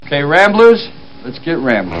Okay, Ramblers, let's get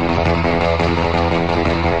rambling.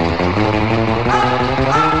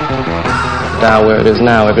 Now where it is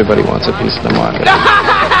now, everybody wants a piece of the market.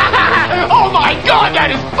 Oh my God,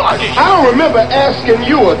 that is funny! I don't remember asking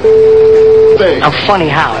you a thing. I'm funny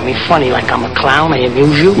how? I mean funny like I'm a clown, I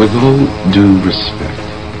amuse you? With all due respect,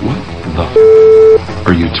 what the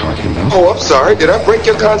are you talking about? Oh, I'm sorry. Did I break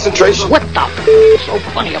your concentration? What the is so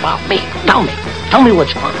funny about me? Tell me. Tell me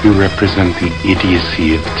what's funny. You represent the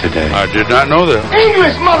idiocy of today. I did not know that.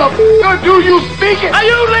 English, motherfucker! Do you speak it? Are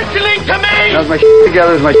you listening to me? How's my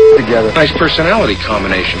together? Is my together? Nice personality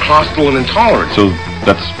combination, hostile and intolerant. So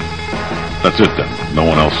that's it then. No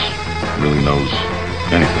one else really knows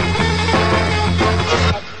anything.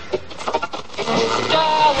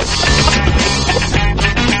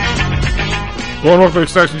 Well, welcome to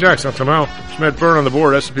Stocks and Jacks. Up to now, it's Matt Byrne on the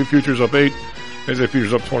board. S&P futures up 8. NASDAQ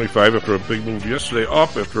futures up 25 after a big move yesterday.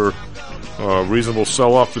 Up after a reasonable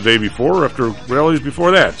sell-off the day before, after rallies before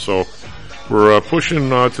that. So we're pushing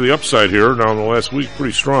to the upside here now in the last week,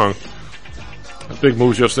 pretty strong. Big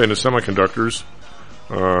moves yesterday in the semiconductors.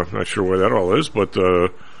 Not sure why that all is, but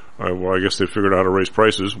I guess they figured out how to raise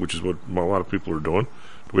prices, which is what a lot of people are doing.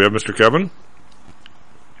 Do we have Mr. Kevin?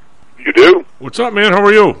 You do? What's up, man? How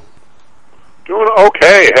are you? Doing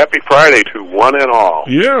okay. Happy Friday to one and all.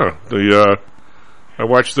 Yeah. I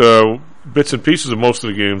watched bits and pieces of most of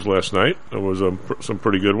the games last night. There was some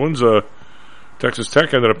pretty good ones. Texas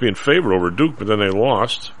Tech ended up being favored over Duke, but then they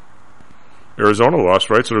lost. Arizona lost,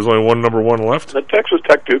 right? So there's only one number one left. The Texas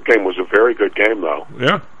Tech Duke game was a very good game, though.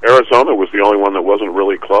 Yeah. Arizona was the only one that wasn't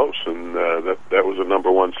really close, and that was a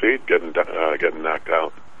number one seed getting knocked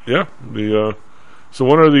out. Yeah. So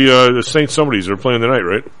one of the Saint somebodies are playing tonight,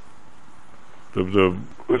 right?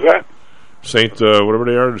 Who's that? Saint whatever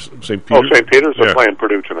they are, Saint Peter. Oh, St. Peter's are playing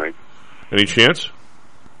Purdue tonight. Any chance?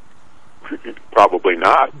 Probably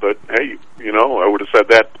not, but hey, I would have said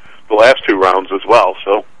that the last two rounds as well.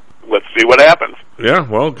 So let's see what happens. Yeah,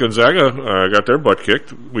 well, Gonzaga got their butt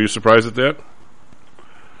kicked. Were you surprised at that?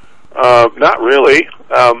 Not really.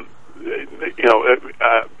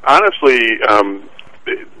 Honestly,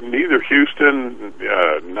 neither Houston,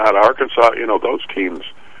 not Arkansas. Those teams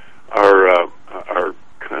are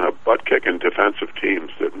kind of butt-kicking defensive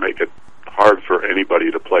teams that make it hard for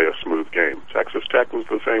anybody to play a smooth game. Texas Tech was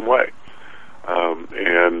the same way.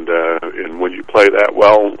 And when you play that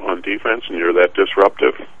well on defense and you're that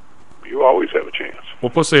disruptive, you always have a chance.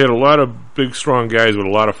 Well, plus they had a lot of big, strong guys with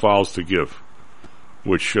a lot of fouls to give,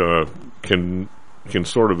 which can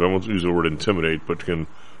sort of, I won't use the word intimidate, but can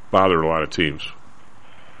bother a lot of teams.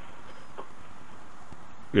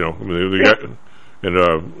 They got...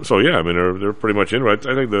 And so yeah, I mean they're pretty much in. I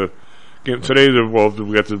think the game today.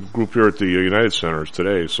 We got the group here at the United Centers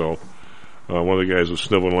today. So one of the guys was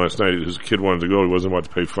sniveling last night. His kid wanted to go. He wasn't about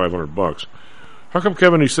to pay $500. How come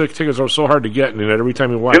Kevin? These tickets are so hard to get, and every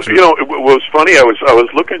time you watch it, it was funny. I was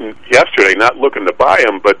looking yesterday, not looking to buy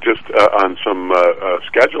them, but just on some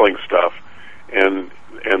scheduling stuff, and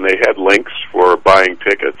they had links for buying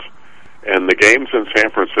tickets. And the games in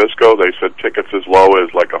San Francisco, they said tickets as low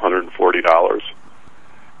as like $140.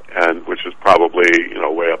 And which is probably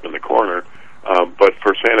way up in the corner, but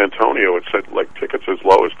for San Antonio it said like tickets as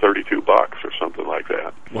low as $32 or something like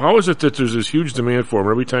that. Well, how is it that there's this huge demand for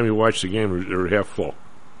them? Every time you watch the game, they're half full.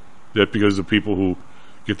 Is that because the people who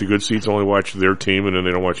get the good seats only watch their team and then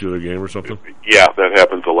they don't watch the other game or something? Yeah, that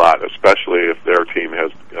happens a lot, especially if their team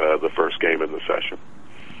has the first game in the session.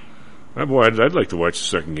 Boy, I'd like to watch the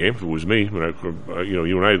second game if it was me. But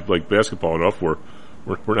you and I like basketball enough. We're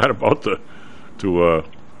not about to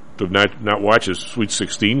not watch a Sweet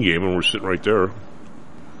 16 game when we're sitting right there.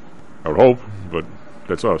 I would hope, but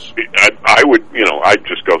that's us. I would, I'd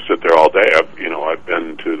just go sit there all day. I've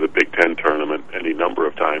been to the Big Ten tournament any number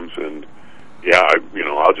of times, and yeah,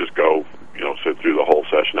 I'll just go, sit through the whole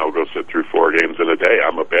session. I'll go sit through 4 games in a day.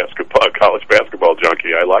 I'm a college basketball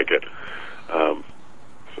junkie. I like it.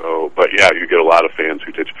 But yeah, you get a lot of fans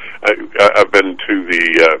who teach. I've been to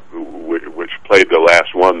the which played the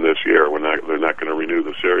last one this year. They're not going to renew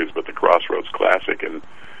the series, but the Crossroads Classic in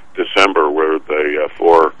December, where the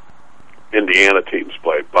 4 Indiana teams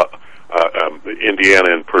play. But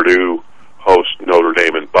Indiana and Purdue host Notre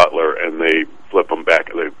Dame and Butler, and they flip them back.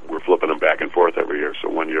 We're flipping them back and forth every year. So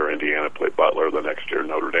one year Indiana played Butler, the next year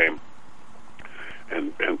Notre Dame,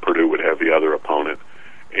 and Purdue would have the other opponent.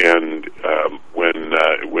 And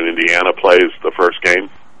when Indiana plays the first game,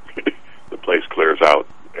 the place clears out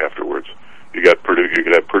afterwards. You got Purdue. You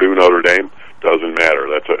could have Purdue Notre Dame. Doesn't matter.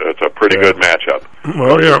 That's a pretty good matchup.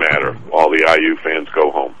 Well, doesn't matter. All the IU fans go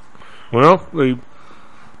home. Well,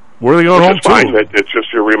 where are they going home to? It's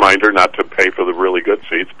just your reminder not to pay for the really good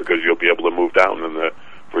seats because you'll be able to move down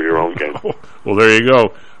for your own game. Well, there you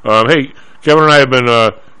go. Hey, Kevin and I have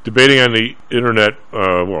been debating on the internet,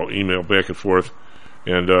 email back and forth,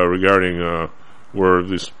 and regarding where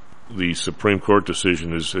the Supreme Court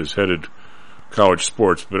decision is headed college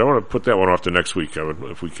sports. But I want to put that one off to next week, Kevin,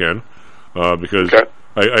 if we can, because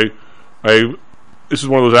I this is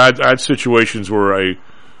one of those odd situations where I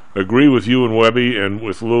agree with you and Webby and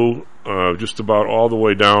with Lou just about all the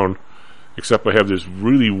way down, except I have this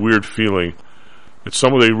really weird feeling that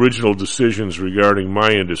some of the original decisions regarding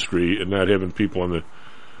my industry and not having people on the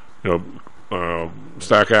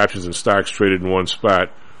stock options and stocks traded in one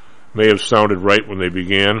spot may have sounded right when they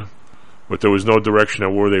began, but there was no direction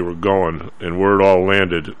on where they were going, and where it all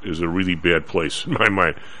landed is a really bad place in my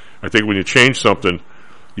mind. I think when you change something,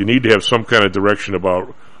 you need to have some kind of direction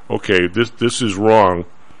about, okay, this is wrong,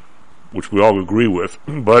 which we all agree with,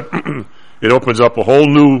 but it opens up a whole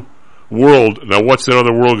new world. Now, what's that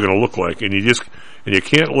other world going to look like? And you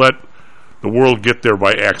can't let the world get there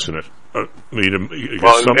by accident. And we can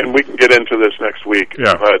get into this next week.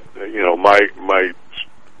 Yeah. But my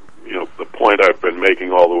the point I've been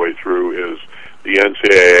making all the way through is the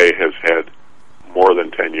NCAA has had more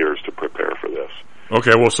than 10 years to prepare for this.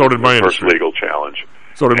 Okay, well, so did my industry. First legal challenge.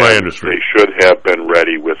 So did my industry. They should have been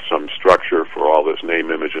ready with some structure for all this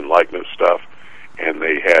name, image, and likeness stuff, and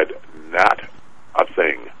they had not a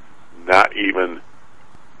thing, not even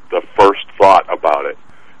the first thought about it.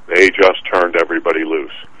 They just turned everybody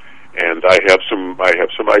loose. And I have some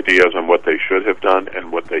ideas on what they should have done and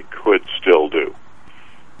what they could still do.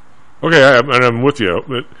 Okay, I'm with you.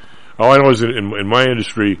 But all I know is that in my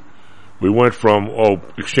industry, we went from,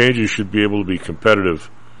 exchanges should be able to be competitive.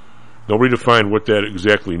 Nobody defined what that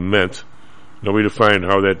exactly meant. Nobody defined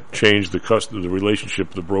how that changed the relationship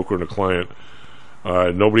of the broker and the client.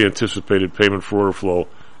 Nobody anticipated payment for order flow,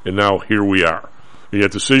 and now here we are. And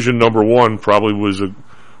yet decision number one probably was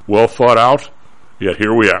well thought out, yet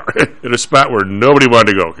here we are in a spot where nobody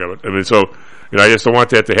wanted to go, Kevin. I mean, so I just don't want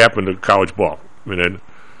that to happen to college ball. I mean, I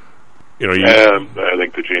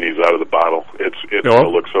think the genie's out of the bottle. It's going to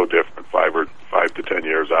look so different 5 to 10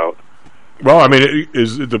 years out. Well, I mean,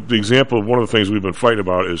 the example of one of the things we've been fighting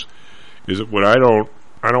about is what I don't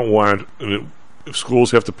want. I mean, if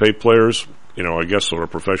schools have to pay players, I guess so, or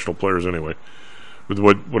professional players anyway. But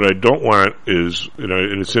what I don't want is,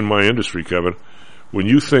 and it's in my industry, Kevin, when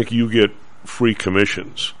you think you get free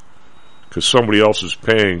commissions because somebody else is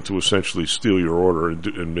paying to essentially steal your order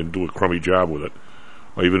and do a crummy job with it,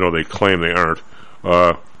 even though they claim they aren't.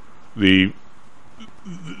 The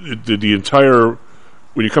entire,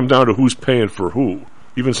 when you come down to who's paying for who,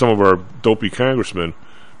 even some of our dopey congressmen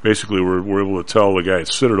basically were able to tell the guy at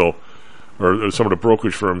Citadel or some of the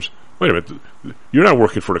brokerage firms, wait a minute, you're not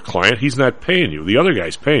working for the client, he's not paying you. The other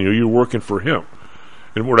guy's paying you, you're working for him.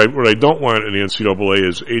 And what I don't want in the NCAA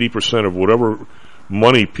is 80% of whatever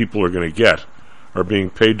money people are going to get are being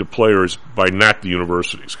paid to players by not the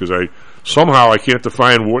universities, because I can't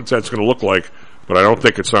define what that's going to look like, but I don't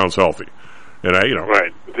think it sounds healthy. And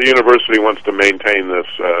right. The university wants to maintain this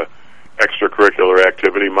extracurricular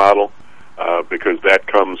activity model because that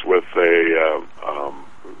comes with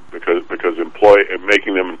because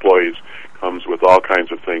making them employees comes with all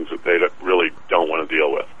kinds of things that they really don't want to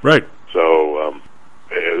deal with. Right. So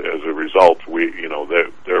as a result,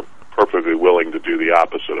 they're perfectly willing to do the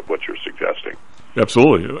opposite of what you're suggesting.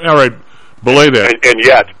 Absolutely. All right. Belay that.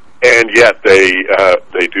 And yet they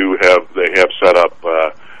have set up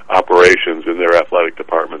operations in their athletic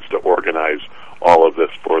departments to organize all of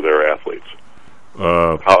this for their athletes.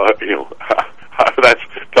 That's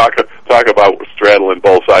talk about straddling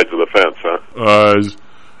both sides of the fence, huh?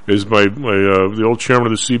 As the old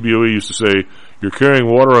chairman of the CBOE used to say, you're carrying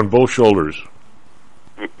water on both shoulders.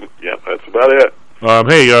 Yeah, that's about it.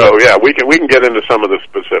 We can get into some of the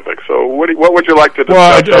specifics. So what would you like to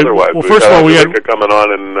discuss otherwise? Well, first of all, we had coming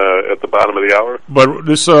on at the bottom of the hour. But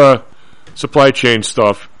this supply chain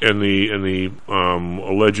stuff and the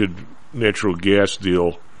alleged natural gas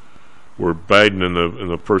deal, where Biden and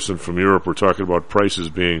the person from Europe were talking about prices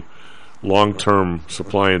being long-term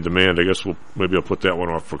supply and demand. I guess maybe I'll put that one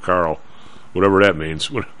off for Carl, whatever that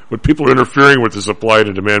means. When people are interfering with the supply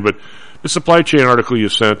and demand, but the supply chain article you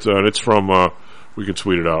sent, it's from. We can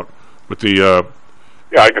tweet it out, but yeah,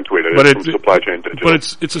 I can tweet it. But it's from Supply Chain Digital.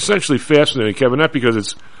 But it's essentially fascinating, Kevin. Not because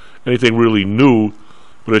it's anything really new,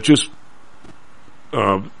 but it just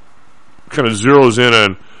kind of zeroes in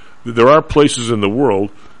on there are places in the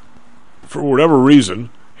world, for whatever reason,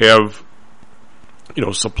 have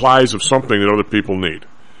supplies of something that other people need,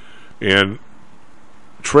 and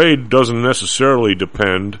trade doesn't necessarily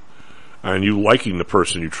depend on you liking the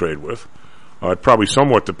person you trade with. It probably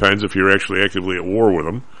somewhat depends if you're actually actively at war with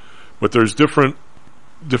them. But there's different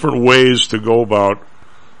ways to go about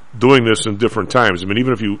doing this in different times. I mean,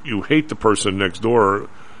 even if you hate the person next door,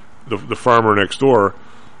 the farmer next door,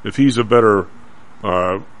 if he's a better,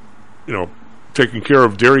 taking care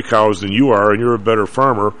of dairy cows than you are, and you're a better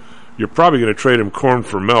farmer, you're probably going to trade him corn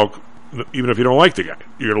for milk, even if you don't like the guy.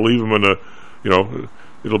 You're going to leave him in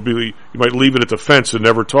you might leave it at the fence and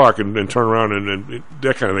never talk and turn around and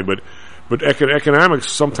that kind of thing. But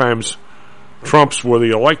economics sometimes trumps whether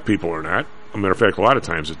you like people or not. As a matter of fact, a lot of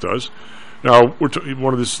times it does. Now,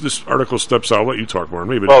 one of this article steps out. I'll let you talk more than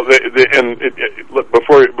me. But well, look,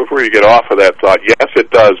 before you get off of that thought, yes, it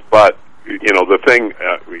does. But the thing,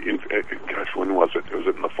 when was it? Was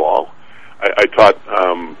it in the fall? I taught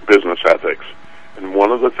business ethics, and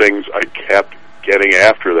one of the things I kept getting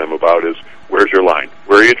after them about is, where's your line?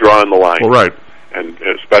 Where are you drawing the line? Well, right. And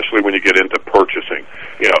especially when you get into purchasing,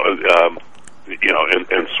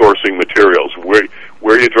 and sourcing materials,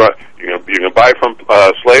 where you draw, you can buy from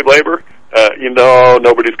slave labor.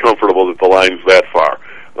 Nobody's comfortable that the line's that far.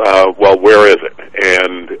 Well, where is it?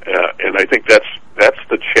 And I think that's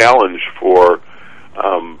the challenge for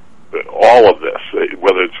all of this,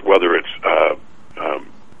 whether it's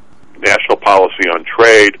national policy on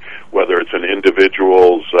trade, whether it's an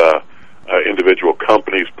individual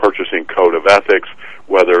company's purchasing code of ethics,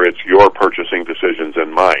 whether it's your purchasing decisions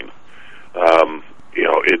and mine.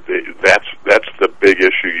 That's the big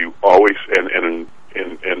issue. You always and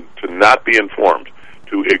to not be informed,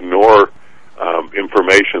 to ignore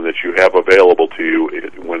information that you have available to you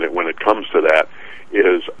when it comes to that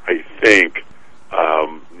is, I think,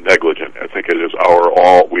 negligent. I think it is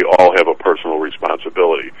we all have a personal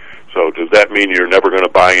responsibility. So does that mean you're never going to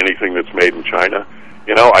buy anything that's made in China?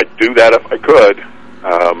 I'd do that if I could,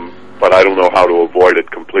 but I don't know how to avoid it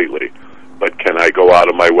completely. But can I go out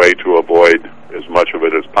of my way to avoid as much of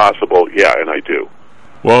it as possible? Yeah, and I do.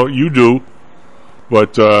 Well, you do,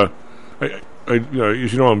 but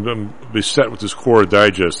I'm beset with this Quora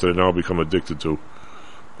Digest that I now become addicted to.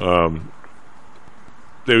 I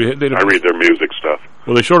read their music stuff.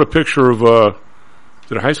 Well, they showed a picture of a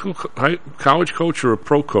college coach or a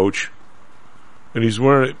pro coach, and he's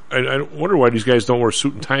wearing. I wonder why these guys don't wear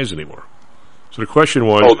suit and ties anymore. So the question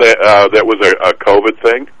was, that was a COVID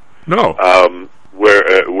thing. No, where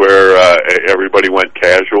everybody went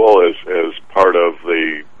casual as part of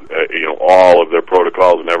the all of their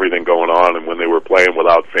protocols and everything going on, and when they were playing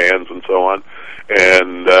without fans and so on,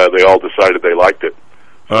 and they all decided they liked it.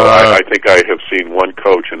 So I think I have seen one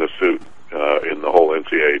coach in a suit in the whole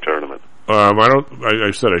NCAA tournament.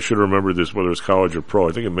 I said I should have remembered this, whether it's college or pro.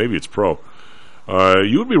 I think maybe it's pro.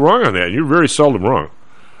 You would be wrong on that, and you're very seldom wrong.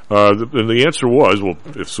 And the answer was, well,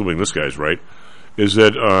 assuming this guy's right, is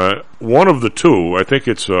that one of the two, I think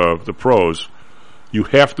it's the pros, you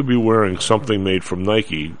have to be wearing something made from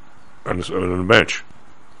Nike on the bench.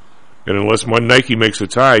 And unless Nike makes a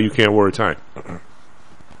tie, you can't wear a tie. It's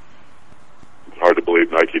hard to believe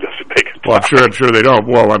Nike doesn't make a tie. Well, I'm sure they don't.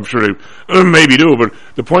 Well, I'm sure they maybe do, but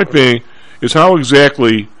the point being is how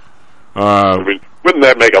exactly... wouldn't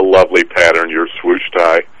that make a lovely pattern, your swoosh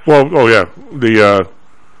tie? Well, oh yeah.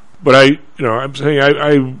 But I'm saying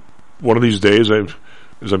I one of these days,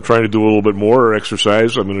 as I'm trying to do a little bit more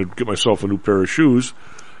exercise, I'm going to get myself a new pair of shoes,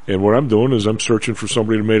 and what I'm doing is I'm searching for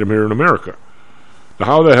somebody to make them here in America. Now,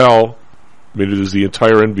 how the hell, does the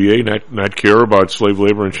entire NBA not care about slave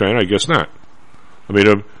labor in China? I guess not.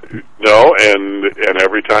 No, and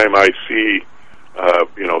every time I see,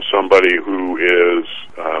 somebody who is,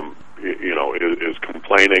 is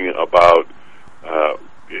complaining about,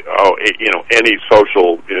 any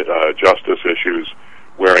social justice issues,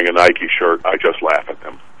 wearing a Nike shirt, I just laugh at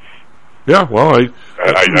them. Yeah, well, I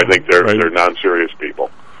think they're non-serious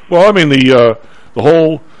people. Well, the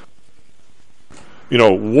whole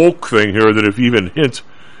woke thing here, that if you even hint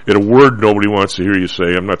at a word nobody wants to hear you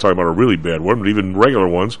say, I'm not talking about a really bad one, but even regular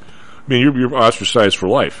ones, you're ostracized for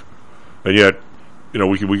life. And yet,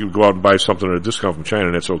 we could go out and buy something at a discount from China,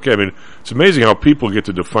 and that's okay. It's amazing how people get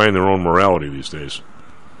to define their own morality these days.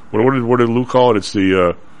 What did Lou call it? It's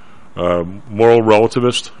the moral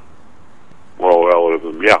relativist. Moral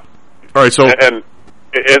relativism, yeah. All right, so and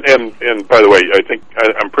by the way,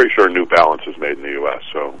 I'm pretty sure New Balance is made in the U.S.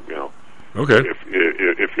 So okay.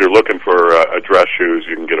 If you're looking for dress shoes,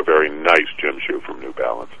 you can get a very nice gym shoe from New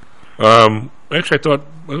Balance. Actually, I thought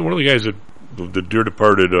one of the guys at the dear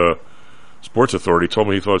departed Sports Authority told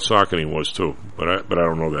me he thought Saucony was too, but I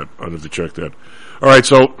don't know that. I'll have to check that. All right,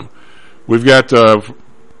 so we've got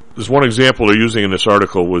this one example they're using in this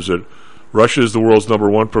article was that Russia is the world's number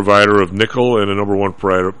one provider of nickel and the number one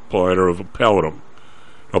provider of palladium.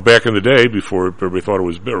 Now, back in the day, before everybody thought it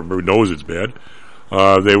was bad, everybody knows it's bad,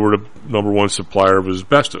 they were the number one supplier of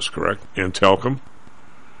asbestos, correct? And talcum.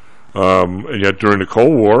 And yet during the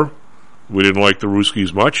Cold War, we didn't like the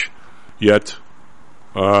Ruskies much, yet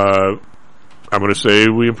I'm going to say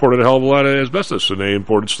we imported a hell of a lot of asbestos, and they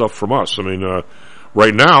imported stuff from us. I mean,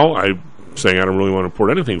 right now, I'm saying I don't really want to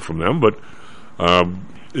import anything from them, but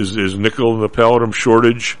is nickel and the palladium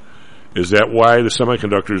shortage, is that why the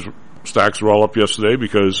semiconductors stocks were all up yesterday?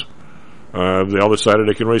 Because they all decided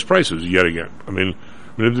they can raise prices yet again. I mean,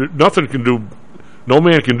 nothing can do, no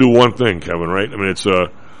man can do one thing, Kevin, right? I mean, it's,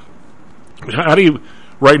 how do you,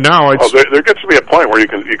 right now, there gets to be a point where you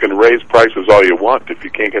can raise prices all you want. If you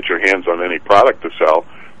can't get your hands on any product to sell,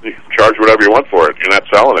 you can charge whatever you want for it. You're not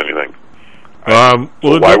selling anything.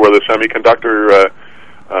 So why were the semiconductor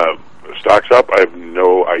stocks up? I have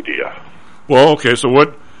no idea. Well, okay, so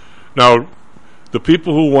what, now, the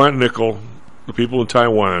people who want nickel, the people in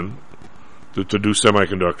Taiwan to do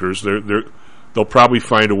semiconductors, they'll probably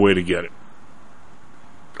find a way to get it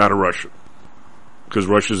out of Russia, because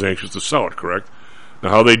Russia's anxious to sell it, correct? Now,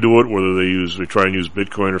 how they do it, whether they try and use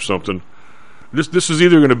Bitcoin or something, this is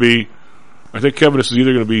either going to be, I think, Kevin, this is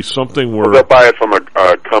either going to be something where they'll buy it from a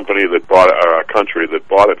company that bought it, or a country that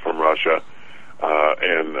bought it from Russia,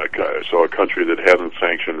 so a country that hasn't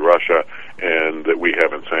sanctioned Russia and that we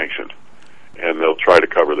haven't sanctioned, and they'll try to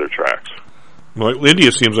cover their tracks. Well,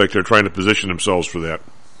 India seems like they're trying to position themselves for that.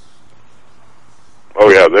 Oh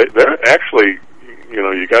yeah, they're actually,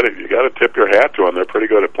 you got to tip your hat to them. They're pretty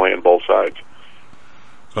good at playing both sides.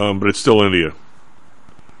 But it's still India.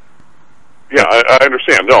 Yeah, I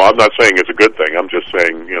understand. No, I'm not saying it's a good thing. I'm just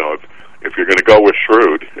saying, if you're going to go with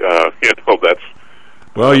shrewd, that's.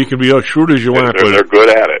 Well, you can be as shrewd as you want. They're good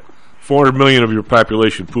at it. 400 million of your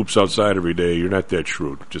population poops outside every day. You're not that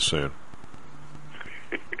shrewd. Just saying.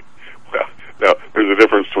 Well, now there's a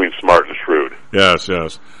difference between smart and shrewd. Yes. So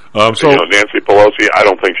Nancy Pelosi, I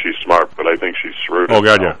don't think she's smart, but I think she's shrewd. Oh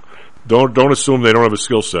God, yeah. Don't assume they don't have a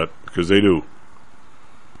skill set, because they do.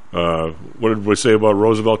 What did we say about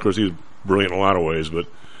Roosevelt? Of course, he's brilliant in a lot of ways, but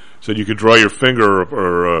said you could draw your finger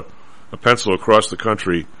or a pencil across the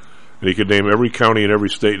country, and he could name every county in every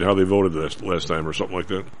state and how they voted this last time or something like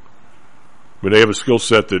that. I mean, they have a skill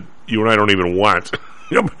set that you and I don't even want,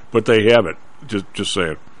 but they have it. Just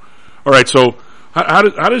saying. All right, so how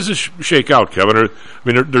does this shake out, Kevin? I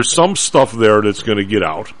mean, there's some stuff there that's going to get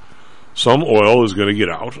out. Some oil is going to get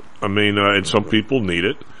out. I mean, and some people need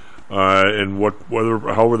it. And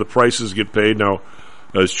however the prices get paid now,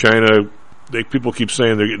 as China, people keep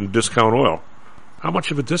saying they're getting discount oil. How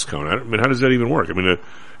much of a discount? I mean, how does that even work? I mean,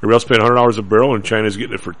 everybody else paying $100 a barrel, and China's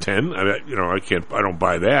getting it for $10. I don't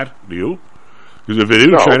buy that. Do you? Because if they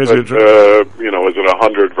do, China's going to. Is it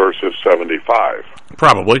 100 versus 75?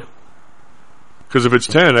 Probably. Because if it's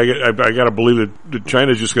 10, I got to believe that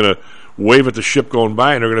China's just going to wave at the ship going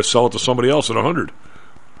by, and they're going to sell it to somebody else at 100.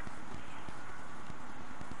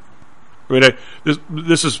 I mean,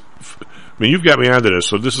 this is. I mean, you've got me onto this,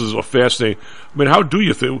 so this is a fascinating. I mean, how do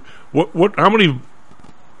you think? How many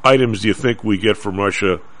items do you think we get from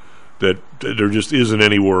Russia that there just isn't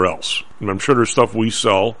anywhere else? And I'm sure there's stuff we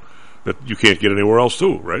sell that you can't get anywhere else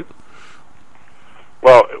too, right?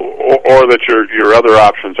 Well, or that your other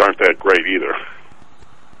options aren't that great either.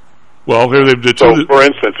 Well, here for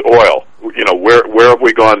instance, oil. Where have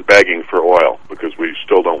we gone begging for oil because we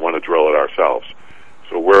still don't want to drill it ourselves?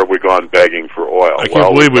 So where have we gone begging for oil? I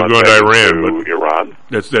can't believe we've gone to Iran. To Iran.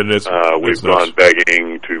 We've gone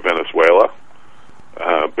begging to Venezuela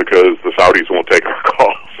because the Saudis won't take our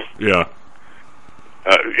calls. Yeah.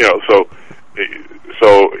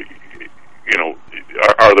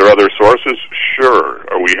 Are there other sources? Sure.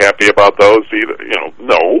 Are we happy about those?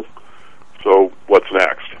 No. So what's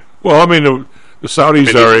next? Well, I mean, the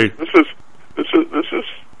Saudis are.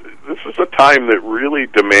 This is a time that really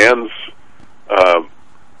demands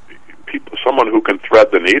someone who can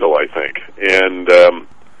thread the needle, I think, and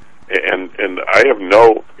I have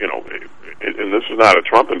no, and this is not a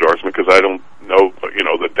Trump endorsement because I don't know,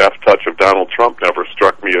 the deft touch of Donald Trump never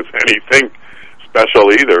struck me as anything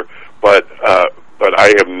special either, but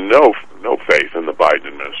I have no faith in the Biden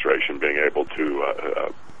administration being able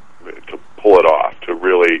to pull it off, to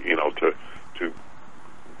really, to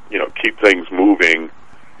keep things moving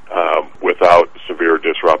without severe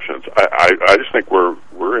disruptions. I just think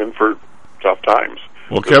we're in for tough times.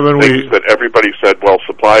 Well, Kevin, that everybody said, well,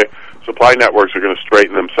 supply networks are going to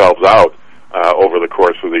straighten themselves out over the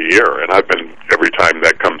course of the year, and every time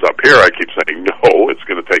that comes up here, I keep saying no, it's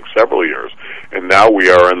going to take several years, and now we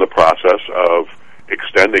are in the process of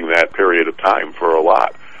extending that period of time for a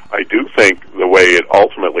lot. I do think the way it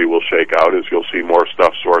ultimately will shake out is you'll see more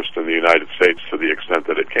stuff sourced in the United States to the extent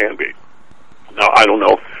that it can be. Now, I don't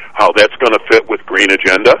know how that's going to fit with Green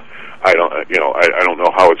Agenda. I don't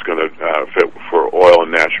know how it's going to fit for oil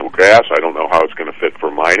and natural gas. I don't know how it's going to fit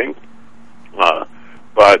for mining.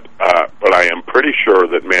 But I am pretty sure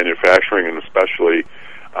that manufacturing, and especially,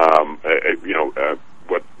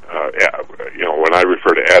 when I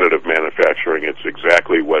refer to additive manufacturing, it's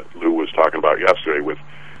exactly what Lou was talking about yesterday with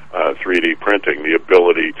 3D printing, the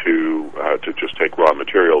ability to just take raw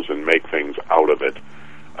materials and make things out of it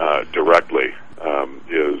directly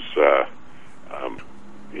is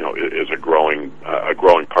a growing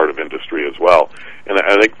part of industry as well. And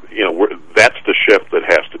I think that's the shift that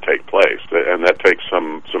has to take place, and that takes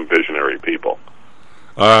some visionary people.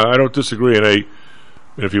 I don't disagree, and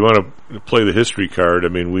if you want to play the history card, I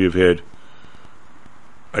mean, we have had,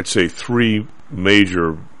 I'd say, 3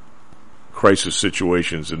 major crisis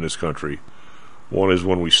situations in this country. One is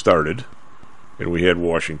when we started, and we had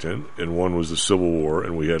Washington, and one was the Civil War,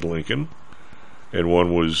 and we had Lincoln, and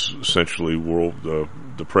one was essentially the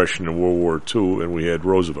Depression and World War II, and we had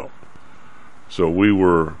Roosevelt. So we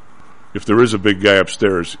were, if there is a big guy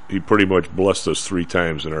upstairs, he pretty much blessed us 3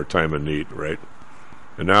 times in our time of need, right?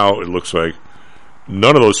 And now it looks like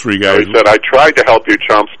none of those 3 guys. He said, "I tried to help you,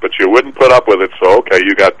 chumps, but you wouldn't put up with it. So okay,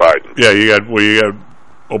 you got Biden." Yeah, you got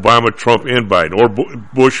Obama, Trump, and Biden, or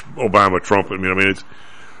Bush, Obama, Trump. I mean, it's.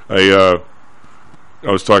 I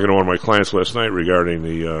was talking to one of my clients last night regarding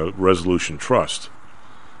the Resolution Trust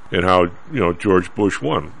and how George Bush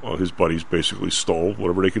won. Well, his buddies basically stole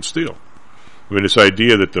whatever they could steal. I mean, this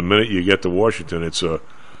idea that the minute you get to Washington, it's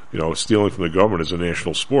stealing from the government is a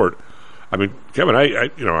national sport. I mean, Kevin, I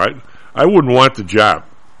wouldn't want the job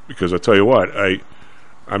because I tell you what,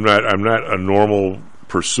 I'm not a normal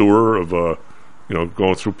pursuer of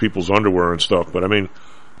going through people's underwear and stuff. But I mean,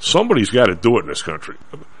 somebody's got to do it in this country.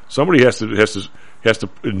 Somebody has to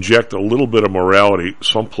inject a little bit of morality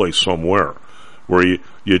someplace, somewhere, where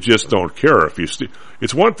you just don't care if you steal.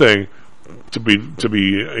 It's one thing to be.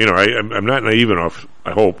 I'm not naive enough,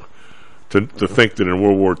 I hope, to think that in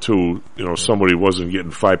World War II, somebody wasn't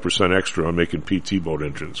getting 5% extra on making PT boat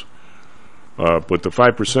engines. But the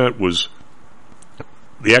 5% was,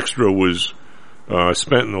 the extra was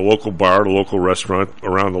spent in the local bar, the local restaurant,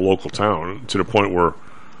 around the local town, to the point where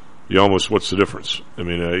you almost, what's the difference? I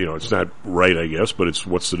mean, it's not right, I guess, but it's,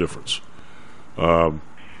 what's the difference?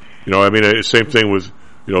 Same thing with,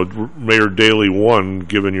 Mayor Daley won,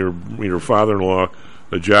 giving your father-in-law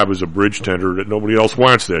a job as a bridge tender that nobody else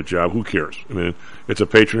wants that job. Who cares? I mean, it's a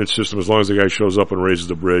patronage system. As long as the guy shows up and raises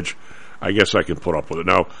the bridge, I guess I can put up with it.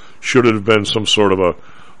 Now, should it have been some sort of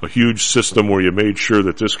a huge system where you made sure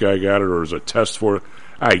that this guy got it, or as a test for it?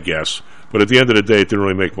 I guess. But at the end of the day, it didn't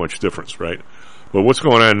really make much difference, right? But what's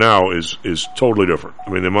going on now is totally different. I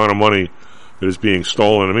mean, the amount of money that is being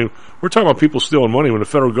stolen. I mean, we're talking about people stealing money when the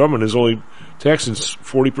federal government is only taxing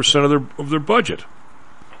 40% of their budget.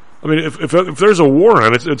 I mean, if there's a war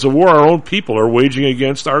on it, it's a war our own people are waging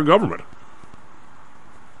against our government.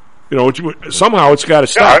 Somehow it's got to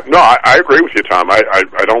stop. Yeah, I agree with you, Tom. I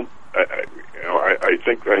don't. I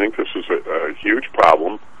think this is a huge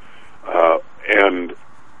problem, and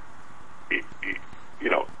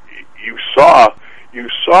you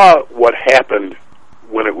saw what happened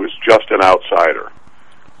when it was just an outsider.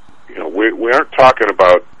 We aren't talking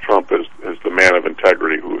about Trump as the man of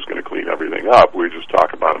integrity who was going to clean everything up. We just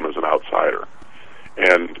talk about him as an outsider,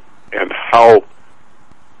 and how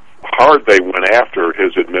hard they went after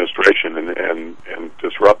his administration and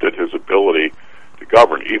disrupted his ability to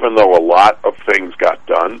govern. Even though a lot of things got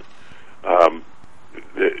done,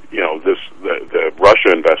 the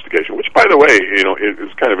Russia investigation, which by the way,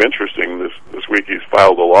 is kind of interesting. This week he's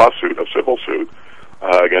filed a civil suit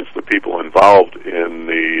against the people involved in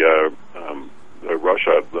the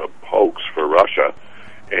hoax for Russia,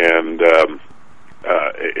 and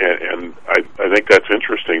I think that's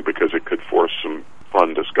interesting because it could force some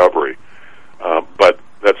fun discovery. But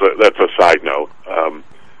that's a side note.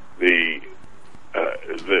 The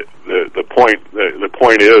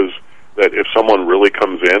point is that if someone really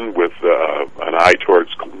comes in with an eye towards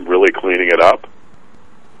really cleaning it up,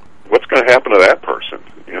 what's going to happen to that person?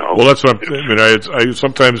 Well, that's what I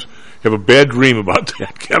sometimes have a bad dream about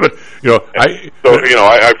that, Kevin. I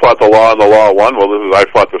fought the law and the law won. Well, I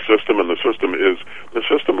fought the system, and the system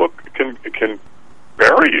can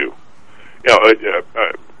bury you.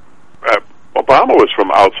 Obama was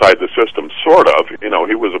from outside the system, sort of.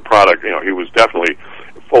 He was a product. He was definitely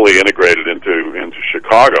fully integrated into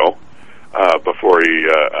Chicago before he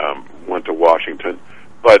went to Washington.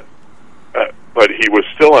 But but he was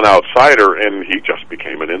still an outsider, and he just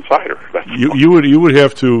became an insider. You would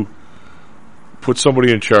have to put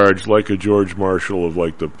somebody in charge like a George Marshall of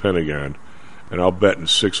like the Pentagon, and I'll bet in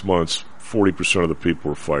 6 months 40% of the people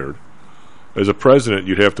were fired. As a president,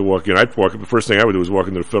 you'd have to walk in. I'd walk in. The first thing I would do is walk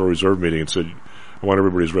into the Federal Reserve meeting and say, I want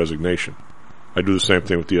everybody's resignation. I'd do the same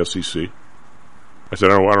thing with the SEC. I said,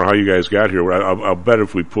 I don't know how you guys got here. I'll bet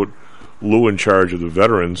if we put Lou in charge of the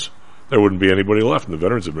veterans, there wouldn't be anybody left in the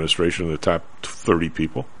Veterans Administration in the top 30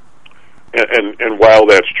 people. And while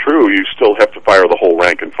that's true, you still have to fire the whole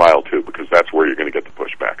rank and file, too, because that's where you're going to get the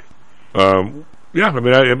pushback. Yeah, I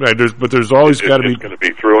mean, there's always got to be... It's going to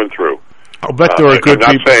be through and through. I'll bet there are good people...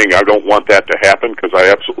 I'm not saying I don't want that to happen, because I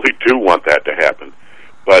absolutely do want that to happen.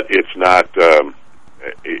 But it's not...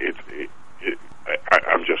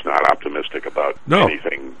 I'm just not optimistic about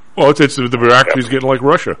anything. Well, it's the bureaucracy's getting like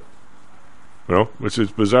Russia. You know, which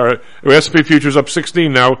is bizarre. The S&P futures up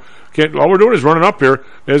 16 now. All we're doing is running up here.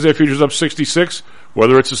 The S&P futures up 66.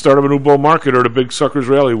 Whether it's the start of a new bull market or the big suckers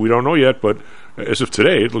rally, we don't know yet. But as of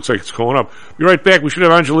today, it looks like it's going up. Be right back. We should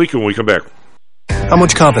have Angelica when we come back. How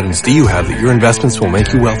much confidence do you have that your investments will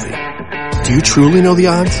make you wealthy? Do you truly know the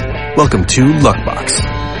odds? Welcome to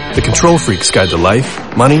Luckbox, the control freak's guide to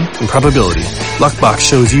life, money, and probability. Luckbox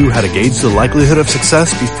shows you how to gauge the likelihood of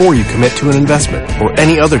success before you commit to an investment or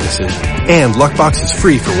any other decision. And Luckbox is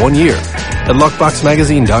free for 1 year at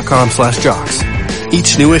luckboxmagazine.com/jocks.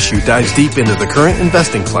 Each new issue dives deep into the current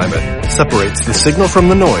investing climate, separates the signal from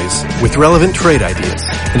the noise with relevant trade ideas,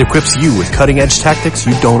 and equips you with cutting-edge tactics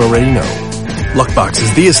you don't already know. Luckbox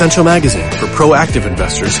is the essential magazine for proactive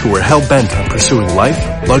investors who are hell-bent on pursuing life,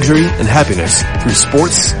 luxury, and happiness through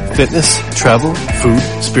sports, fitness, travel, food,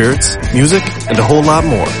 spirits, music, and a whole lot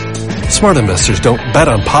more. Smart investors don't bet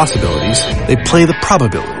on possibilities, they play the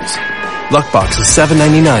probabilities. Luckbox is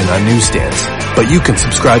 $7.99 on newsstands, but you can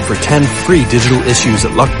subscribe for 10 free digital issues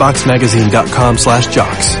at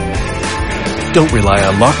luckboxmagazine.com/jocks. Don't rely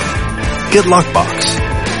on luck. Get Luckbox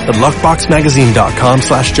at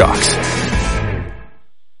luckboxmagazine.com/jocks.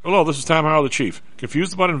 Hello, this is Tom Howell, the Chief.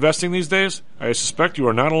 Confused about investing these days? I suspect you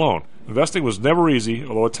are not alone. Investing was never easy,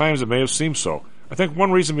 although at times it may have seemed so. I think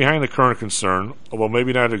one reason behind the current concern, although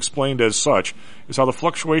maybe not explained as such, is how the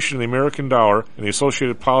fluctuation in the American dollar and the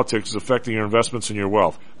associated politics is affecting your investments and your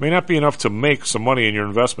wealth. It may not be enough to make some money in your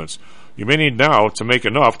investments. You may need now to make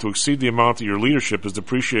enough to exceed the amount that your leadership is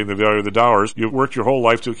depreciating the value of the dollars you've worked your whole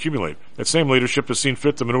life to accumulate. That same leadership has seen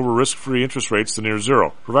fit to maneuver risk-free interest rates to near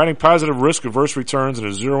zero. Providing positive risk-averse returns in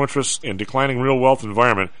a zero-interest and declining real wealth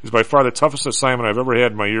environment is by far the toughest assignment I've ever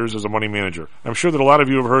had in my years as a money manager. I'm sure that a lot of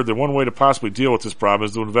you have heard that one way to possibly deal with this problem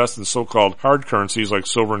is to invest in so-called hard currencies like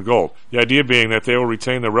silver and gold. The idea being that they will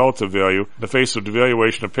retain their relative value in the face of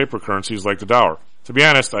devaluation of paper currencies like the dollar. To be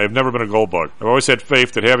honest, I have never been a gold bug. I've always had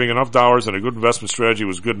faith that having enough dollars and a good investment strategy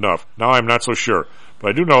was good enough. Now I'm not so sure. But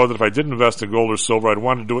I do know that if I did invest in gold or silver, I'd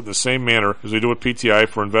want to do it in the same manner as we do with PTI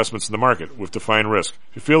for investments in the market, with defined risk.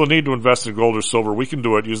 If you feel the need to invest in gold or silver, we can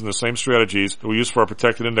do it using the same strategies that we use for our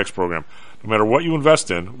protected index program. No matter what you invest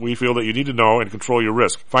in, we feel that you need to know and control your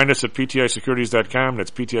risk. Find us at ptisecurities.com. That's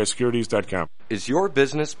ptisecurities.com. Is your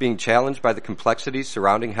business being challenged by the complexities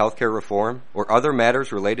surrounding healthcare reform or other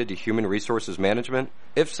matters related to human resources management?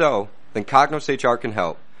 If so, then Cognos HR can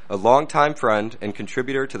help. A longtime friend and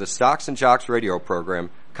contributor to the Stocks and Jocks radio program,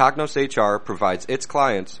 Cognos HR provides its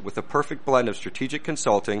clients with a perfect blend of strategic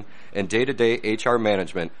consulting and day-to-day HR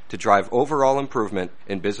management to drive overall improvement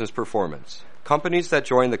in business performance. Companies that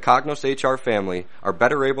join the Cognos HR family are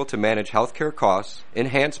better able to manage healthcare costs,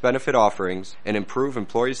 enhance benefit offerings, and improve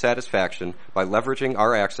employee satisfaction by leveraging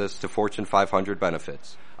our access to Fortune 500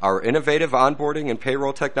 benefits. Our innovative onboarding and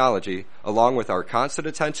payroll technology, along with our constant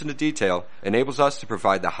attention to detail, enables us to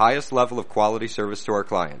provide the highest level of quality service to our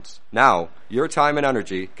clients. Now, your time and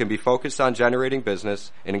energy can be focused on generating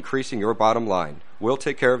business and increasing your bottom line. We'll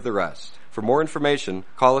take care of the rest. For more information,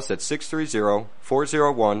 call us at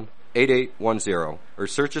 630-401-8810 or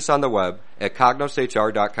search us on the web at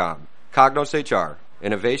cognoshr.com. Cognos HR,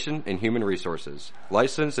 innovation in human resources.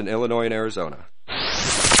 Licensed in Illinois and Arizona.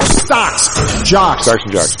 Stocks, Jocks. Stocks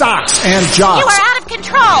and Jocks. Stocks and Jocks. You are out of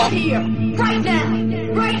control. Here, right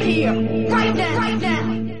now, right here, right now, right now.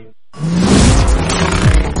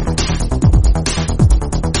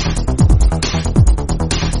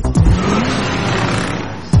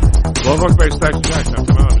 Well, welcome back to Stocks and Jocks. I'm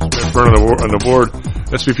Matt Byrne on the board.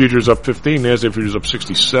 S&P futures up 15, NASDAQ futures up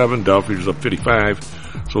 67, Dow futures up 55.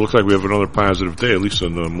 So it looks like we have another positive day, at least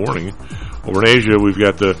in the morning. Over in Asia, we've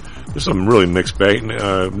got there's some really mixed bag.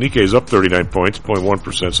 Nikkei's up 39 points,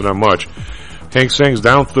 0.1%, so not much. Hang Seng's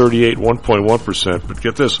down 38, 1.1%. But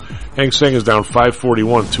get this, Hang Seng is down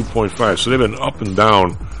 541, 2.5. So they've been up and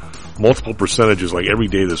down multiple percentages like every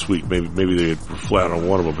day this week. Maybe they were flat on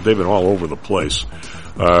one of them, but they've been all over the place.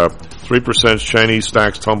 3% Chinese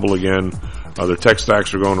stocks tumble again. Their tech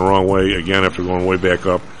stocks are going the wrong way again after going way back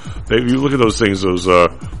up. You look at those things, those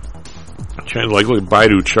look at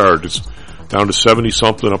Baidu chart. It's down to 70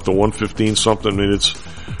 something, up to 115 something. I mean, it's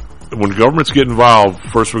when governments get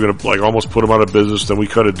involved. First, we're going to almost put them out of business. Then we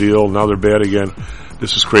cut a deal. Now they're bad again.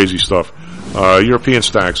 This is crazy stuff. European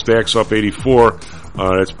stocks, DAX up 84.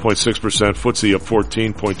 That's 0.6%. FTSE up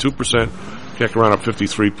 14.2%. CAC around up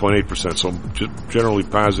 53.8%. So generally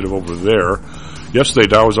positive over there. Yesterday,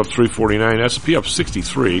 Dow was up 349. S&P up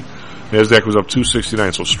 63. NASDAQ was up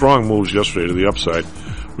 269. So strong moves yesterday to the upside.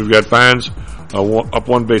 We've got bonds up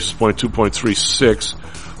 1 basis point, 2.36.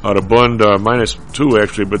 The Bund minus 2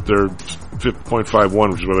 actually, but they're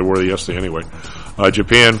 0.51, which is where they were yesterday anyway.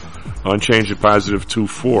 Japan unchanged at positive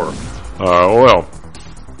 2.4. Oil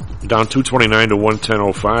down 229 to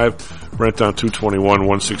 110.05. Brent down 221,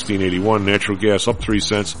 116.81. Natural gas up 3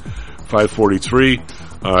 cents, 5.43.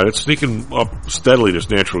 It's sneaking up steadily, this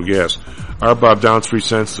natural gas. RBOB down 3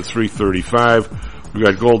 cents to 3.35. We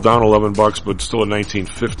got gold down $11, but still at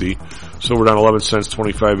 19.50. Silver down 11 cents,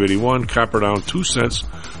 25.81. Copper down 2 cents,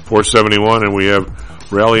 4.71. And we have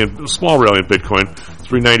small rally in Bitcoin,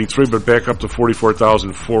 3.93, but back up to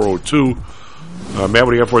 44,402. Matt,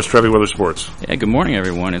 what do you got for us, Trevi Weather Sports? Yeah, good morning,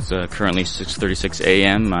 everyone. It's currently 6:36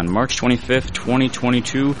 a.m. on March 25th,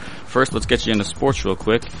 2022. First, let's get you into sports real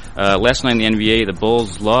quick. Last night in the NBA, the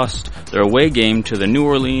Bulls lost their away game to the New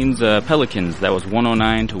Orleans Pelicans. That was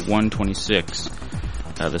 109 to 126.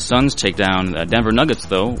 The Suns take down Denver Nuggets,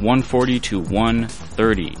 though, 140 to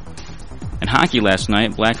 130. In hockey last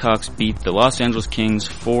night, Blackhawks beat the Los Angeles Kings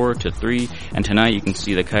 4-3, and tonight you can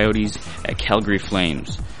see the Coyotes at Calgary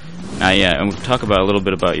Flames. Yeah, and we'll talk about a little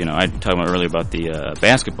bit about, I talked about earlier about the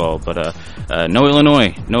basketball, but no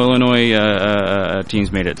Illinois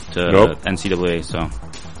teams made it to nope. NCAA, so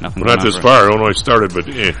nothing. Well, not this far. Illinois started, but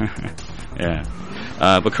yeah.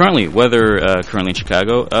 But currently, weather currently in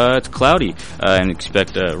Chicago, it's cloudy, and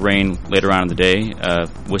expect rain later on in the day,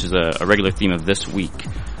 which is a regular theme of this week.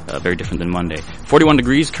 Very different than Monday. 41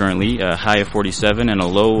 degrees currently, a high of 47 and a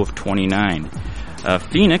low of 29.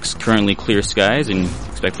 Phoenix, currently clear skies, and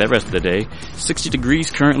expect that rest of the day. 60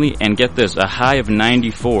 degrees currently, and get this, a high of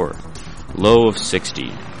 94, low of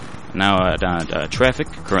 60. Now traffic,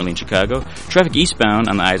 currently in Chicago. Traffic eastbound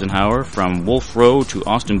on the Eisenhower from Wolf Road to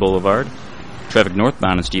Austin Boulevard. Traffic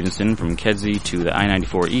northbound in Stevenson from Kedzie to the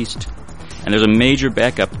I-94 East. And there's a major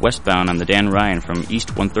backup westbound on the Dan Ryan from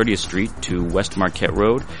East 130th Street to West Marquette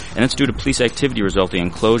Road, and it's due to police activity resulting in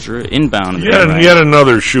closure inbound. On the Dan Ryan. Yet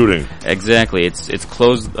another shooting. Exactly, it's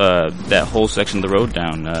closed that whole section of the road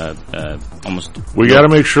down almost. We got to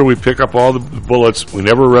make sure we pick up all the bullets. We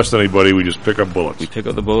never arrest anybody. We just pick up bullets. We pick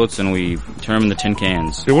up the bullets and we turn them into tin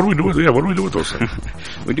cans. Yeah, what do we do with? What do we do with those things?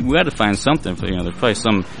 we got to find something for. There's probably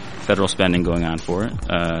some federal spending going on for it.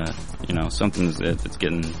 Something that's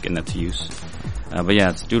getting that to use. But yeah,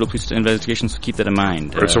 it's due to police investigations, so keep that in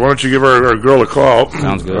mind. All right, so why don't you give our girl a call?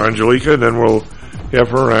 Sounds good. Angelica, and then we'll have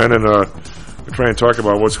her on and try and talk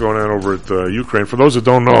about what's going on over at Ukraine. For those that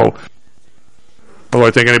don't know, well,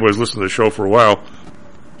 I think anybody's listened to the show for a while,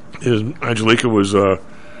 Angelica was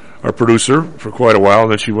our producer for quite a while,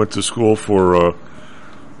 and then she went to school for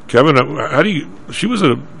Kevin. She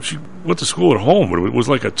went to school at home, but it was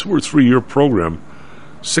like a 2 or 3 year program,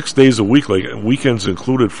 6 days a week, like weekends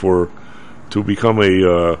included, to become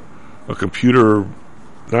a computer,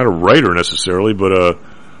 not a writer necessarily, but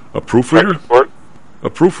a proofreader, a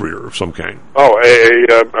proofreader of some kind. Oh, a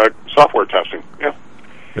software testing, yeah.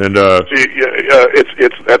 And that's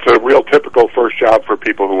a real typical first job for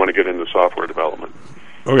people who want to get into software development.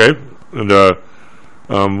 Okay, and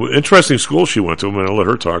interesting school she went to. I mean, I'll let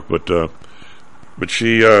her talk, but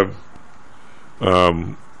she,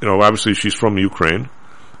 obviously she's from Ukraine.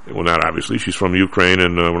 Well, not obviously, she's from Ukraine,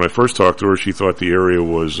 and when I first talked to her, she thought the area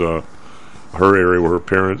was her area where her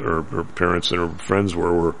parents and her friends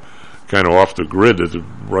were kind of off the grid, that the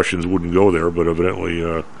Russians wouldn't go there, but evidently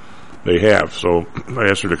they have. So I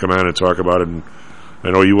asked her to come on and talk about it, and I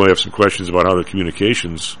know you will have some questions about how the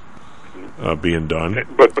communications being done.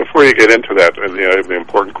 But before you get into that, the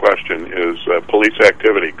important question is police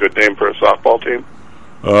activity. Good name for a softball team?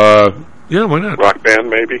 Yeah, why not? Rock band,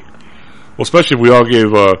 maybe? Well, especially if we all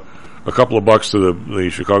gave a couple of bucks to the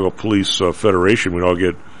Chicago Police Federation, we'd all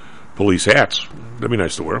get police hats. That'd be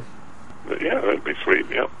nice to wear. Yeah, that'd be sweet,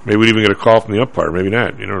 yeah. Maybe we'd even get a call from the umpire. Maybe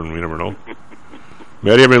not. We never know.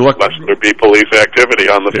 Matt, you have any luck? Unless there be police activity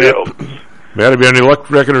on the field. Matt, have you any luck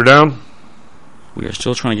tracking her down? We are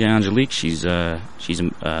still trying to get Angelique. She's a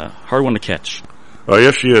hard one to catch. Oh,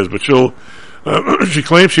 yes, she is. But she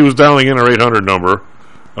claims she was dialing in our 800 number.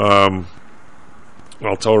 I'll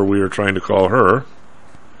tell her we are trying to call her.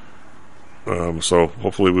 So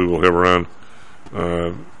hopefully we will have her on.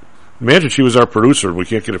 Imagine she was our producer and we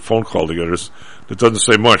can't get a phone call together. It doesn't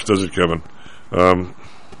say much, does it, Kevin?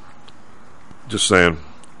 Just saying.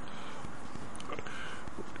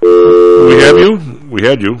 We have you? We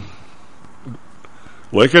had you.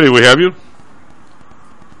 Lake Eddie, we have you?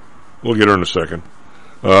 We'll get her in a second.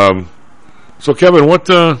 So, Kevin, what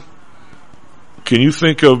can you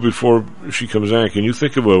think of before she comes on? Can you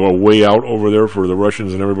think of a way out over there for the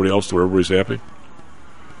Russians and everybody else where everybody's happy?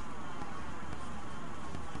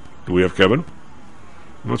 Do we have Kevin?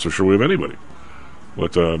 I'm not so sure we have anybody.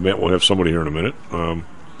 But Matt will have somebody here in a minute.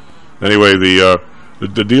 Anyway,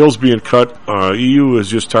 the deal's being cut. EU has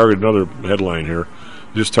just targeted another headline here.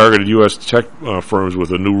 Just targeted U.S. tech firms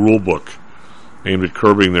with a new rule book aimed at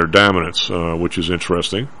curbing their dominance, which is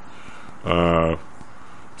interesting. So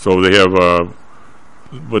they have,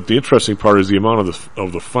 but the interesting part is the amount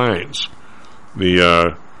of the fines.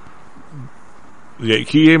 The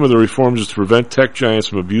key aim of the reforms is to prevent tech giants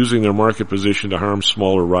from abusing their market position to harm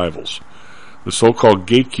smaller rivals. The so-called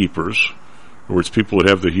gatekeepers, in other words, people that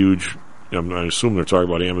have the huge, I assume they're talking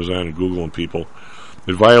about Amazon and Google and people,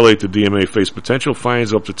 that violate the DMA face potential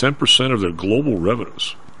fines up to 10% of their global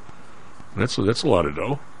revenues. That's a lot of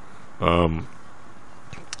dough.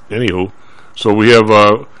 Anywho, so we have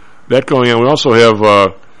that going on. We also have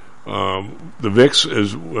the VIX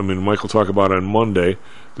is. Michael talked about it on Monday.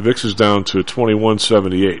 The VIX is down to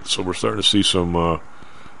 2178. So we're starting to see some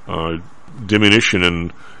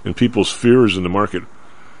diminution in people's fears in the market.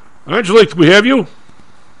 Angelique, do we have you?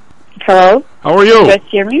 Hello. How are you? Can you guys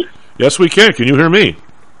hear me? Yes, we can. Can you hear me?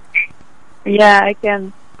 Yeah, I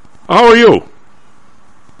can. How are you?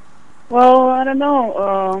 Well, I don't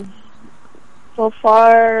know. So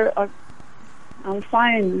far, I'm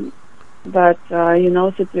fine. But,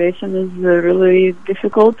 situation is really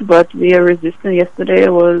difficult, but we are resisting. Yesterday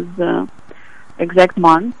was exact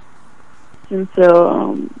month since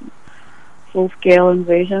full-scale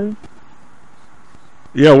invasion.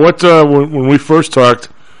 Yeah, when we first talked,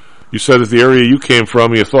 you said that the area you came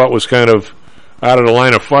from you thought was kind of out of the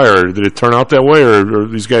line of fire. Did it turn out that way, or are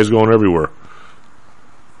these guys going everywhere?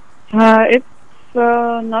 It's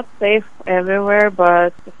not safe everywhere,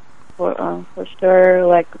 but for sure,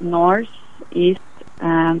 like north, east,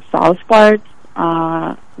 and south parts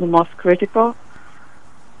are the most critical.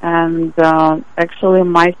 And actually,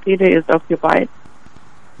 my city is occupied.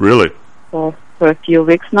 Really? For a few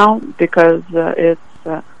weeks now, because it's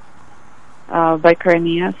by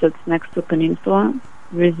Crimea, so it's next to Peninsula.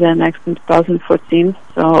 We was next in 2014,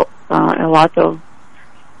 so a lot of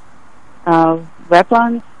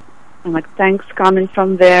weapons and like tanks coming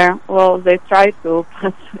from there. Well, they tried to,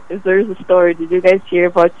 but there's a story. Did you guys hear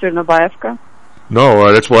about Chernobyevka?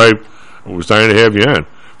 No, that's why I was dying to have you on.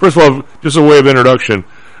 First of all, just a way of introduction,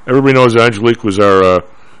 everybody knows Angelique was our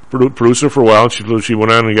producer for a while. She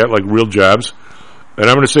went on and got like real jobs. And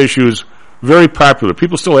I'm going to say she was very popular.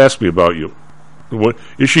 People still ask me about you. What,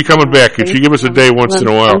 is she coming back? Can she give us a day once in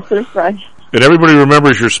a while? And everybody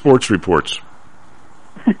remembers your sports reports.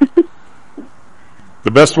 The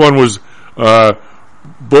best one was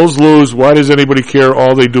Bulls lose. Why does anybody care?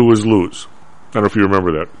 All they do is lose. I don't know if you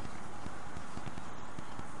remember that.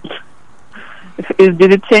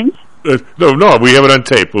 Did it change? No, we have it on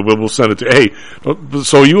tape. We'll send it to. Hey,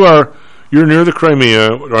 so you're near the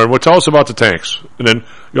Crimea. Tell us about the tanks, and then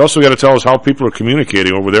you also got to tell us how people are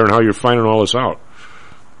communicating over there and how you're finding all this out.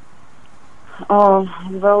 Oh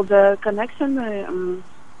well, the connection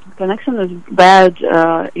is bad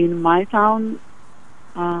in my town,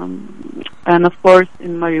 and of course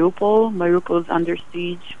in Mariupol. Mariupol is under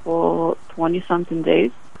siege for 20-something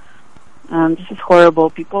days, and this is horrible.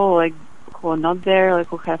 People like who are not there, like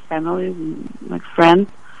who have families and like friends.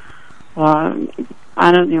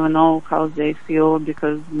 I don't even know how they feel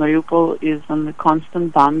because Mariupol is on the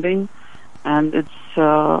constant bombing, and it's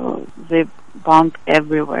they bomb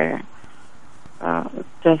everywhere.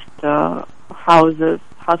 Just houses,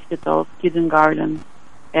 hospitals, kindergartens,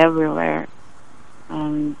 everywhere,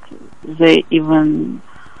 and they even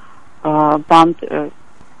bombed a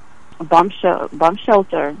bomb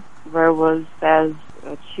shelter where was as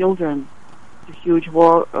children. Huge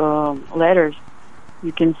war letters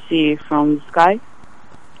you can see from the sky,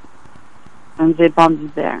 and they bombed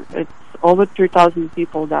it there. It's over 3,000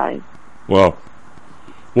 people died. Wow.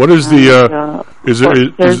 What is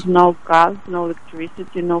there's no gas, no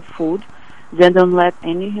electricity, no food. They don't let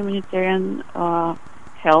any humanitarian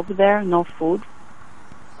help there, no food.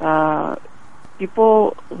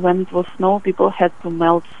 People, when it was snow, people had to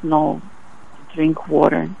melt snow to drink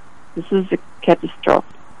water. This is a catastrophe.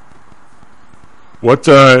 What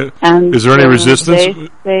And is there any resistance?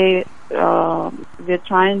 They're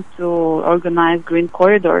trying to organize green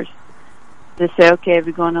corridors. They say, okay,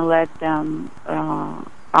 we're going to let them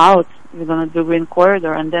out. We're going to do green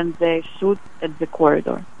corridor, and then they shoot at the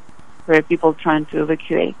corridor where people trying to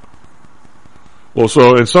evacuate. Well,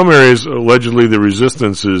 so in some areas, allegedly, the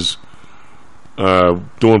resistance is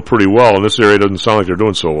doing pretty well. In this area, it doesn't sound like they're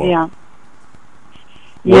doing so well. Yeah.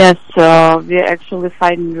 Yes, we're actually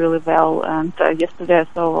fighting really well. And yesterday I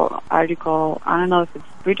saw an article, I don't know if it's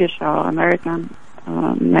British or American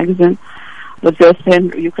magazine, but they're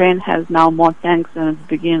saying Ukraine has now more tanks than at the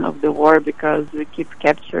beginning of the war because we keep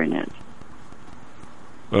capturing it.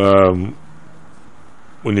 When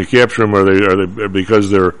you capture them, are they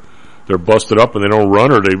because they're busted up and they don't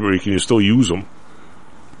run, or can you still use them?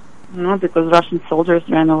 No, because Russian soldiers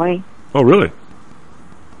ran away. Oh, really?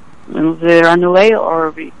 And they run away,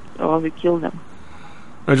 or we kill them.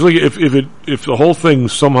 Actually, if the whole thing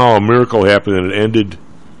somehow a miracle happened and it ended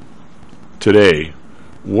today,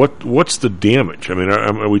 what's the damage? I mean,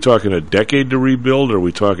 are we talking a decade to rebuild? Or are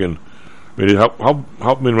we talking? I mean,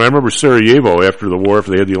 I remember Sarajevo after the war,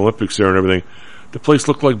 after they had the Olympics there and everything. The place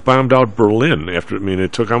looked like bombed out Berlin.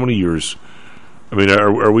 It took how many years? I mean,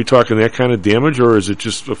 are we talking that kind of damage, or is it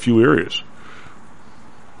just a few areas?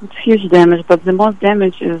 It's huge damage, but the most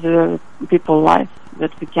damage is people's lives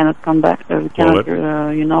that we cannot come back. We cannot,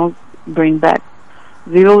 bring back.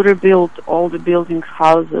 We will rebuild all the buildings,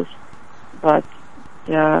 houses, but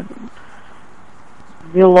we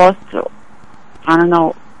lost. I don't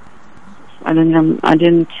know. I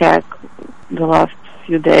didn't check the last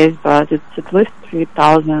few days, but it's at least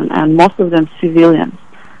 3,000, and most of them civilians.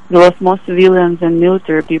 We lost more civilians than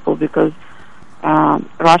military people because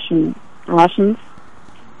Russians.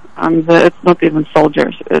 And it's not even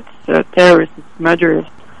soldiers. It's terrorists, it's murderers,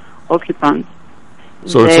 occupants.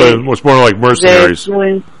 So it's more like mercenaries. They're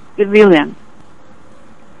killing civilians.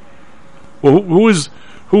 Well, who is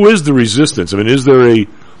the resistance? I mean, is there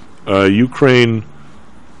a Ukraine,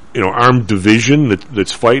 armed division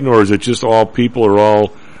that's fighting, or is it just all people are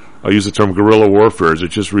all? I'll use the term guerrilla warfare. Is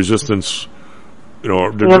it just resistance?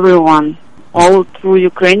 Everyone, all through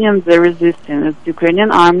Ukrainians, they're resisting. It's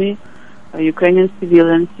Ukrainian army. Ukrainian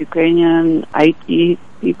civilians, Ukrainian IT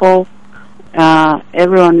people,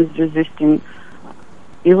 everyone is resisting.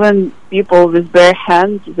 Even people with bare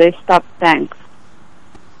hands, they stop tanks.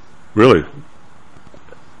 Really?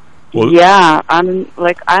 Well, yeah,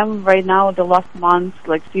 I'm right now, the last month,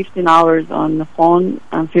 15 hours on the phone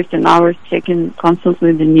and 15 hours checking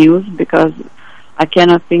constantly the news because I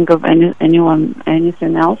cannot think of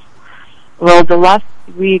anything else. Well, the last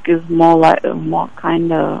week is more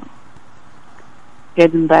kind of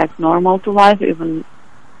getting back normal to life, even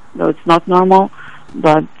though it's not normal.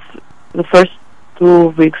 But the first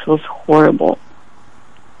 2 weeks was horrible.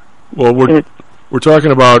 Well, we're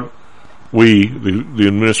talking about the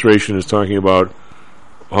administration is talking about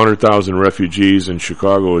 100,000 refugees, and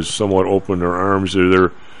Chicago has somewhat opened their arms.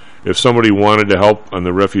 If somebody wanted to help on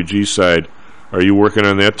the refugee side, are you working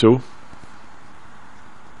on that too?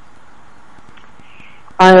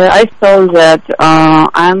 I saw that.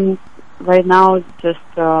 I'm right now just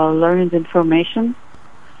learning the information,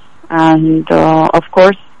 and of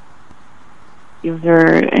course, if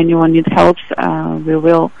anyone needs help, we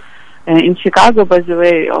will. In Chicago, by the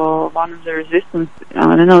way, one of the resistance,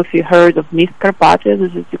 I don't know if you heard of Mist Karpaty,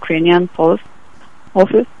 this is Ukrainian post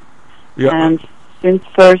office. Yeah. And since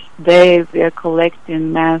first day, we are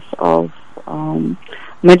collecting mass of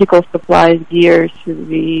medical supplies, gears.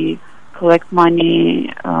 We collect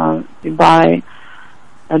money, we buy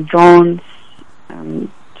drones, and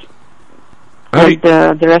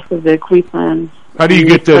the rest of the equipment. How do you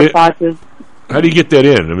get that in? How do you get that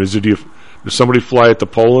in? I mean, does somebody fly it to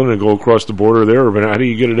Poland and go across the border there? Or how do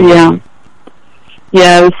you get it in?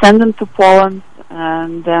 Yeah, we send them to Poland,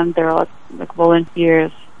 and then there are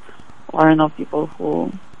volunteers, or I don't know, people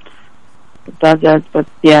who does that, but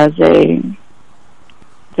yeah, they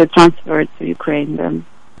transfer it to Ukraine then.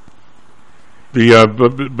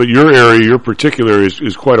 But your area, your particular area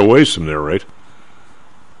is quite a ways from there, right?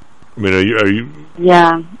 I mean, are you?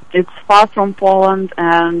 Yeah, it's far from Poland,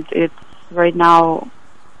 and it's right now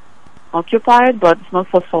occupied, but it's not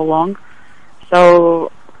for so long.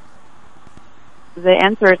 So they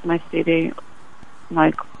entered my city,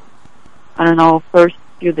 I don't know, first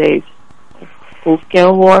few days of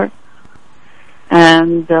full-scale war,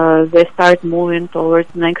 and they start moving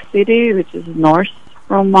towards next city, which is north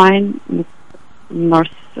from mine,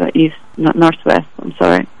 northwest. I'm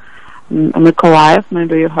sorry, Mykolaiv.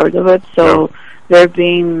 Maybe you heard of it. So there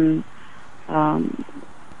being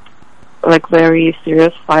like very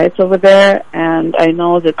serious fights over there, and I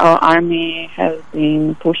know that our army has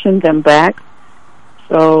been pushing them back.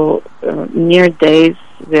 So near days,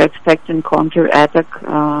 they're expecting counter-attack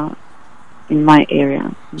in my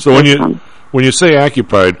area. So when you say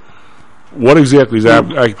occupied, what exactly is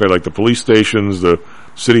occupied? Like the police stations, the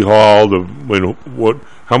city hall,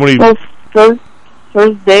 how many? Well,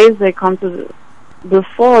 first days they come to.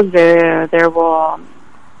 Before there were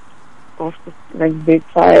also like big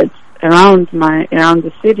fights around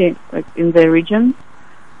the city, like in the region,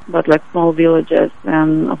 but like small villages,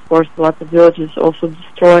 and of course lots of villages also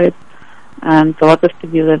destroyed, and a lot of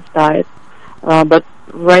civilians died. But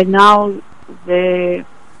right now they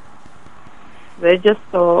just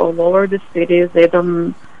all over the cities.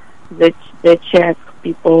 They check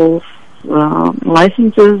people's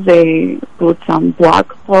licenses. They put some blog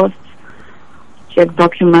posts, check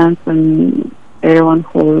documents, and everyone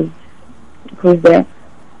who's there.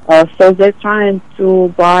 So they're trying to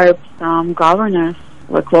bribe some governors,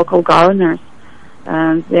 like local governors,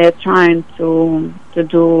 and they're trying to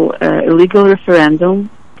do a illegal referendum,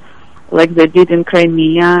 like they did in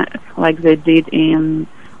Crimea, like they did in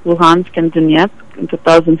Luhansk and Donetsk in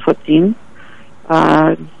 2014.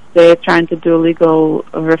 They're trying to do a legal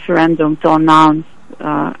referendum to announce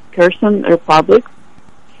Kherson Republic,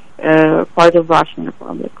 part of Russian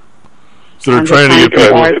Republic. So they're trying to get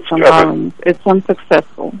people. It's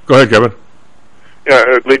unsuccessful. Go ahead, Kevin.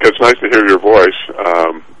 Yeah, Lika, it's nice to hear your voice.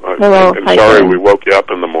 Hello. I'm sorry we woke you up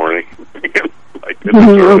in the morning. Like it's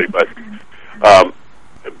early,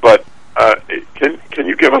 but can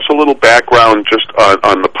you give us a little background just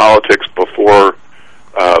on the politics before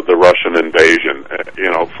the Russian invasion?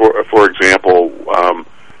 For example,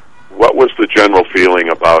 what was the general feeling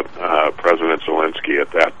about President Zelensky at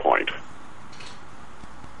that point?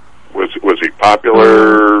 Was he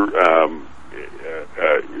popular?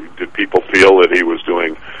 Did people feel that he was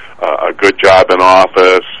doing a good job in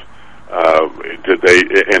office?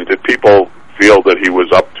 Did people feel that he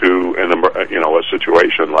was up to a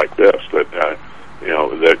situation like this, that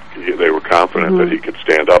they were confident that he could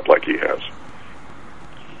stand up like he has?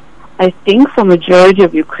 I think for majority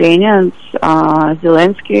of Ukrainians,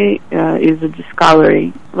 Zelensky is a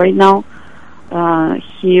discovery right now.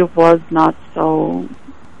 He was not so,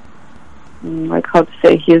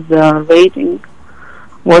 his rating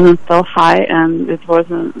wasn't so high, and it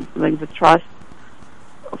wasn't like the trust,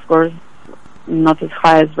 of course, not as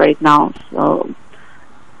high as right now. So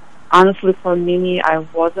honestly, for me, I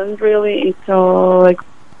wasn't really into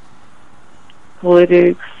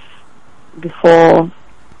politics before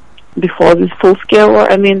this full scale war.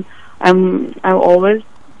 I mean, I always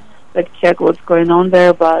check what's going on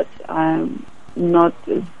there, but I'm not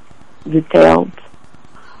as detailed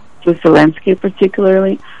to Zelensky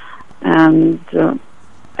particularly, and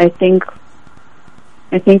I think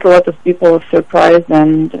a lot of people are surprised,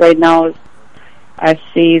 and right now I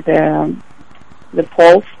see the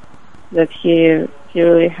polls that he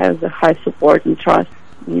really has a high support and trust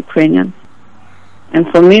in Ukrainians, and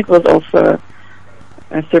for me it was also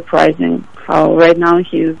surprising how right now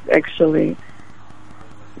he's actually,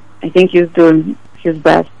 I think he's doing his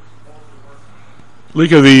best.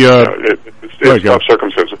 Lika, it's tough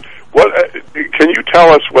circumstances. What can you tell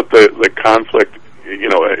us what the conflict?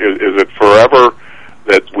 Is it forever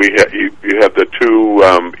that you have the two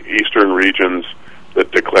eastern regions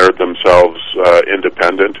that declared themselves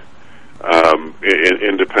independent,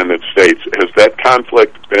 independent states? Has that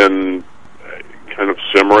conflict been kind of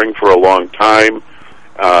simmering for a long time?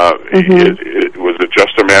 Was it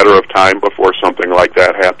just a matter of time before something like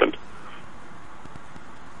that happened?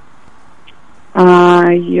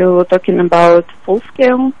 You're talking about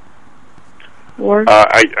full-scale war?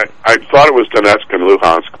 I thought it was Donetsk and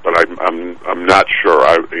Luhansk, but I'm not sure.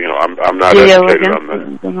 I'm not educated on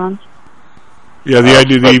that. Yeah, the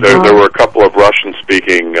idea. There were a couple of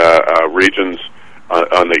Russian-speaking regions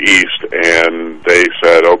on the east, and they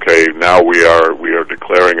said, "Okay, now we are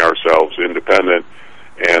declaring ourselves independent."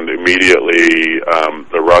 And immediately,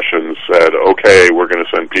 the Russians said, "Okay, we're going to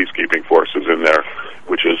send peacekeeping forces in there,"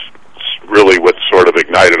 which is really what sort of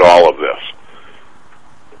ignited all of this.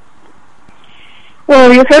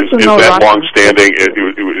 Well, you have to know that long-standing.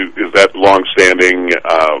 Is that long-standing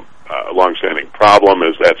problem?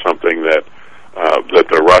 Is that something that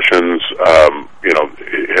the Russians,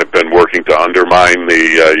 have been working to undermine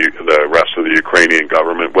the rest of the Ukrainian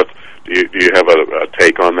government? Do you have a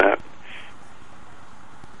take on that?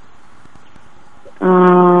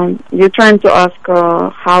 You're trying to ask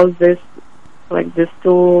how these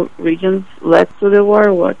two regions led to the war,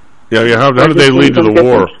 or what? Yeah. How did they lead to the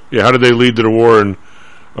war? Yeah, how did they lead to the war, and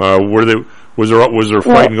was there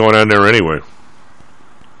fighting going on there anyway?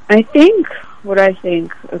 I think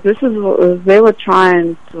this is they were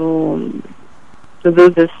trying to do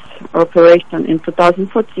this operation in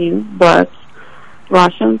 2014, but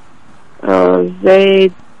Russians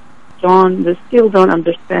they still don't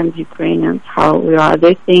understand Ukrainians how we are.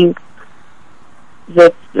 They think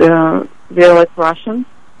that they're like Russians,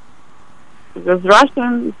 because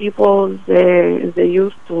Russian people they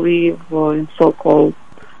used to live in so-called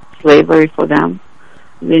slavery for them.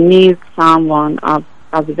 They need someone up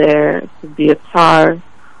there to be a Tsar.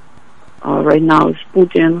 Right now it's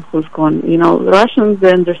Putin who's going. The Russians,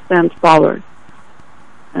 they understand power,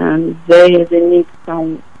 and they need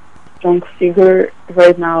some strong figure.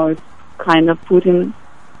 Right now it's kind of Putin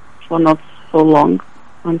for not so long,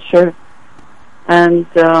 I'm sure. And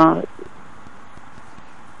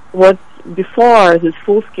what before this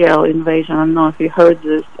full-scale invasion, I don't know if you heard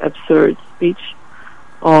this absurd speech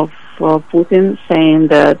of Putin saying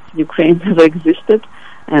that Ukraine never existed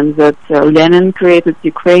and that Lenin created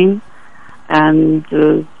Ukraine, and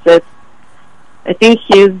that I think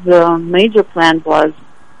his major plan was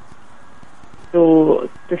to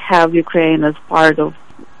have Ukraine as part of.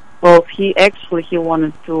 Well, he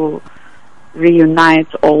wanted to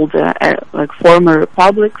reunite all the former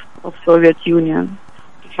republics of Soviet Union,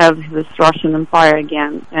 to have this Russian Empire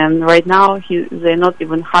again. And right now they're not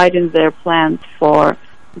even hiding their plans for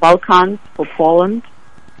Balkans, for Poland,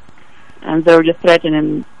 and they're just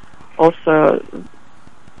threatening also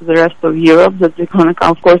the rest of Europe that they're going to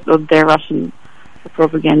come, of course, with their Russian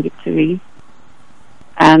propaganda TV.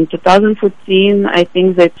 And 2014, I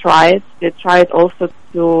think they tried also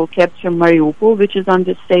to capture Mariupol, which is on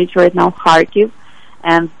the stage right now, Kharkiv,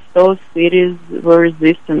 and those cities were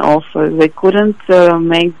resistant also. They couldn't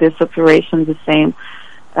make this operation the same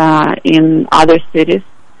in other cities,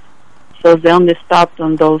 so they only stopped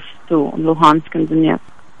on those two, Luhansk and Donetsk.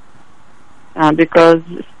 Because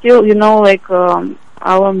still,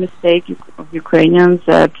 our mistake of Ukrainians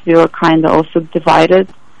that we were kind of also divided,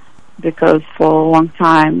 because for a long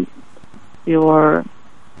time we were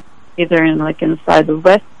either in the side of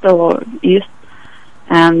west or east,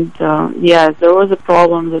 and there was a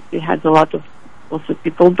problem that we had a lot of also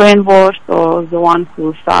people brainwashed, or the one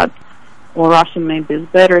who thought, Russia maybe is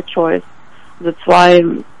better choice. That's why.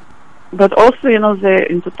 But also,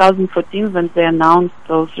 in 2014 when they announced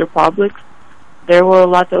those republics, there were a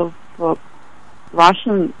lot of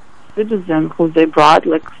Russian citizens who they brought,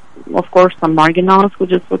 of course, some marginals who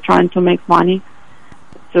just were trying to make money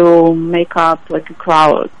to make up a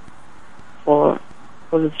crowd for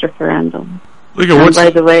this referendum. By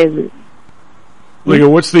the way,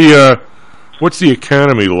 what's the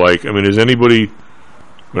economy like? I mean, is anybody?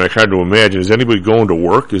 I hard to imagine. Is anybody going to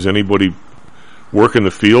work? Is anybody working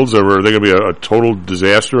the fields, or are they going to be a total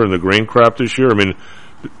disaster in the grain crop this year? I mean,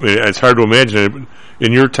 it's hard to imagine.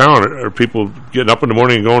 In your town, are people getting up in the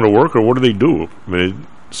morning and going to work, or what do they do? I mean,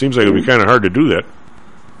 it seems like it would be kind of hard to do that.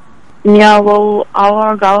 Yeah, well,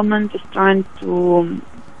 our government is trying to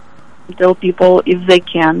tell people if they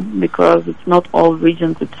can, because it's not all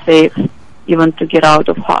regions it's safe even to get out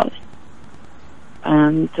of house.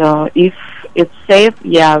 And if it's safe,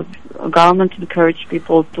 government encourage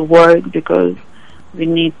people to work, because we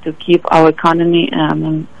need to keep our economy, and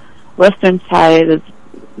on western side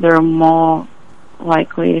they're more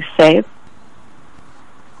likely safe.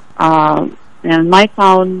 And my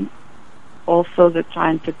town also, they're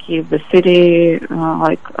trying to keep the city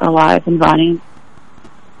alive and running.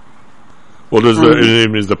 Well,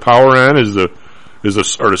 is the power on? Are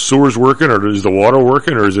the sewers working, or is the water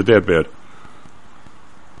working, or is it that bad?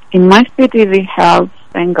 In my city, we have,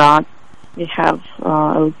 thank God, we have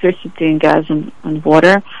electricity and gas and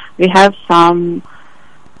water. We have some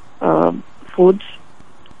food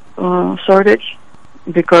shortage,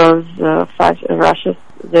 because Russia,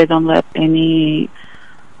 they don't let any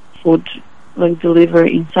food deliver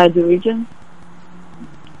inside the region,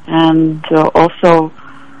 and also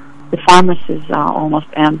the pharmacies are almost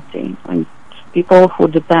empty. People who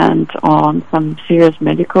depend on some serious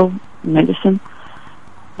medical medicine,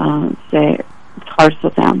 it's hard for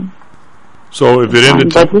them. So if it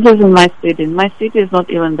ended, but this is in my city. My city is not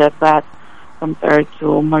even that bad compared to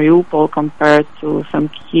Mariupol, compared to some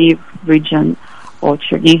Kyiv region or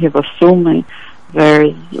Chernihiv or Sumy, where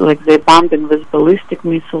they bombing with ballistic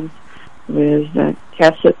missiles, with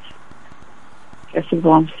cassette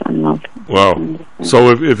bombs. I don't know. Wow.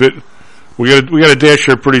 So if it, we got to dash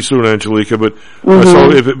here pretty soon, Angelica. But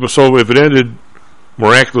so if it ended,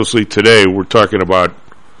 miraculously today, we're talking about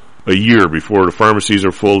a year before the pharmacies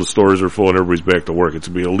are full, the stores are full, and everybody's back to work. It's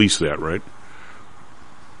to be at least that, right?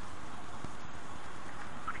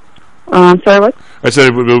 Sorry, what? I said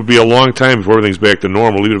it would be a long time before everything's back to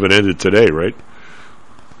normal, even if it ended today, right?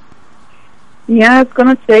 Yeah, it's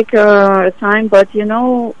going to take a time, but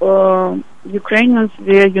Ukrainians,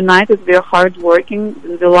 we're united, we're hardworking,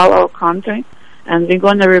 we love our country, and we're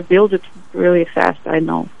going to rebuild it really fast, I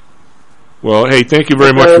know. Well, hey, thank you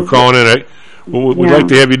very much for calling in. We'd like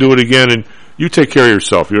to have you do it again, and you take care of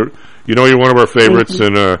yourself. You're one of our favorites,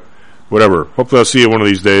 and whatever. Hopefully I'll see you one of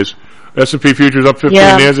these days. S&P futures up 15,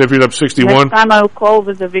 NASDAQ futures up 61. Next time I'll call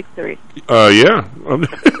with a victory. Yeah.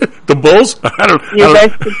 The Bulls? You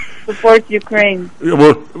guys support Ukraine.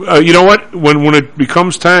 Well, you know what? When it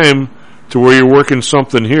becomes time to where you're working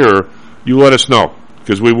something here, you let us know,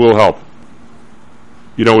 because we will help.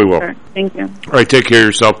 We will. Sure. Thank you. All right, take care of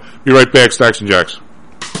yourself. Be right back, Stocks and Jocks.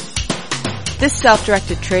 This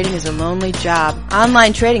self-directed trading is a lonely job.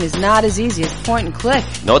 Online trading is not as easy as point and click.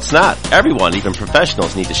 No, it's not. Everyone, even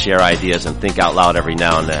professionals, need to share ideas and think out loud every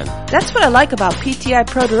now and then. That's what I like about PTI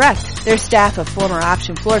Pro Direct. Their staff of former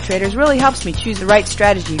option floor traders really helps me choose the right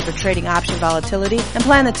strategy for trading option volatility and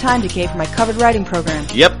plan the time decay for my covered writing program.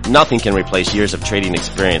 Yep, nothing can replace years of trading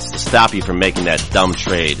experience to stop you from making that dumb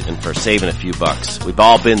trade and for saving a few bucks. We've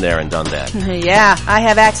all been there and done that. Yeah, I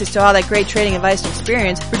have access to all that great trading advice and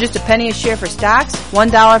experience for just a penny a share for stocks,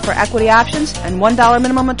 $1 for equity options, and $1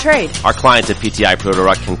 minimum a trade. Our clients at PTI Pro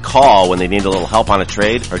Direct can call when they need a little help on a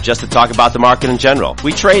trade or just to talk about the market in general.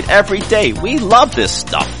 We trade every day. We love this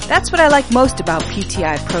stuff. That's what I like most about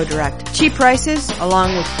PTI Pro Direct. Cheap prices,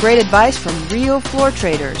 along with great advice from real floor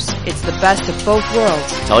traders. It's the best of both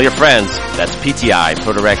worlds. Tell your friends. That's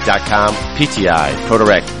PTIProDirect.com,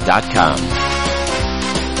 PTIProDirect.com.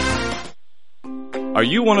 Are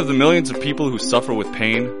you one of the millions of people who suffer with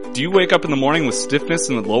pain? Do you wake up in the morning with stiffness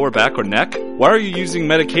in the lower back or neck? Why are you using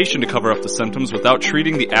medication to cover up the symptoms without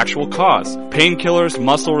treating the actual cause? Painkillers,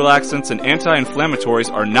 muscle relaxants, and anti-inflammatories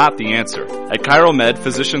are not the answer. At ChiroMed,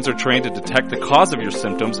 physicians are trained to detect the cause of your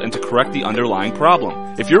symptoms and to correct the underlying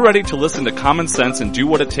problem. If you're ready to listen to common sense and do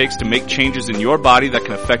what it takes to make changes in your body that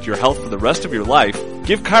can affect your health for the rest of your life,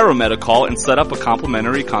 give ChiroMed a call and set up a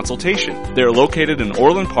complimentary consultation. They are located in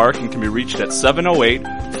Orland Park and can be reached at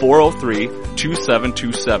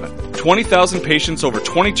 708-403-2727. 20,000 patients over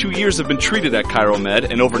 22 years have been treated at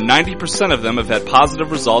ChiroMed, and over 90% of them have had positive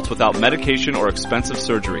results without medication or expensive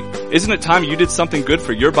surgery. Isn't it time you did something good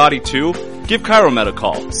for your body too? Give ChiroMed a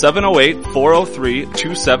call,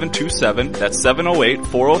 708-403-2727. That's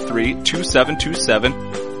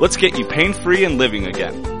 708-403-2727. Let's get you pain-free and living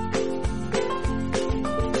again.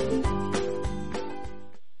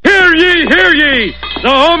 Hear ye, hear ye! The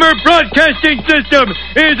Homer Broadcasting System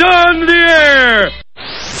is on the air!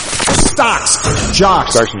 Stocks,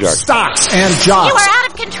 jocks, stocks and jocks. You are out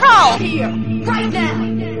of control! Here, right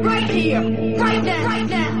now, right here, right now, right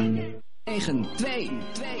now. 9, 2, 2.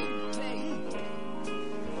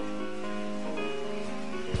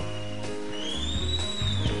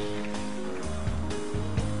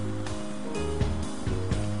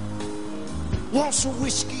 Want some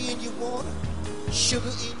whiskey in your water? Sugar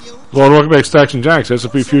in your... Hello and welcome back to Stocks and Jocks.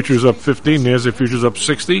 S&P futures up 15, NASDAQ futures up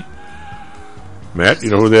 60. Matt, you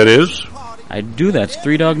know who that is? I do. That's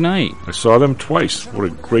Three Dog Night. I saw them twice. What a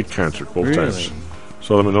great concert, both times.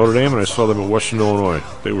 Saw them in Notre Dame, and I saw them in Western Illinois.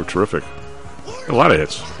 They were terrific. A lot of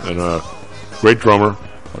hits. And great drummer.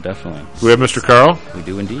 Oh, definitely. Do we have Mr. Carl? We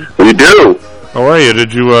do indeed. We do. How are you?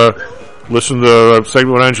 Did you listen to the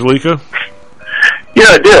segment with Angelica? Yeah,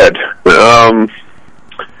 I did.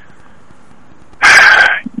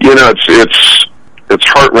 It's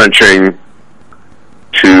heart-wrenching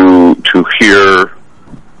to hear.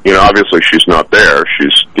 Obviously she's not there.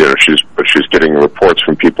 She's getting reports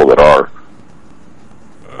from people that are.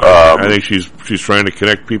 I think she's trying to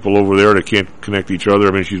connect people over there that can't connect each other.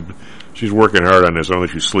 I mean, she's working hard on this. I don't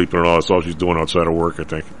think she's sleeping at all. That's all she's doing outside of work, I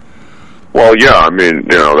think. Well, yeah. I mean,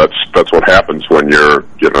 that's what happens when you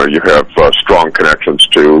have strong connections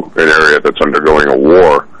to an area that's undergoing a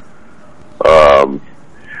war.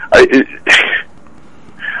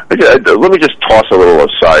 Let me just toss a little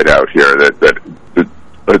aside out here that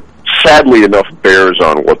sadly enough bears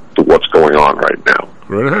on what's going on right now.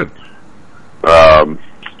 Right ahead.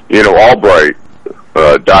 Albright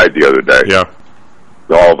died the other day. Yeah.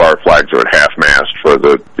 All of our flags are at half-mast for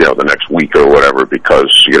the next week or whatever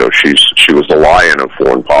because she was the lion of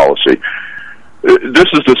foreign policy. This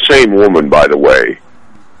is the same woman, by the way,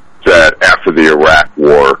 that after the Iraq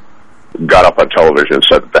War got up on television and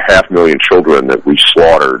said that the 500,000 children that we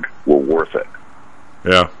slaughtered were worth it.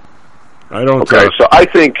 Yeah. I don't. Okay, so I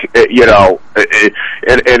think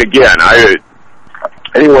and again,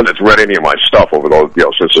 anyone that's read any of my stuff over those,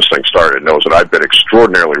 since this thing started, knows that I've been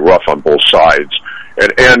extraordinarily rough on both sides,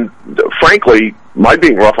 and frankly, my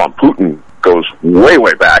being rough on Putin goes way,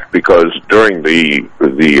 way back, because during the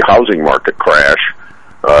housing market crash,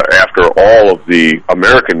 after all of the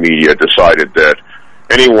American media decided that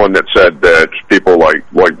anyone that said that people like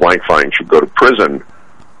Blankfein should go to prison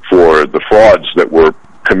for the frauds that were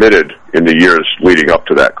committed in the years leading up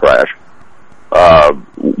to that crash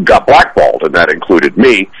got blackballed, and that included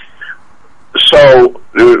me. So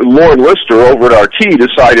Lauren Lister over at RT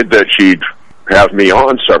decided that she'd have me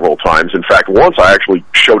on several times. In fact, once I actually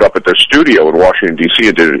showed up at their studio in Washington, D.C.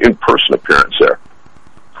 and did an in-person appearance there.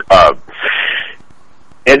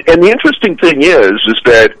 And the interesting thing is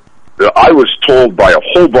that I was told by a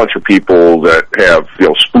whole bunch of people that have,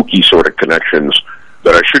 spooky sort of connections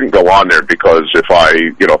that I shouldn't go on there, because if I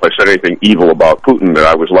said anything evil about Putin, that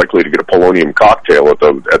I was likely to get a polonium cocktail at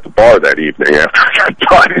the bar that evening after I got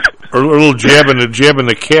done. Or a little jab in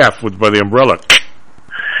the calf by the umbrella.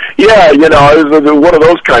 Yeah, one of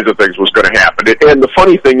those kinds of things was going to happen. And the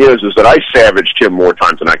funny thing is that I savaged him more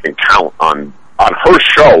times than I can count on her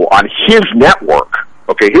show, on his network,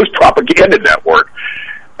 okay, his propaganda network.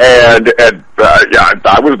 And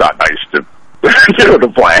I was not nice to to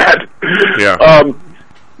Vlad. Yeah.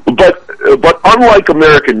 But unlike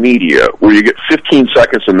American media, where you get 15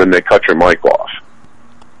 seconds and then they cut your mic off,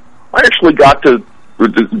 I actually got to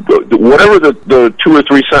whatever the 2 or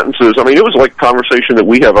 3 sentences. I mean, it was like a conversation that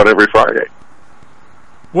we have on every Friday.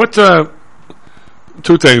 What? 2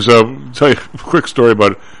 things. I'll tell you a quick story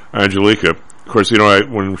about Angelica. Of course,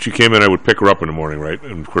 when she came in, I would pick her up in the morning, right?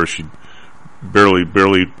 And of course, she'd barely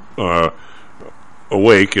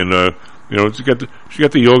awake, and she got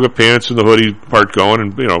the yoga pants and the hoodie part going,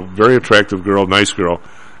 and very attractive girl, nice girl,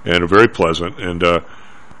 and very pleasant. And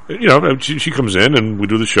she comes in, and we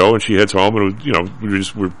do the show, and she heads home, and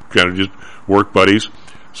we're kind of just work buddies.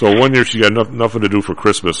 So one year she got nothing to do for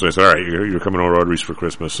Christmas, and I said, "All right, you're coming over to Audrey's for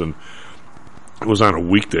Christmas," and it was on a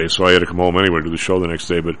weekday, so I had to come home anyway to do the show the next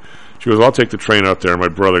day. But she goes, "I'll take the train out there." And my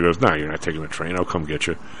brother goes, "No, you're not taking the train. I'll come get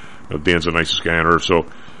you." Dan's the nicest guy on earth, so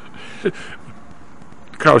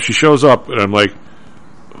Carl, she shows up, and I'm like,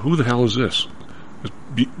 "Who the hell is this?" I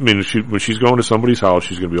mean, when she's going to somebody's house,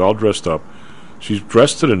 she's going to be all dressed up. She's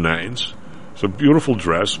dressed to the nines. It's a beautiful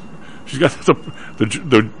dress. She's got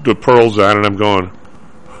the pearls on, and I'm going,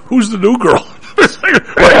 "Who's the new girl?"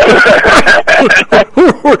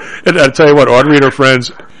 And I tell you what, Audrey and her friends,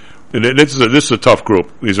 and this is a tough group.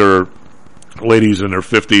 These are ladies in their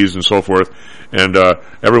 50s and so forth, and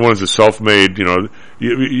everyone's a self-made. You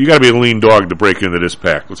got to be a lean dog to break into this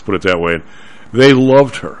pack. Let's put it that way. And they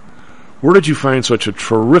loved her. Where did you find such a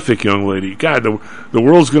terrific young lady? God, the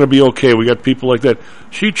world's going to be okay. We got people like that.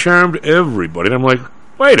 She charmed everybody. And I'm like,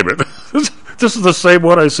 wait a minute. This is the same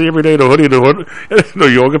one I see every day, the hoodie and the hood,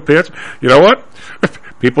 the yoga pants. You know what?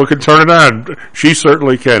 People can turn it on. She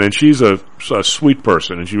certainly can. And she's a sweet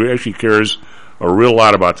person. And she actually cares a real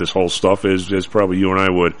lot about this whole stuff, as probably you and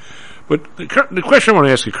I would. But the question I want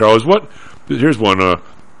to ask you, Carl, is here's one.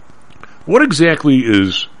 What exactly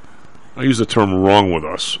is, I use the term, wrong with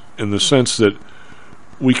us, in the sense that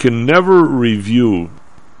we can never review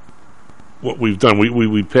what we've done.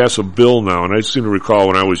 We pass a bill now, and I seem to recall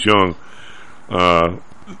when I was young,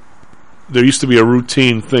 there used to be a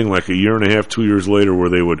routine thing like a year and a half, 2 years later, where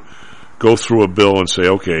they would go through a bill and say,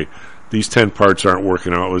 okay, these 10 parts aren't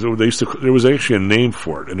working out. There was actually a name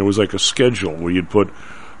for it, and there was like a schedule where you'd put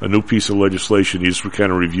a new piece of legislation. You just would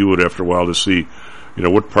kind of review it after a while to see,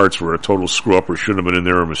 what parts were a total screw up or shouldn't have been in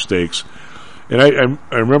there, or mistakes. And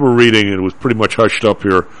I remember reading, and it was pretty much hushed up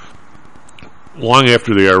here, long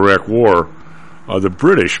after the Iraq War, the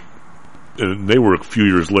British, and they were a few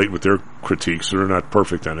years late with their critiques, so they're not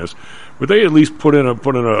perfect on this, but they at least put in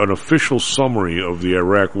an official summary of the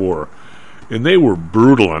Iraq War, and they were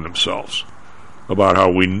brutal on themselves about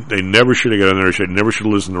how they never should have got in there. They never should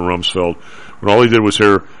have listened to Rumsfeld. When all he did was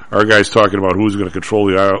hear our guys talking about who was going to control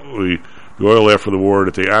the oil after the war,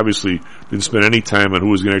 that they obviously didn't spend any time on who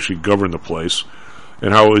was going to actually govern the place,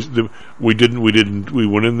 and how we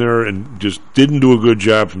went in there and just didn't do a good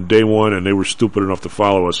job from day one, and they were stupid enough to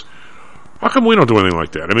follow us. How come we don't do anything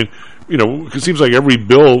like that? I mean, it seems like every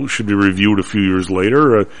bill should be reviewed a few years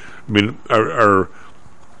later. Did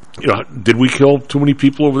we kill too many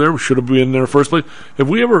people over there? Should have been in there in the first place? Have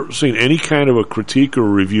we ever seen any kind of a critique or a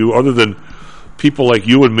review other than people like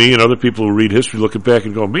you and me and other people who read history looking back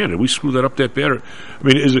and go, man, did we screw that up that bad? I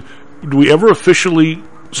mean, do we ever officially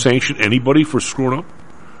sanction anybody for screwing up?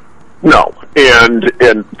 No, and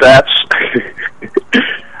that's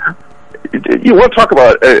you want to talk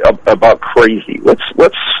about crazy? Let's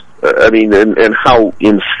I mean, and how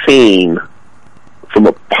insane from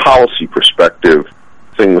a policy perspective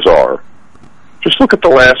things are. Just look at the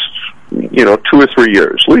last 2 or 3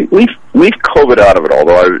 years. Leave COVID out of it.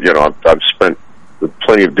 Although I've spent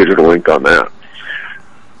plenty of digital ink on that.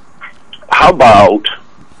 How about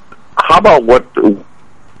what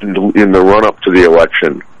in the run up to the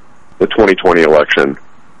election, the 2020 election,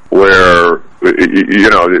 where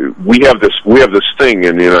we have this thing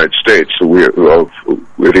in the United States.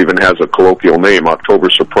 It even has a colloquial name, October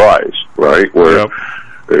Surprise, right? Where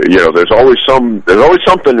there's always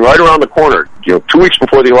something right around the corner. 2 weeks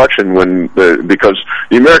before the election, because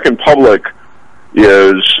the American public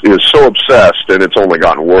is so obsessed, and it's only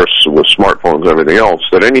gotten worse with smartphones and everything else,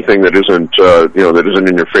 that anything that isn't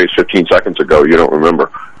in your face 15 seconds ago, you don't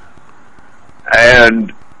remember.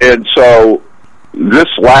 And so this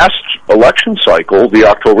last election cycle, the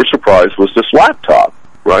October surprise was this laptop,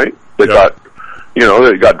 right? That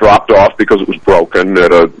got dropped off because it was broken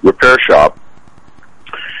at a repair shop,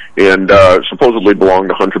 and supposedly belonged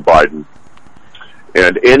to Hunter Biden.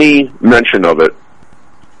 And any mention of it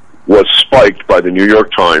was spiked by the New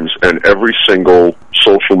York Times and every single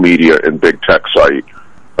social media and big tech site.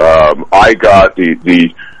 I got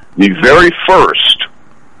the very first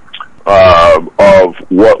of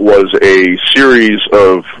what was a series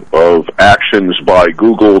of actions by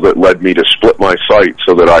Google that led me to split my site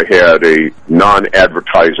so that I had a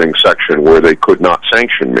non-advertising section where they could not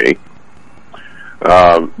sanction me.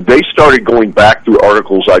 They started going back through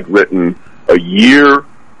articles I'd written a year,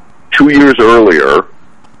 2 years earlier,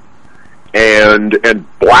 and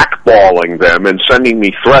blackballing them and sending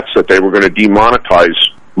me threats that they were going to demonetize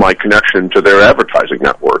my connection to their advertising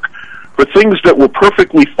network for things that were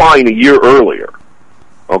perfectly fine a year earlier.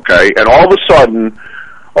 Okay? And all of a sudden,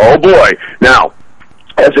 oh boy. Now,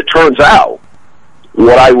 as it turns out,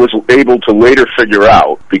 what I was able to later figure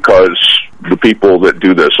out, because the people that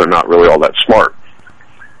do this are not really all that smart,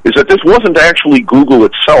 is that this wasn't actually Google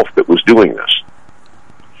itself that was doing this.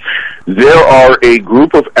 There are a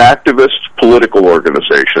group of activist political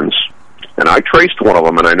organizations, and I traced one of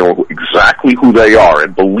them, and I know exactly who they are,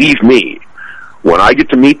 and believe me, when I get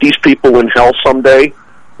to meet these people in hell someday,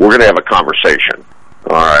 we're going to have a conversation.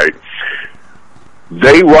 All right?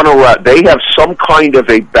 They run around, they have some kind of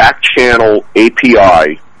a back channel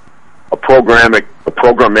API, a programmatic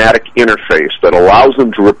interface that allows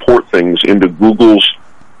them to report things into Google's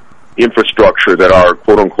infrastructure that are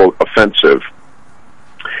quote-unquote offensive.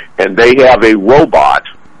 And they have a robot,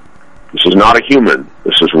 this is not a human,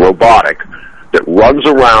 this is robotic, that runs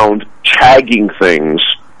around tagging things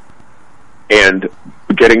and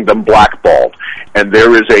getting them blackballed. And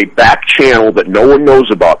there is a back channel that no one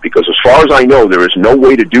knows about, because as far as I know, there is no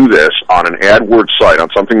way to do this on an AdWords site, on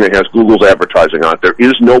something that has Google's advertising on it. There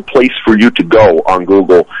is no place for you to go on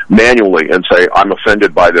Google manually and say, I'm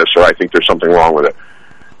offended by this, or I think there's something wrong with it.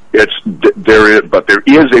 But there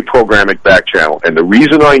is a programmatic back channel, and the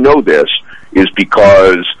reason I know this is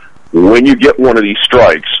because when you get one of these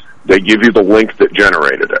strikes, they give you the link that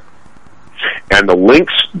generated it. And the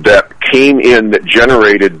links that came in that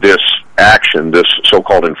generated this action, this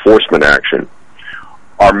so-called enforcement action,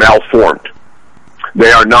 are malformed.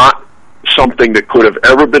 They are not something that could have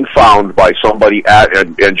ever been found by somebody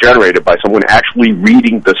and generated by someone actually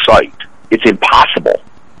reading the site. It's impossible.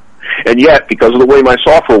 And yet, because of the way my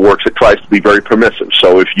software works, it tries to be very permissive.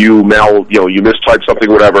 So if you you mistype something,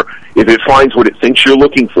 whatever, if it finds what it thinks you're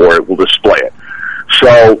looking for, it will display it.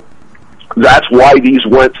 So that's why these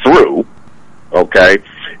went through, okay?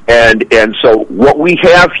 And so what we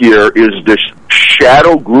have here is this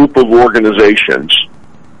shadow group of organizations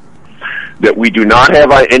that we do not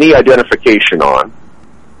have any identification on,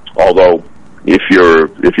 although if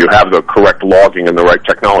you have the correct logging and the right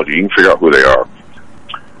technology, you can figure out who they are.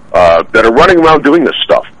 That are running around doing this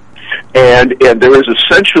stuff. And there is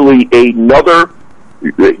essentially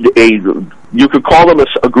you could call them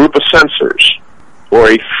a group of censors, or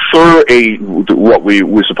what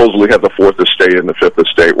we supposedly have the fourth estate and the fifth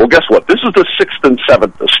estate. Well, guess what? This is the sixth and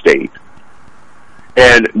seventh estate.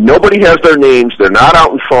 And nobody has their names, they're not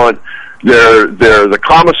out in front, they're the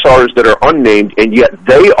commissars that are unnamed, and yet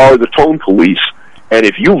they are the tone police, and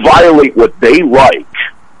if you violate what they like,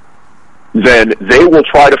 then they will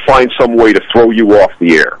try to find some way to throw you off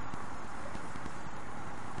the air.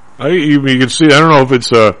 You can see. I don't know if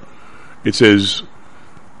it says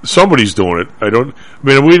somebody's doing it. I know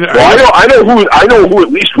who at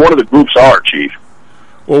least one of the groups are, Chief.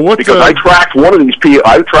 Well, because I tracked one of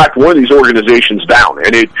these organizations down,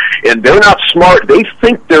 and they're not smart. They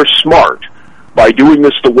think they're smart, by doing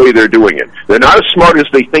this the way they're doing it. They're not as smart as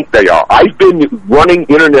they think they are. I've been running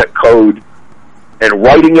internet code and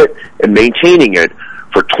writing it and maintaining it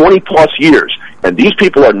for 20-plus years, and these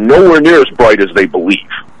people are nowhere near as bright as they believe.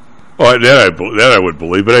 Well, that I would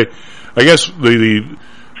believe, but I guess the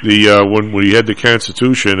when we had the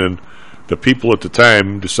Constitution and the people at the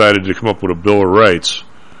time decided to come up with a Bill of Rights,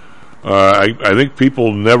 I think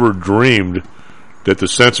people never dreamed that the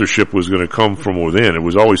censorship was going to come from within. It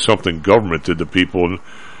was always something government did to people, and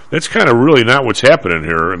that's kind of really not what's happening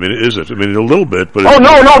here. I mean, is it? I mean, a little bit, but no,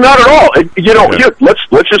 not at all. Here,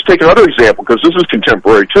 let's just take another example, because this is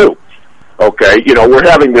contemporary too. Okay, we're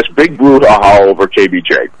having this big brouhaha over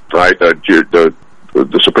KBJ, right?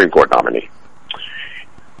 The Supreme Court nominee,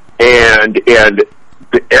 and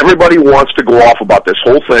everybody wants to go off about this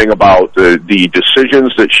whole thing about the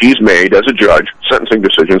decisions that she's made as a judge, sentencing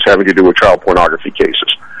decisions having to do with child pornography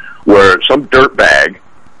cases, where some dirtbag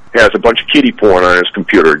has a bunch of kiddie porn on his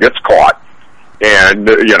computer, gets caught, and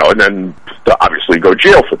and then obviously go to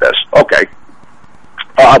jail for this. Okay.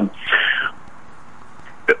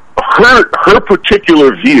 Her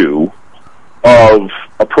particular view of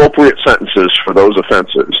appropriate sentences for those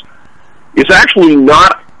offenses is actually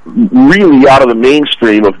not really out of the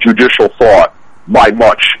mainstream of judicial thought by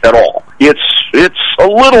much at all. It's a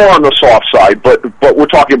little on the soft side, but we're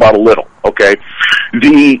talking about a little. Okay,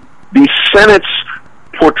 the Senate's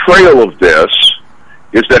portrayal of this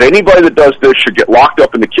is that anybody that does this should get locked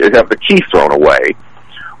up and have the key thrown away,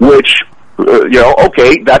 which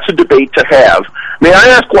okay, that's a debate to have. May I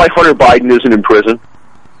ask why Hunter Biden isn't in prison?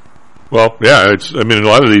 Well, yeah, a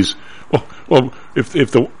lot of these. Well,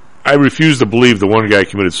 I refuse to believe the one guy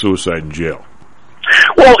committed suicide in jail.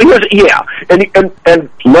 Well, and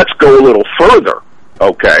let's go a little further.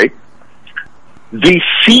 Okay, the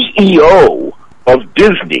CEO of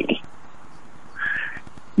Disney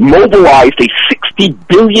mobilized a $60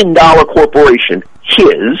 billion corporation,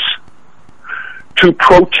 to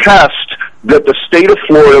protest that the state of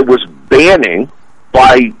Florida was banning,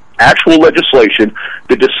 by actual legislation,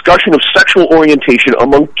 the discussion of sexual orientation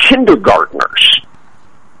among kindergartners.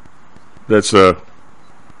 That's really.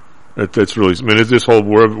 I mean, this whole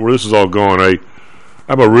where this is all going.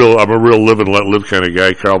 I'm a real live and let live kind of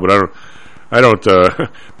guy, Carl. But I don't.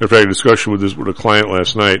 In fact, a discussion with a client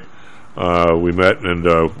last night. We met and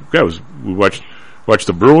we watched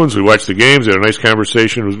the Bruins. We watched the games. We had a nice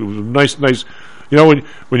conversation. It was nice.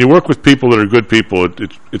 When you work with people that are good people,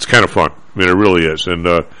 it's kind of fun. I mean, it really is. And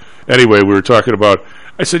anyway, we were talking about.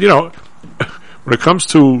 I said, when it comes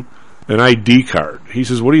to an ID card, he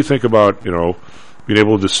says, "What do you think about being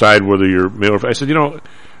able to decide whether you're male or?" I said,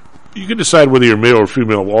 you can decide whether you're male or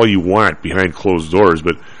female all you want behind closed doors,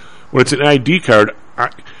 but when it's an ID card,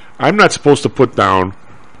 I'm not supposed to put down,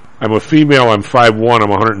 I'm a female, I'm 5'1", I'm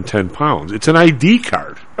 110 pounds. It's an ID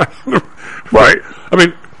card, right? I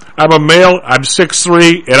mean, I'm a male, I'm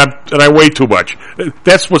 6'3", and I weigh too much.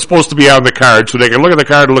 That's what's supposed to be on the card, so they can look at the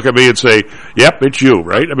card and look at me and say, "Yep, it's you,"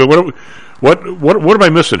 right? I mean, what am I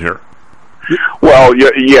missing here? Well,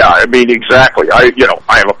 yeah. I mean, exactly. I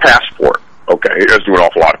have a passport. Okay, as do an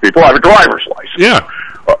awful lot of people. I have a driver's license. Yeah.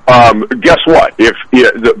 Guess what? If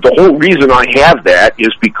the whole reason I have that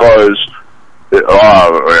is because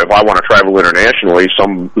if I want to travel internationally,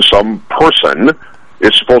 some person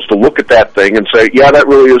is supposed to look at that thing and say, "Yeah, that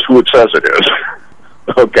really is who it says it is."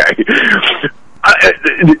 Okay.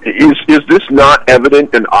 Is this not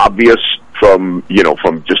evident and obvious from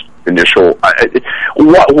just initial?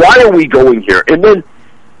 Why are we going here? And then,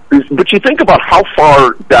 but you think about how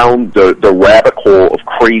far down the rabbit hole of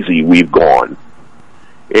crazy we've gone,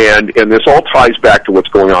 and this all ties back to what's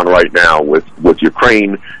going on right now with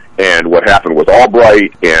Ukraine and what happened with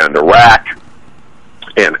Albright and Iraq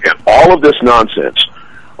and all of this nonsense.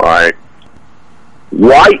 All right,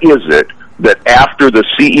 why is it that after the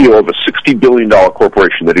CEO of a $60 billion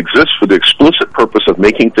corporation that exists for the explicit purpose of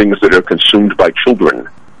making things that are consumed by children,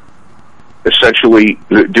 essentially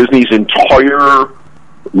Disney's entire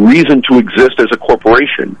reason to exist as a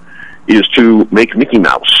corporation is to make Mickey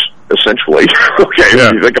Mouse, essentially. Okay, yeah.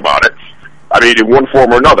 If you think about it. I mean, in one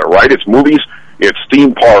form or another, right? It's movies, it's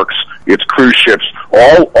theme parks, it's cruise ships,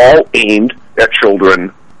 all aimed at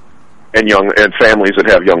children and families that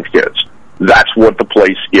have young kids. That's what the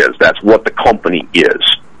place is. That's what the company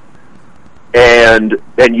is. And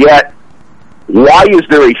yet, why is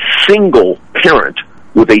there a single parent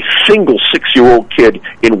with a single 6-year-old kid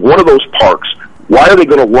in one of those parks? Why are they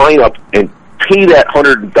going to line up and pay that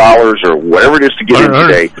 $100 or whatever it is to get in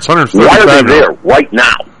today? It's $135. Why are they there right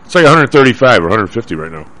now? It's like $135 or $150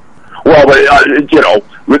 right now. Well,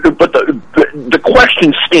 but but the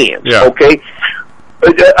question stands. Yeah. Okay,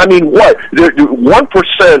 I mean, what?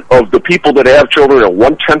 1% of the people that have children, or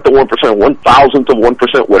 1/10 of 1%, 1,000th of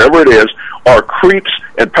 1%, whatever it is, are creeps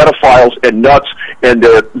and pedophiles and nuts, and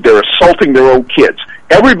they're assaulting their own kids.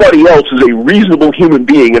 Everybody else is a reasonable human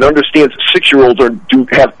being and understands that 6-year-olds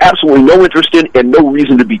have absolutely no interest in and no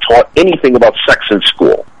reason to be taught anything about sex in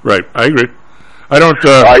school. Right, I agree. I don't.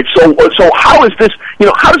 All right, so how is this?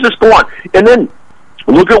 How does this go on? And then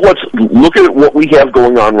look at what we have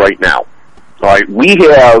going on right now. All right, we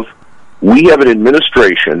have an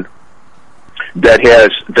administration that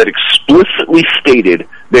explicitly stated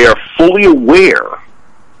they are fully aware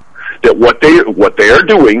that what they are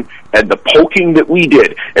doing and the poking that we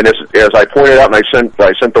did, and as I pointed out, and I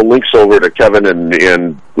sent the links over to Kevin and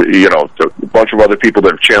a bunch of other people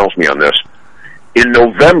that have challenged me on this. In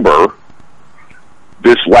November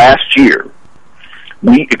this last year,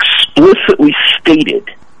 we explicitly stated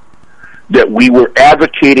that we were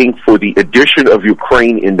advocating for the addition of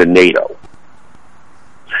Ukraine into NATO,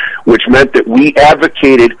 which meant that we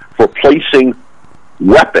advocated for placing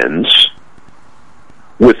weapons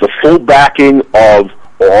with the full backing of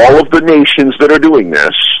all of the nations that are doing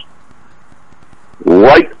this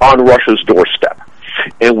right on Russia's doorstep.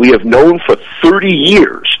 And we have known for 30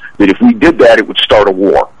 years that if we did that, it would start a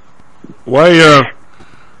war. Why,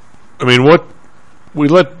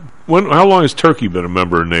 how long has Turkey been a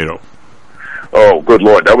member of NATO? Oh, good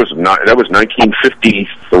Lord, that was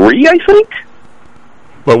 1953, I think?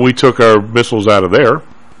 But we took our missiles out of there.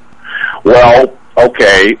 Well,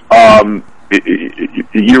 okay,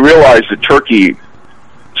 you realize that Turkey,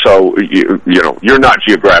 so, you're not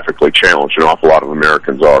geographically challenged, an awful lot of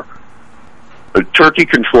Americans are. Turkey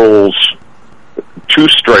controls 2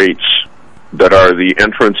 straits that are the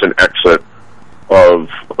entrance and exit of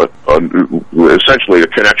essentially a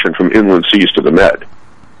connection from inland seas to the Med.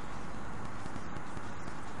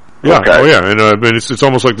 Yeah, okay. Oh yeah, and it's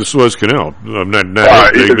almost like the Suez Canal.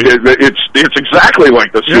 It's exactly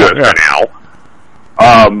like the Suez Canal.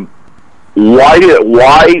 Why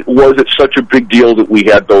was it such a big deal that we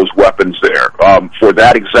had those weapons there? For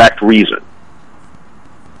that exact reason.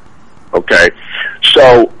 Okay,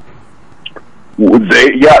 so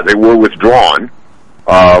they were withdrawn.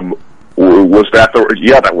 Was that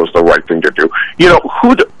that was the right thing to do?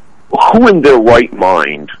 Who in their right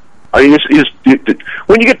mind? I mean,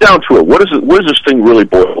 when you get down to it, what does this thing really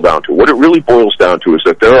boil down to? What it really boils down to is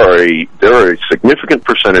that there are a significant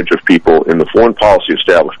percentage of people in the foreign policy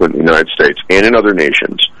establishment in the United States and in other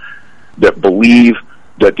nations that believe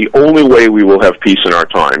that the only way we will have peace in our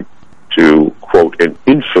time, to quote an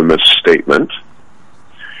infamous statement,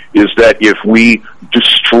 is that if we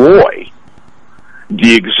destroy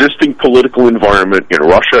the existing political environment in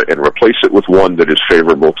Russia and replace it with one that is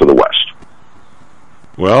favorable to the West.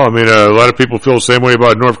 Well, I mean, a lot of people feel the same way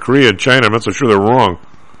about North Korea and China. I'm not so sure they're wrong.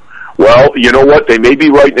 Well, you know what? They may be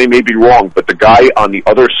right, they may be wrong, but the guy on the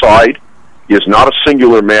other side is not a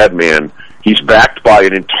singular madman. He's backed by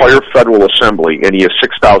an entire federal assembly, and he has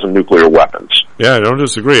 6,000 nuclear weapons. Yeah, I don't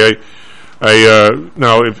disagree.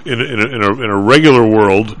 Now, if in a regular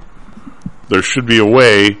world, there should be a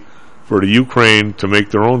way for the Ukraine to make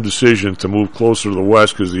their own decision to move closer to the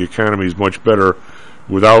West because the economy is much better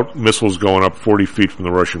without missiles going up 40 feet from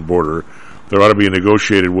the Russian border. There ought to be a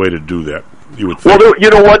negotiated way to do that. You would think. Well, you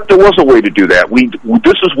know what? There was a way to do that.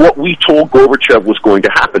 This is what we told Gorbachev was going to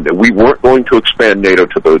happen, that we weren't going to expand NATO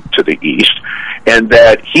to the east, and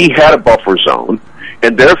that he had a buffer zone,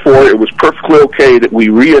 and therefore it was perfectly okay that we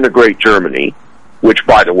reintegrate Germany, which,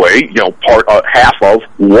 by the way, half of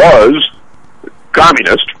was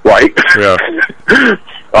communist, right? Yeah.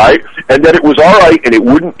 Right, and that it was all right, and it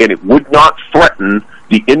would not threaten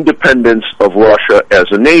the independence of Russia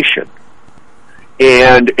as a nation.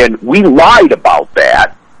 And we lied about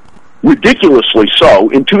that, ridiculously so.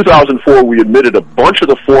 In 2004, we admitted a bunch of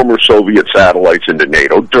the former Soviet satellites into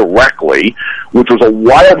NATO directly, which was a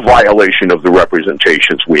wild violation of the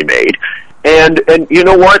representations we made. And you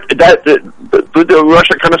know what? The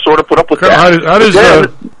Russia kind of sort of put up with that.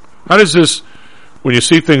 How does this? When you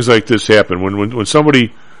see things like this happen, when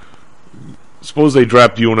somebody, suppose they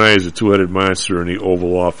dropped you and I as a 2-headed monster in the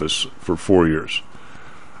Oval Office for 4 years,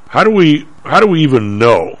 how do we even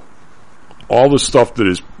know all the stuff that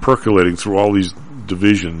is percolating through all these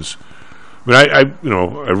divisions? I mean,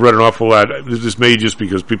 I've read an awful lot. This may just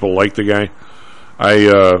because people like the guy.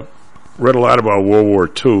 I read a lot about World War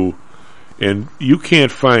II, and you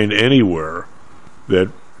can't find anywhere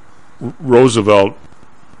that Roosevelt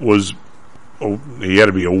was. He had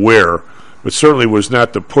to be aware, but certainly was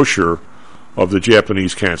not the pusher of the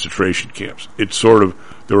Japanese concentration camps. It's sort of,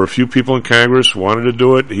 there were a few people in Congress who wanted to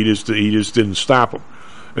do it. He just didn't stop them.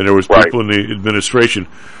 and there was people in the administration.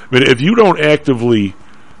 I mean, if you don't actively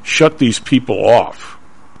shut these people off,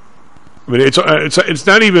 I mean, it's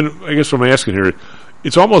not even. I guess what I'm asking here,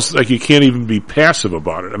 it's almost like you can't even be passive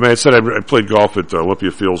about it. I mean, I said I played golf at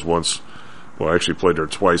Olympia Fields once. Well, I actually played there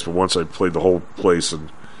twice, but once I played the whole place,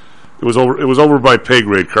 and it was over by pay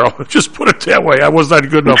grade, Carl. Just put it that way. I was not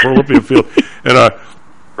good enough for Olympia Field, and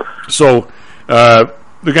so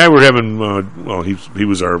the guy we're having, he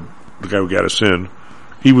was the guy who got us in.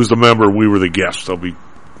 He was the member. We were the guests. I'll be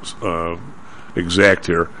exact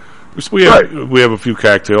here. We have a few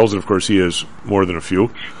cocktails, and of course he has more than a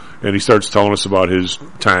few. And he starts telling us about his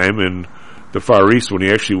time in the Far East when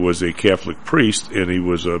he actually was a Catholic priest, and he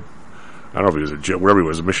was I don't know if he was wherever he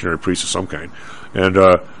was, a missionary priest of some kind. And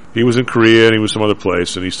he was in Korea, and he was some other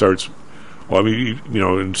place, and he starts, well, I mean,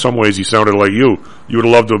 in some ways he sounded like you. You would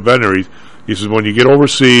have loved to have been there. He says, when you get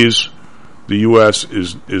overseas, the U.S.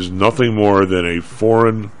 is nothing more than a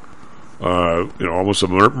foreign, almost a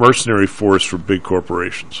mercenary force for big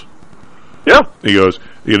corporations. Yeah. He goes,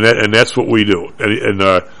 and that's what we do. And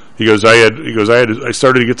he goes, I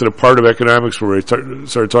started to get to the part of economics where I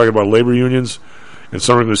started talking about labor unions, and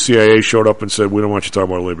someone from the CIA showed up and said, we don't want you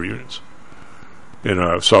talking about labor unions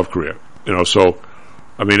in South Korea. So,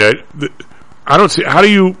 I mean, I don't see, how do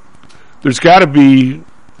you, there's got to be,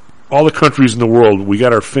 all the countries in the world, we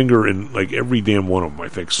got our finger in like every damn one of them, I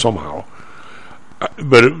think, somehow.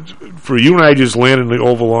 But for you and I just land in the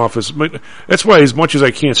Oval Office, that's why, as much as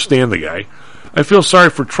I can't stand the guy, I feel sorry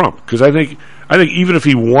for Trump, because I think even if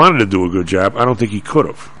he wanted to do a good job, I don't think he could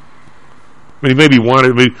have. I mean, he maybe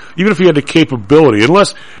wanted, even if he had the capability,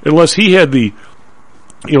 unless he had the,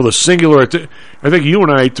 the singular. I think you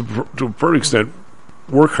and I, to a certain extent,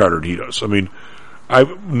 work harder than he does. I mean,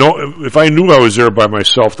 if I knew I was there by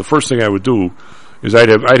myself, the first thing I would do is I'd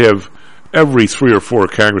have every 3 or 4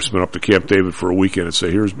 congressmen up to Camp David for a weekend and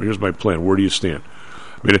say, here's my plan. Where do you stand?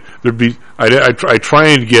 I mean, I try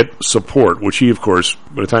and get support, which he, of course,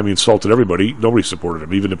 by the time he insulted everybody, nobody supported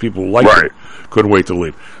him. Even the people who liked him couldn't wait to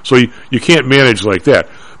leave. So you can't manage like that.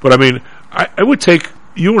 But I mean, I would take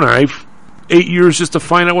you and I 8 years just to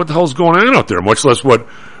find out what the hell's going on out there, much less whether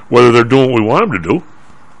they're doing what we want them to do.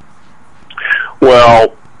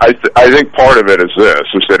 Well, I think part of it is this: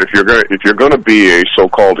 is that if you're going to be a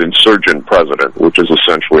so-called insurgent president, which is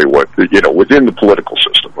essentially what within the political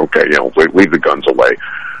system, okay, leave the guns away,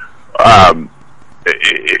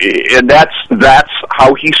 and that's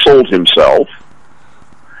how he sold himself,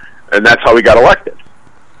 and that's how he got elected.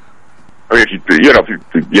 I mean,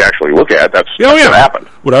 if you actually look at it, that's what happened,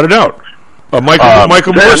 without a doubt.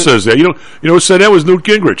 Michael Moore says that. Who said that was Newt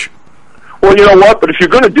Gingrich. Well, you know what? But if you're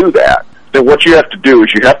going to do that, then what you have to do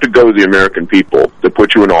is you have to go to the American people that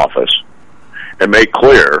put you in office and make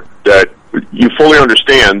clear that you fully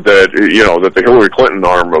understand that that the Hillary Clinton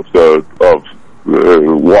arm of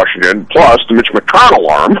Washington plus the Mitch McConnell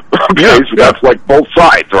arm, that's like both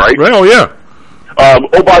sides, right? Oh yeah.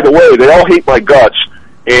 Oh, by the way, they all hate my guts,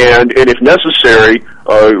 and if necessary,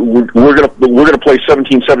 we're gonna play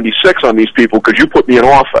 1776 on these people because you put me in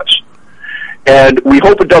office, and we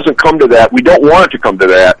hope it doesn't come to that. We don't want it to come to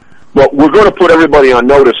that. But we're going to put everybody on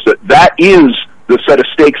notice that is the set of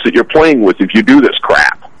stakes that you're playing with if you do this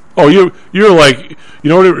crap. Oh, you're like,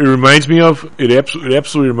 what it reminds me of? It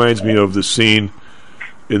absolutely reminds me of the scene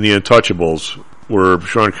in The Untouchables where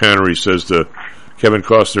Sean Connery says to Kevin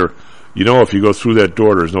Costner, if you go through that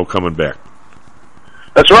door, there's no coming back.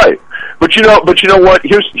 That's right. But you know what?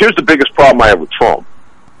 Here's the biggest problem I have with Trump.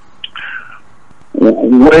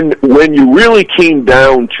 When you really came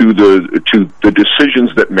down to the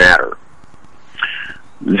decisions that matter,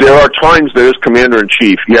 there are times that as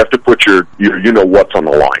commander-in-chief you have to put your what's on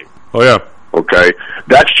the line. Oh yeah. Okay?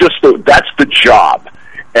 That's the job.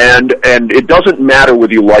 And it doesn't matter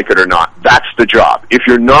whether you like it or not. That's the job. If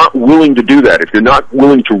you're not willing to do that, if you're not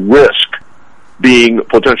willing to risk being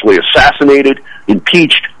potentially assassinated,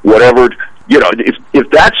 impeached, whatever, if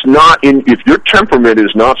that's not if your temperament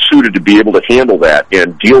is not suited to be able to handle that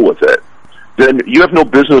and deal with it, then you have no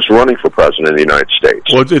business running for president of the United States.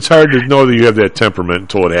 Well, it's hard to know that you have that temperament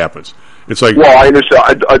until it happens. It's like, well, I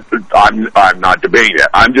understand. I'm not debating that.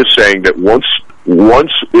 I'm just saying that once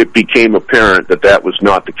it became apparent that was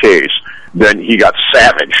not the case, then he got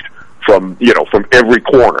savaged from every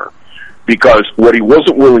corner, because what he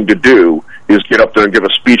wasn't willing to do is get up there and give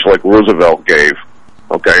a speech like Roosevelt gave.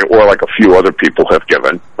 Okay, or like a few other people have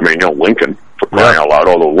given. I mean, Lincoln, for crying out loud.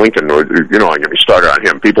 Although Lincoln, I get me started on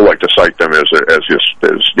him. People like to cite them as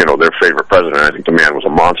their favorite president. I think the man was a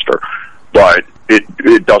monster, but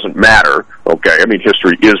it doesn't matter. Okay, I mean,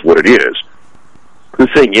 history is what it is. the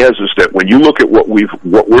thing is that when you look at what we're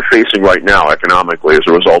facing right now economically as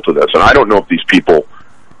a result of this, and I don't know if these people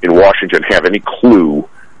in Washington have any clue.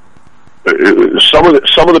 Some of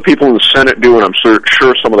the people in the Senate do, and I'm sure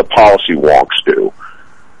some of the policy wonks do.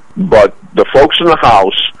 But the folks in the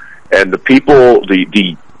House and the people,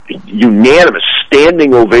 the unanimous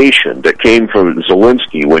standing ovation that came from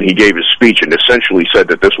Zelensky when he gave his speech and essentially said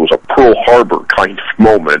that this was a Pearl Harbor kind of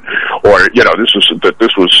moment, or this was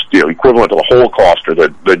equivalent to the Holocaust or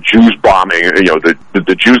the Jews bombing,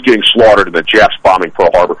 the Jews getting slaughtered and the Japs bombing Pearl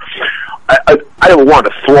Harbor. I don't want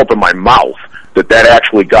to throw up in my mouth that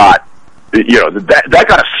actually got that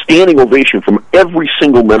got a standing ovation from every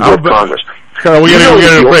single member of Congress. Carl, we're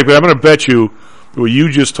getting a break, but I'm going to bet you what you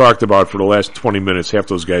just talked about for the last 20 minutes, half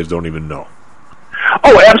those guys don't even know.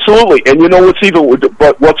 Oh, absolutely. And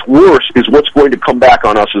what's worse is what's going to come back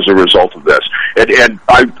on us as a result of this. And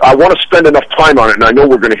I want to spend enough time on it, and I know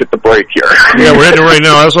we're going to hit the break here. Yeah, we're hitting it right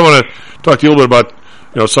now. I also want to talk to you a little bit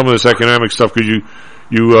about some of this economic stuff, because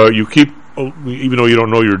you keep, even though you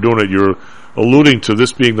don't know you're doing it, you're alluding to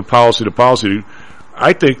this being the policy.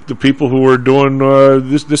 I think the people who are doing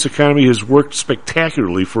this economy has worked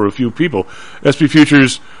spectacularly for a few people. SP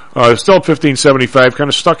futures still up 1575, kind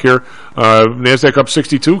of stuck here. NASDAQ up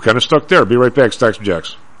 62, kind of stuck there. Be right back, Stocks and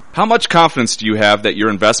Jocks. How much confidence do you have that your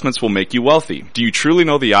investments will make you wealthy? Do you truly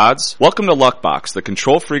know the odds? Welcome to Luckbox, the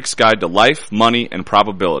control freak's guide to life, money, and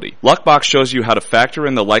probability. Luckbox shows you how to factor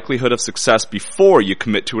in the likelihood of success before you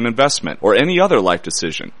commit to an investment or any other life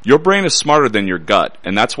decision. Your brain is smarter than your gut,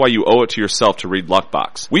 and that's why you owe it to yourself to read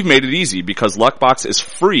Luckbox. We've made it easy because Luckbox is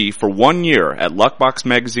free for 1 year at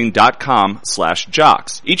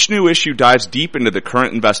luckboxmagazine.com/jocks. Each new issue dives deep into the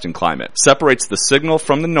current investing climate, separates the signal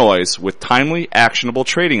from the noise with timely, actionable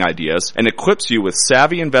trading ideas, and equips you with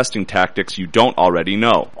savvy investing tactics you don't already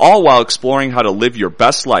know, all while exploring how to live your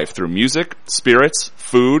best life through music, spirits,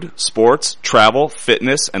 food, sports, travel,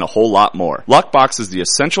 fitness, and a whole lot more. Luckbox is the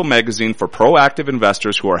essential magazine for proactive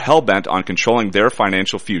investors who are hell-bent on controlling their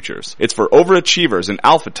financial futures. It's for overachievers and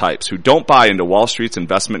alpha types who don't buy into Wall Street's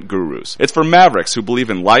investment gurus. It's for mavericks who believe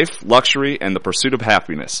in life, luxury, and the pursuit of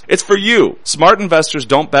happiness. It's for you. Smart investors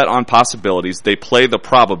don't bet on possibilities, they play the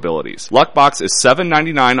probabilities. Luckbox is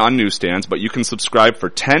 $7.99 on newsstands, but you can subscribe for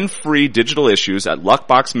 10 free digital issues at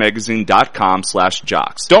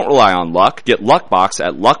luckboxmagazine.com/jocks. Don't rely on luck. Get Luckbox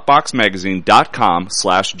at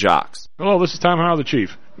luckboxmagazine.com/jocks. Hello, this is Tom Howell, the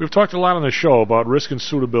Chief. We've talked a lot on the show about risk and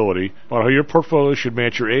suitability, about how your portfolio should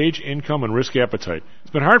match your age, income, and risk appetite.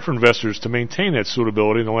 It's been hard for investors to maintain that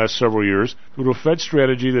suitability in the last several years due to a Fed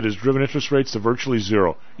strategy that has driven interest rates to virtually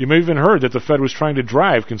zero. You may have even heard that the Fed was trying to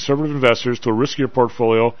drive conservative investors to a riskier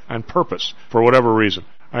portfolio on purpose, for whatever reason.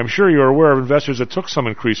 I'm sure you are aware of investors that took some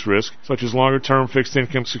increased risk, such as longer-term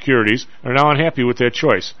fixed-income securities, and are now unhappy with that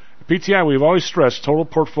choice. At PTI, we've always stressed total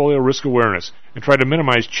portfolio risk awareness and tried to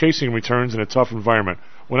minimize chasing returns in a tough environment.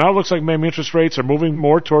 Well, now it looks like maybe interest rates are moving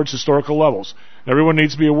more towards historical levels. Everyone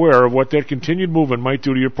needs to be aware of what that continued movement might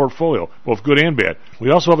do to your portfolio, both good and bad.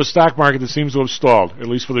 We also have a stock market that seems to have stalled, at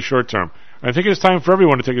least for the short term. I think it's time for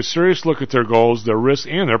everyone to take a serious look at their goals, their risks,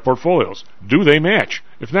 and their portfolios. Do they match?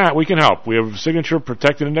 If not, we can help. We have a signature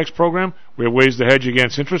protected index program. We have ways to hedge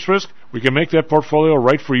against interest risk. We can make that portfolio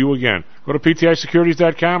right for you again. Go to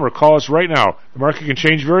PTIsecurities.com or call us right now. The market can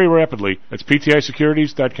change very rapidly. That's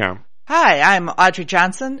PTIsecurities.com. Hi, I'm Audrey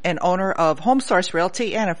Johnson, an owner of HomeSource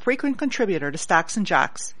Realty and a frequent contributor to Stocks and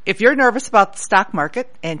Jocks. If you're nervous about the stock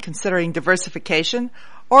market and considering diversification,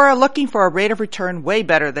 or are looking for a rate of return way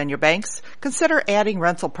better than your banks, consider adding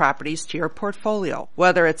rental properties to your portfolio.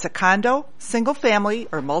 Whether it's a condo, single family,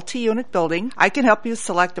 or multi-unit building, I can help you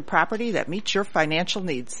select a property that meets your financial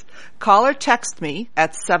needs. Call or text me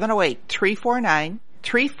at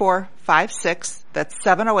 708-349-3456. That's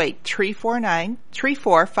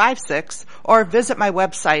 708-349-3456. Or visit my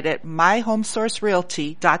website at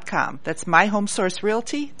myhomesourcerealty.com. That's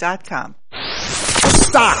myhomesourcerealty.com.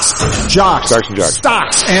 Stocks, jocks, Stocks and Jocks.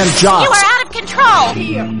 Stocks and Jocks. You are out of control.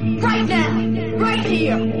 Here, right now, right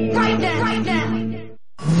here, right now, right now.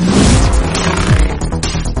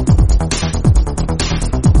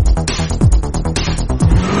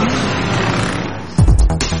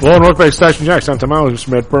 Hello and welcome back to Stocks and Jocks. I'm Tom Allen, Mr.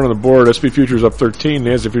 Matt Byrne on the board. SP futures up 13,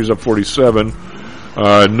 NASDAQ futures up 47.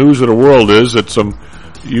 News of the world is that some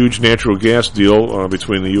huge natural gas deal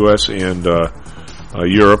between the U.S. and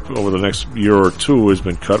Europe over the next year or two has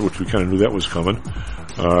been cut, which we kind of knew that was coming.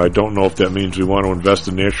 I don't know if that means we want to invest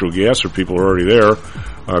in natural gas or people are already there.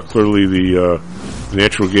 Clearly the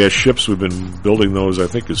natural gas ships, we've been building those, I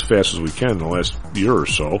think, as fast as we can in the last year or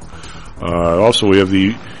so. Also, we have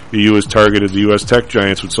the EU has targeted the U.S. tech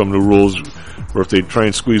giants with some new rules, where if they try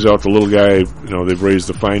and squeeze out the little guy, they've raised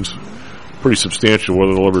the fines pretty substantial.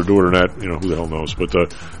 Whether they'll ever do it or not, who the hell knows. But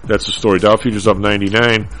that's the story. Dow futures up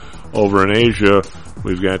 99 over in Asia.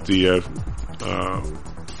 We've got the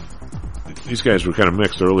these guys were kind of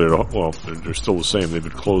mixed earlier. Well, they're still the same. They've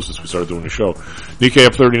been closed since we started doing the show. Nikkei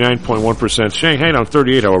up 39.1%. Shanghai down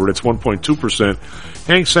 38, however. That's 1.2%.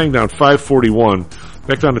 Hang Seng down 541.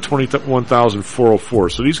 Back down to 21,404.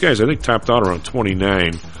 So these guys, I think, topped out around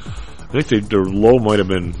 29. I think their low might have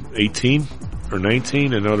been 18 or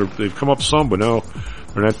 19, and now they've come up some, but now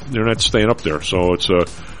they're not staying up there. So it's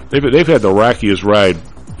they've had the rockiest ride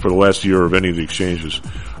for the last year of any of the exchanges.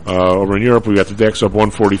 Over in Europe, we got the DAX up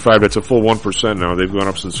 145. That's a full 1% now. They've gone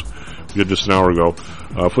up since we did just an hour ago.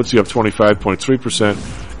 FTSE up 25.3%.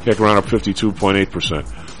 CAC around up 52.8%.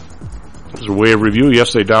 There's a way of review.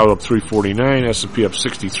 Yesterday, Dow up 349. S&P up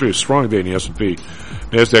 63. A strong day in the S&P.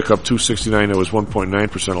 NASDAQ up 269. That was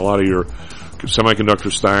 1.9%. A lot of your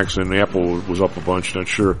semiconductor stocks, and Apple was up a bunch. Not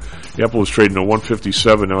sure. Apple was trading at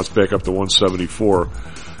 157. Now it's back up to 174.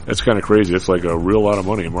 That's kind of crazy. That's like a real lot of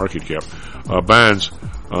money in market cap. Bonds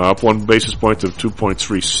up 1 basis point to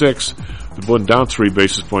 2.36. The Bund down 3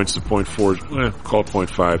 basis points to 0.4. Call it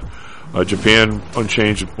 0.5. Japan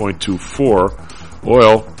unchanged at 0.24.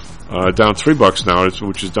 Oil down $3 now,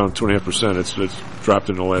 which is down 2.5%. It's dropped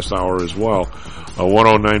in the last hour as well.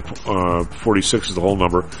 109.46 is the whole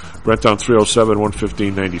number. Brent down 307,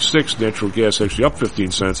 115.96. Natural gas actually up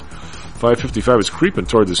 15 cents. 5.55 is creeping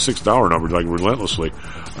toward the $6 number, like relentlessly.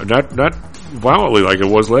 Not violently like it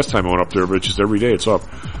was last time I went up there, but just every day it's up.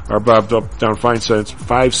 Our Bob up down 5 cents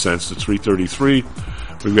to 3.33.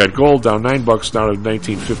 We've got gold down $9 down to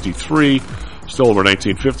 19.53. Still over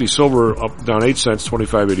 19.50. Silver up down 8 cents,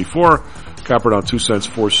 25.84. Copper down 2 cents,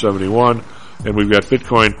 4.71. And we've got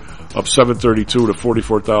Bitcoin up 7.32 to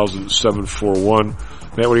 44,741.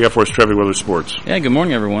 Matt, what do you got for us, traffic, weather, sports? Yeah, good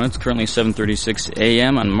morning, everyone. It's currently 7:36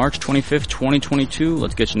 a.m. on March 25th, 2022.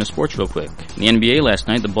 Let's get you into sports real quick. In the NBA last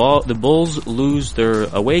night, the Bulls lose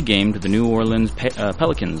their away game to the New Orleans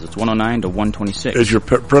Pelicans. It's 109 to 126. As your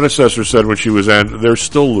predecessor said when she was on, they're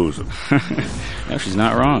still losing. No, she's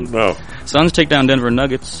not wrong. No. Suns take down Denver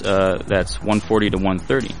Nuggets. That's 140 to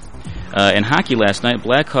 130. In hockey last night,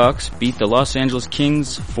 Blackhawks beat the Los Angeles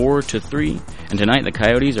Kings 4-3, and tonight the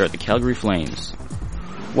Coyotes are at the Calgary Flames.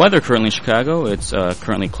 Weather currently in Chicago, it's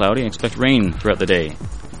currently cloudy and expect rain throughout the day,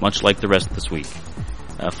 much like the rest of this week.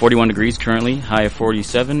 41 degrees currently, high of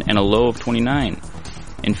 47 and a low of 29.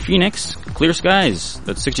 In Phoenix, clear skies,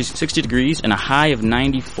 that's 60 degrees and a high of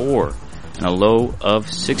 94 and a low of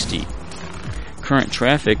 60. Current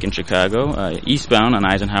traffic in Chicago, eastbound on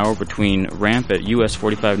Eisenhower between ramp at US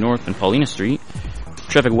 45 North and Paulina Street.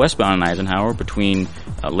 Traffic westbound on Eisenhower between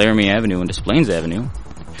Laramie Avenue and Des Plaines Avenue.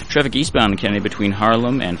 Traffic eastbound on Kennedy between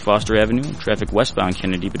Harlem and Foster Avenue. Traffic westbound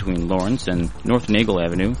Kennedy between Lawrence and North Nagle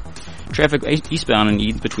Avenue. Traffic eastbound in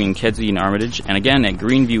Edens between Kedzie and Armitage, and again at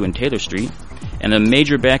Greenview and Taylor Street. And a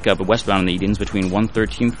major backup westbound in Edens between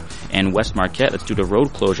 113th and West Marquette. That's due to road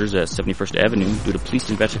closures at 71st Avenue due to police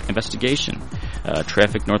investigation.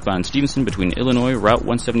 Traffic northbound in Stevenson between Illinois Route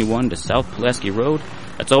 171 to South Pulaski Road.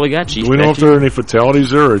 That's all we got, Chief. Do we know if there are any fatalities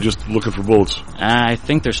there, or just looking for bullets? I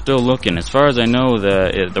think they're still looking. As far as I know,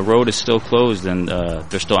 the road is still closed, and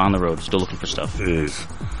they're still on the road, still looking for stuff. Jeez.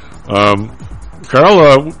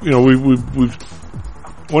 Carl, we've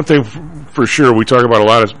one thing for sure. We talk about a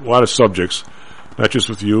lot of subjects, not just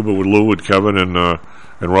with you, but with Lou and Kevin and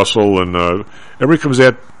Russell, and everybody comes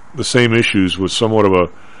at the same issues with somewhat of a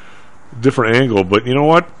different angle. But you know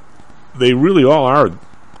what? They really all are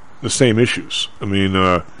the same issues. I mean,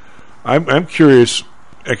 I'm curious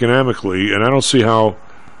economically, and I don't see how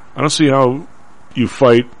you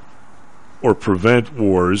fight or prevent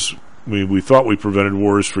wars. I mean, we thought we prevented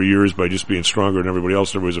wars for years by just being stronger than everybody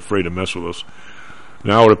else. Everybody's afraid to mess with us.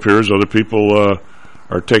 Now it appears other people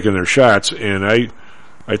are taking their shots, and I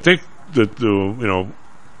think that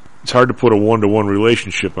it's hard to put a one-to-one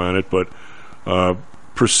relationship on it, but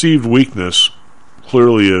perceived weakness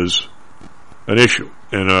clearly is an issue.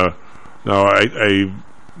 And now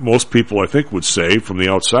most people I think would say from the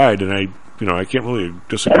outside, and I can't really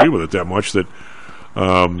disagree with it that much, that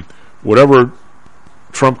whatever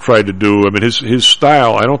Trump tried to do, I mean, his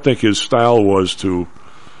style, I don't think his style was to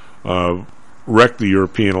wreck the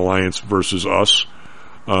European alliance versus us.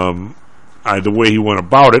 The way he went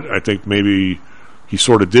about it, I think maybe he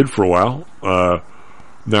sort of did for a while.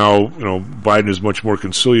 Now, Biden is much more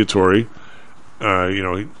conciliatory.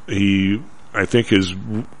 He I think has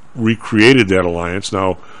recreated that alliance.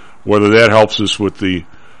 Now, whether that helps us with the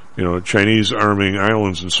Chinese arming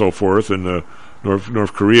islands and so forth, and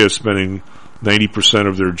North Korea spending 90%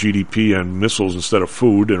 of their GDP on missiles instead of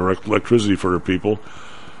food and electricity for their people.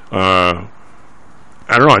 I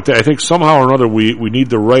don't know. I think somehow or another we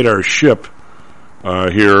need to right our ship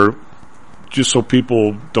here, just so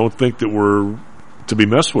people don't think that we're to be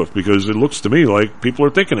messed with, because it looks to me like people are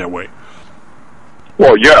thinking that way.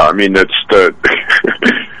 Well, yeah, I mean, it's the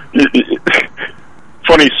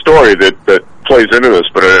funny story that plays into this,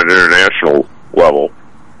 but at an international level.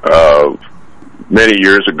 Many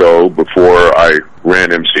years ago, before I ran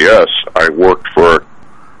MCS, I worked for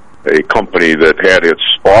a company that had its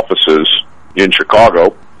offices in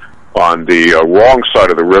Chicago on the wrong side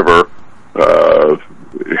of the river,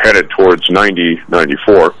 headed towards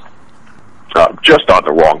 94, just on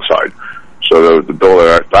the wrong side. So the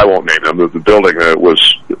building, I won't name them, the building was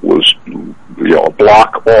a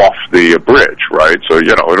block off the bridge, right? So,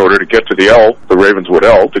 in order to get to the Ravenswood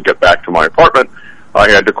L, to get back to my apartment, I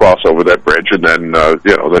had to cross over that bridge, and then,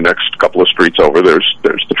 the next couple of streets over, there's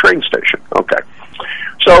the train station. Okay.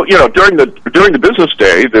 So, during the business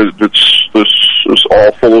day, this is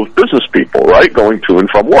all full of business people, right, going to and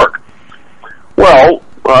from work. Well,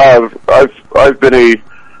 I've been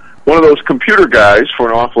one of those computer guys for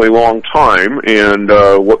an awfully long time, and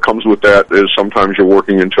what comes with that is sometimes you're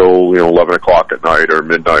working until 11 o'clock at night or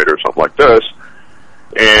midnight or something like this,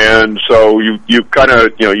 and so you kind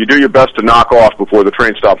of you do your best to knock off before the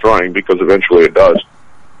train stops running, because eventually it does.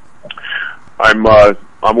 I'm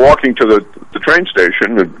walking to the train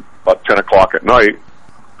station at about 10 o'clock at night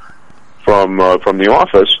from the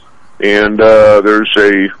office, and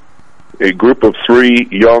there's a group of 3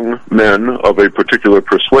 young men of a particular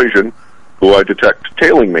persuasion who I detect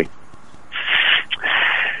tailing me.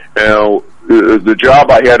 Now, the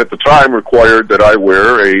job I had at the time required that I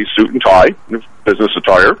wear a suit and tie, business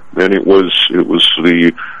attire, and it was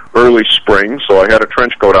the early spring, so I had a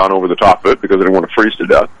trench coat on over the top of it because I didn't want to freeze to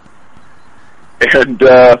death. And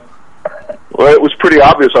it was pretty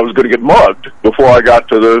obvious I was going to get mugged before I got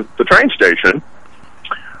to the train station.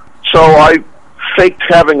 So I faked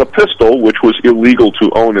having a pistol, which was illegal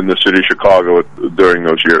to own in the city of Chicago during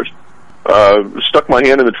those years. Stuck my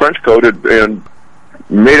hand in the trench coat and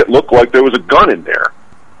made it look like there was a gun in there.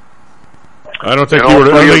 I don't think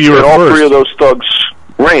you were all first. 3 of those thugs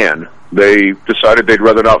ran. They decided they'd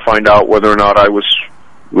rather not find out whether or not I was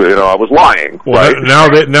lying. Well,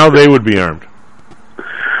 right? now they would be armed.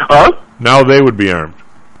 Huh? Now they would be armed.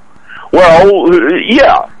 Well,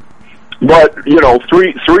 yeah. But,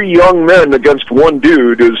 3 young men against 1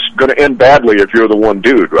 dude is going to end badly if you're the 1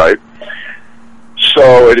 dude, right?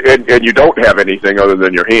 So, and you don't have anything other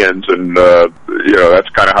than your hands, and, that's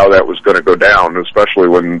kind of how that was going to go down, especially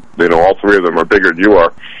when, all 3 of them are bigger than you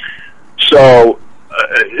are. So,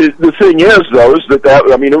 the thing is, though, is that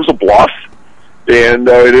it was a bluff, and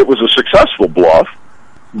it was a successful bluff.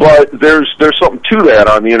 But there's something to that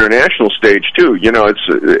on the international stage too.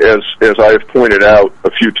 It's as I have pointed out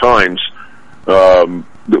a few times. One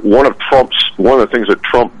of the things that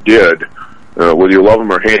Trump did, whether you love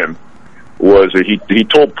him or hate him, was that he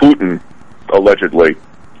told Putin allegedly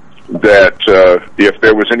that if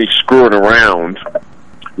there was any screwing around,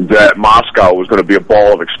 that Moscow was going to be a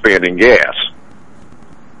ball of expanding gas.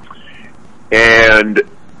 And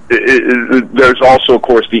there's also, of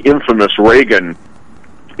course, the infamous Reagan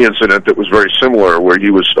incident that was very similar, where he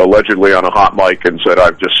was allegedly on a hot mic and said,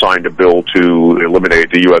 "I've just signed a bill to eliminate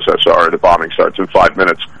the USSR. The bombing starts in 5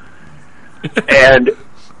 minutes." And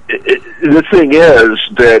the thing is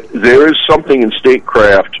that there is something in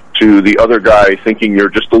statecraft to the other guy thinking you're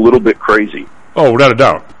just a little bit crazy. Oh, without a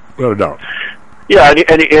doubt. Without a doubt. Yeah,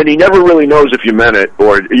 and he never really knows if you meant it,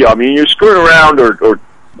 or you're screwing around, or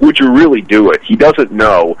would you really do it? He doesn't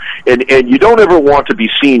know, and you don't ever want to be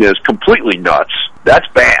seen as completely nuts. That's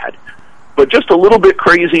bad. But just a little bit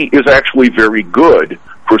crazy is actually very good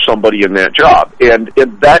for somebody in that job, and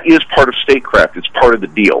that is part of statecraft. It's part of the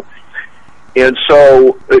deal. And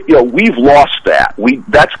so, we've lost that.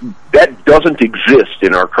 That doesn't exist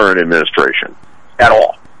in our current administration at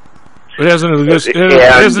all. It hasn't existed in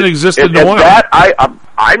a while. That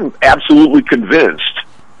I'm absolutely convinced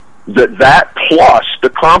that plus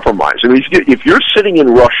the compromise. I mean, if you're sitting in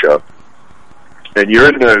Russia and you're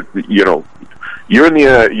in the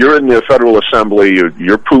Federal Assembly,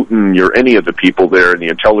 you're Putin, you're any of the people there in the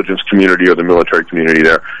intelligence community or the military community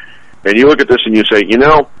there, and you look at this and you say,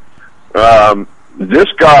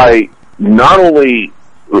 this guy not only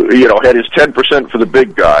had his 10% for the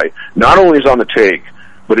big guy, not only is on the take,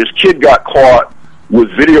 but his kid got caught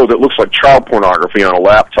with video that looks like child pornography on a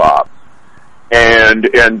laptop, and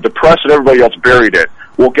the press and everybody else buried it.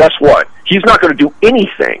 Well, guess what? he's not going to do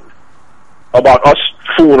anything about us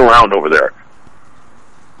fooling around over there.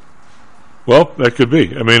 Well, that could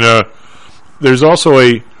be. I mean, there's also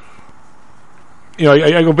I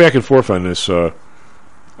go back and forth on this,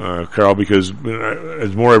 Carl, because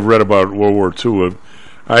as more I've read about World War II,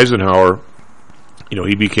 Eisenhower,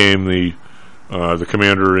 he became the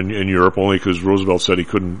commander in Europe only because Roosevelt said he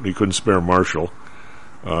couldn't spare Marshall,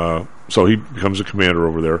 so he becomes a commander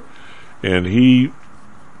over there, and he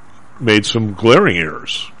made some glaring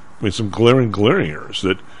errors. Some glaring errors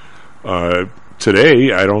that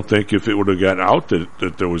today I don't think if it would have gotten out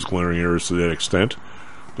that there was glaring errors to that extent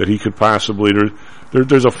that he could possibly.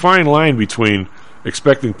 There's a fine line between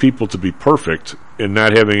expecting people to be perfect and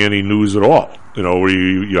not having any news at all. Where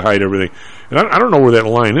you hide everything, and I don't know where that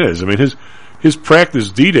line is. I mean, his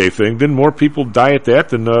practice D-Day thing, didn't more people die at that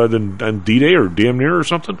than on D-Day or damn near or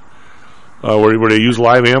something? Where they use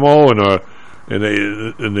live ammo and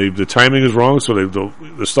the timing is wrong, so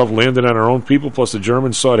the stuff landed on our own people. Plus the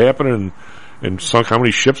Germans saw it happen and sunk how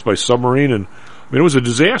many ships by submarine, and I mean it was a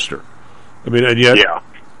disaster. I mean, and yet, yeah.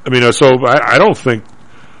 I mean, so I don't think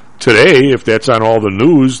today, if that's on all the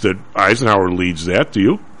news, that Eisenhower leads that. Do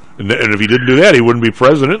you? And if he didn't do that, he wouldn't be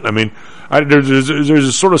president. I mean, there's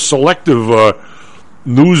a sort of selective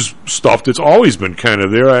news stuff that's always been kind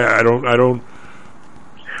of there. I don't.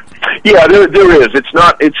 Yeah, there is.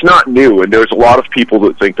 It's not new, and there's a lot of people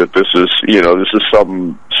that think that this is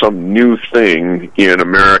some new thing in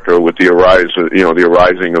America with the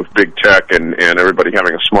arising of big tech and everybody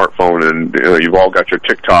having a smartphone, and you've all got your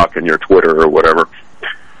TikTok and your Twitter or whatever.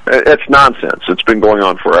 That's nonsense. It's been going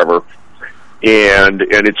on forever, and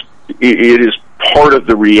it is part of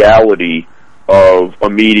the reality of a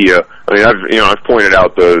media. I mean, I've pointed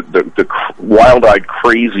out the wild-eyed,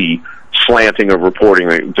 crazy slanting of reporting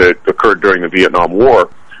that occurred during the Vietnam War,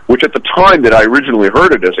 which at the time that I originally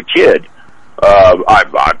heard it as a kid, I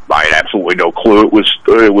had absolutely no clue it was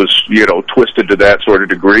twisted to that sort of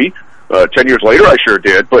degree. 10 years later, I sure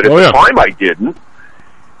did, but at the time, I didn't.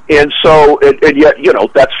 And so, and yet,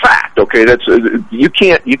 that's fact. Okay, that's you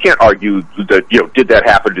can't argue that did that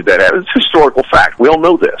happen? Did that happen? It's historical fact. We all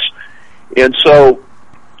know this, and so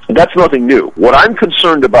that's nothing new. What I'm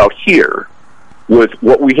concerned about here, with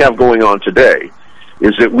what we have going on today,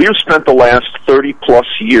 is that we've spent the last 30-plus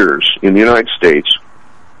years in the United States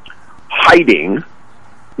hiding,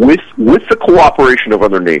 with the cooperation of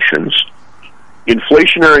other nations,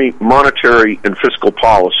 inflationary, monetary, and fiscal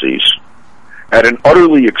policies at an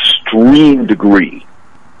utterly extreme degree.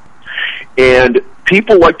 And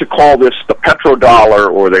people like to call this the petrodollar,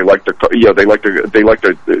 or they like to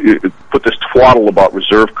put this twaddle about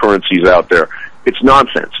reserve currencies out there. It's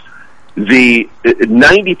nonsense. The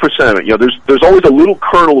 90% of it, there's always a little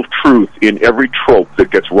kernel of truth in every trope that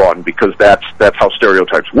gets run, because that's how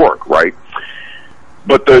stereotypes work, right?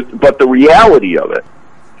 But the reality of it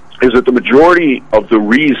is that the majority of the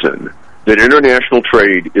reason that international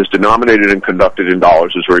trade is denominated and conducted in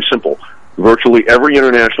dollars is very simple. Virtually every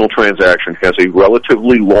international transaction has a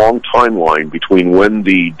relatively long timeline between when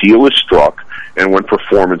the deal is struck and when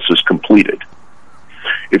performance is completed.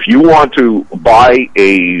 If you want to buy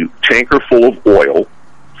a tanker full of oil,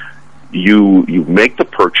 you make the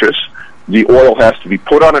purchase, the oil has to be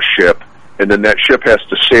put on a ship, and then that ship has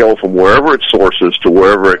to sail from wherever it sources to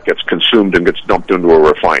wherever it gets consumed and gets dumped into a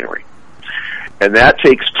refinery. And that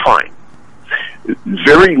takes time.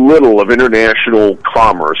 Very little of international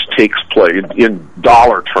commerce takes place in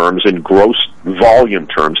dollar terms, in gross volume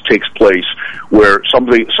terms, takes place where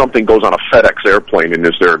something goes on a FedEx airplane and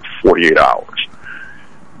is there in 48 hours.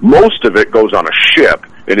 Most of it goes on a ship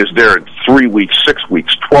and is there in 3 weeks, 6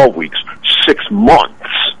 weeks, 12 weeks, 6 months.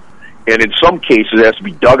 And in some cases, it has to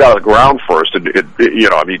be dug out of the ground first. And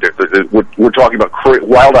we're talking about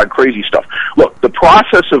wild-eyed, crazy stuff. Look, the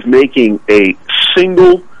process of making a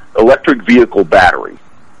single electric vehicle battery,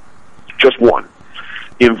 just one,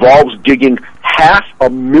 involves digging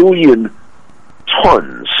 500,000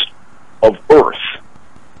 tons of earth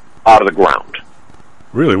out of the ground.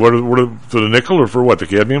 Really? What for the nickel, or for what, the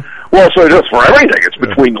cadmium? Well, so it's for everything. It's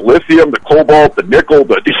between the lithium, the cobalt, the nickel,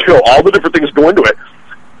 all the different things go into it.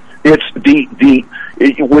 It's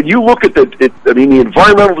when you look at the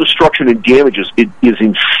environmental destruction and damages, it is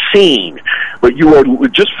insane. But you are,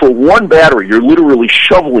 just for one battery, you're literally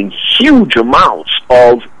shoveling huge amounts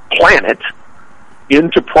of planet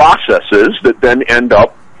into processes that then end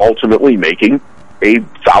up ultimately making a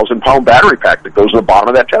 1,000-pound battery pack that goes in the bottom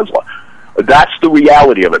of that Tesla. That's the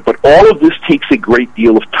reality of it. But all of this takes a great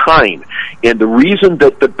deal of time. And the reason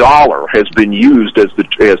that the dollar has been used as the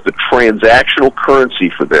transactional currency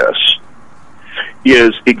for this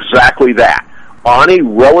is exactly that. on a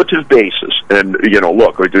relative basis, and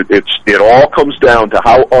look, it all comes down to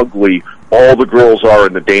how ugly all the girls are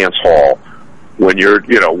in the dance hall when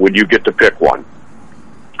when you get to pick one.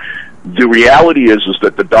 The reality is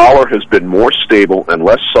that the dollar has been more stable and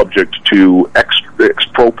less subject to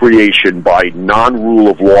expropriation by non-rule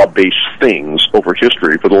of law based things over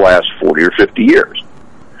history for the last 40 or 50 years.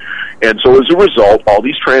 And so as a result, all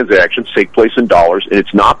these transactions take place in dollars, and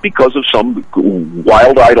it's not because of some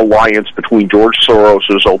wild-eyed alliance between George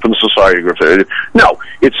Soros's Open Society group. No,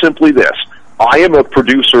 it's simply this. I am a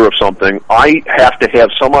producer of something. I have to have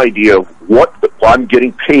some idea of what I'm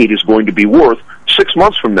getting paid is going to be worth 6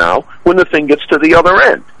 months from now when the thing gets to the other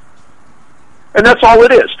end. And that's all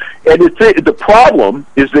it is. And the problem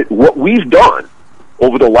is that what we've done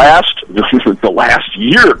over the last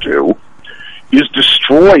year or two is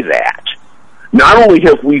destroy that. Not only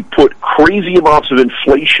have we put crazy amounts of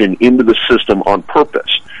inflation into the system on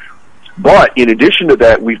purpose, but in addition to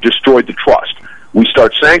that, we've destroyed the trust. We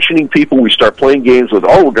start sanctioning people, we start playing games with,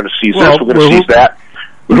 we're going to seize this, we're going to seize that.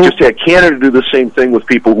 We just had Canada do the same thing with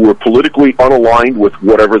people who were politically unaligned with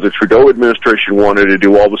whatever the Trudeau administration wanted to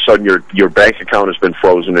do. All of a sudden, your bank account has been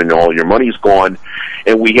frozen and all your money's gone.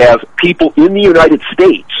 And we have people in the United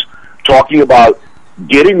States talking about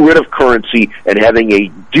getting rid of currency and having a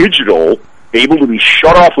digital, able to be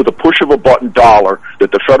shut off with a push of a button dollar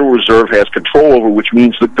that the Federal Reserve has control over, which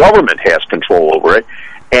means the government has control over it.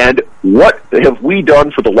 And what have we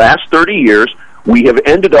done for the last 30 years? We have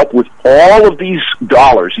ended up with all of these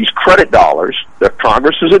dollars, these credit dollars that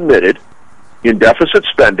Congress has admitted in deficit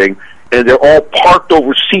spending, and they're all parked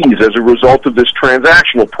overseas as a result of this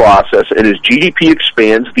transactional process. And as GDP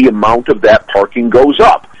expands, the amount of that parking goes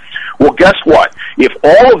up. Well, guess what? If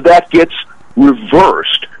all of that gets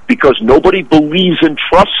reversed because nobody believes in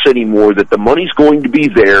trusts anymore that the money's going to be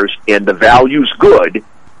theirs and the value's good,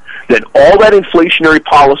 then all that inflationary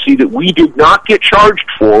policy that we did not get charged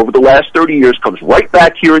for over the last 30 years comes right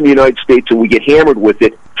back here in the United States, and we get hammered with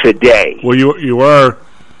it today. Well, you are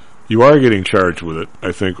getting charged with it,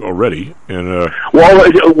 I think, already. And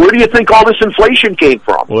where do you think all this inflation came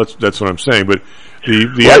from? Well, that's what I'm saying. But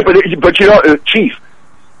Chief,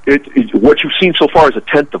 what you've seen so far is a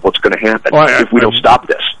tenth of what's going to happen if we don't stop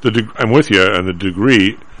this. I'm with you on the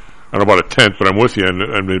degree. I don't know about a tenth, but I'm with you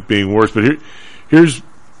on it being worse. But here's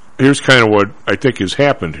kind of what I think has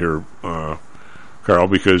happened here, Carl,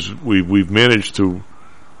 because we've managed to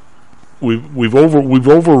we've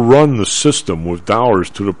overrun the system with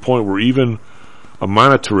dollars to the point where even a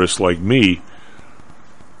monetarist like me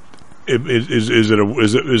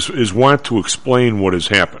is want to explain what has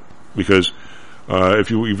happened, because I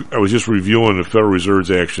was just reviewing the Federal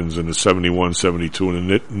Reserve's actions in the 71, 72, and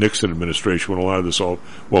the Nixon administration when a lot of this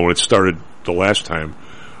when it started the last time.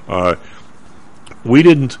 We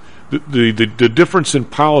didn't. The difference in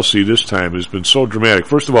policy this time has been so dramatic.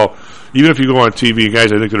 First of all, even if you go on TV,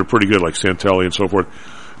 guys, I think that are pretty good, like Santelli and so forth.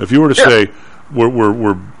 If you were to say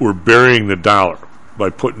we're burying the dollar by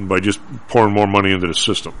just pouring more money into the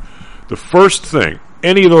system, the first thing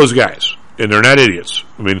any of those guys, and they're not idiots.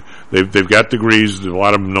 I mean, they've got degrees. A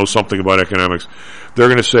lot of them know something about economics. They're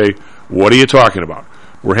going to say, "What are you talking about?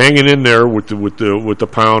 We're hanging in there with the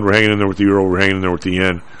pound. We're hanging in there with the euro. We're hanging in there with the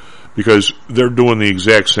yen." Because they're doing the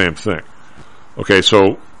exact same thing. Okay,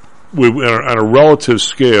 so on a relative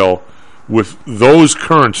scale, with those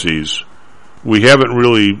currencies, we haven't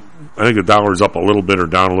really. I think the dollar is up a little bit or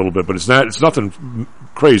down a little bit, but it's nothing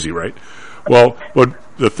crazy, right? Well, but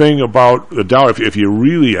the thing about the dollar, if you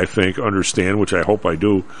really, I think, understand, which I hope I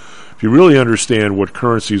do, if you really understand what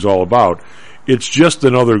currency is all about, it's just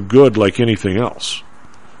another good like anything else.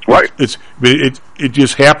 Right. It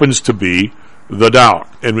just happens to be the dollar,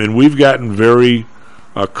 and we've gotten very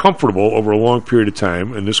comfortable over a long period of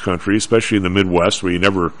time in this country, especially in the Midwest, where you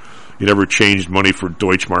never changed money for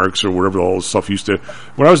Deutschmarks or whatever all the stuff used to.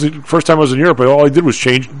 When the first time I was in Europe, all I did was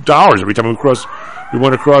change dollars every time we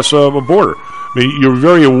went across a border. I mean, you're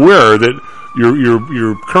very aware that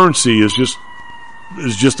your currency is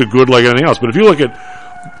just a good like anything else. But if you look at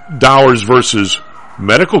dollars versus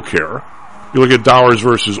medical care, you look at dollars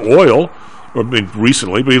versus oil. I mean,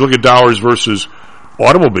 recently, but you look at dollars versus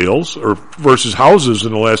automobiles or versus houses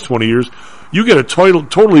in the last 20 years, you get a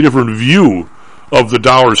totally different view of the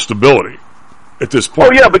dollar's stability at this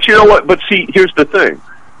point. Oh yeah, but you know what? But see, here's the thing: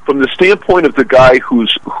 from the standpoint of the guy who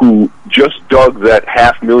just dug that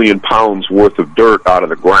 500,000 pounds worth of dirt out of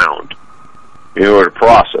the ground in order to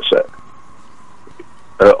process it,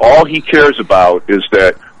 all he cares about is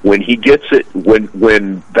that when he gets it,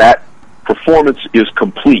 when that performance is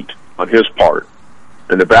complete on his part,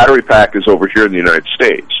 and the battery pack is over here in the United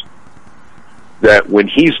States, that when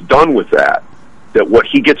he's done with that, that what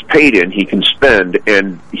he gets paid in, he can spend,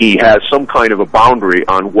 and he has some kind of a boundary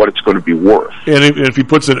on what it's going to be worth. And if he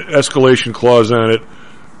puts an escalation clause on it,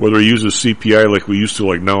 whether he uses CPI like we used to,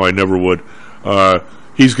 like now I never would,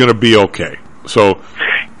 he's going to be okay. So,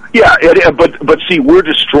 yeah, but see, we're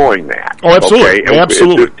destroying that. Oh, absolutely, okay?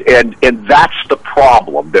 absolutely, and that's the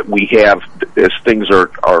problem that we have as things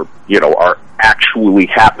are actually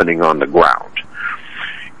happening on the ground.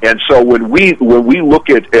 And so when we look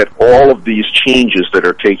at all of these changes that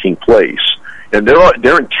are taking place, and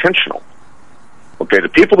they're intentional. Okay, the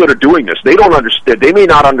people that are doing this, they don't understand. They may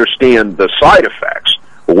not understand the side effects,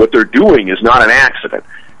 but what they're doing is not an accident.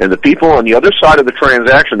 And the people on the other side of the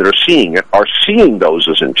transaction that are seeing it are seeing those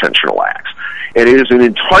as intentional acts. And it is an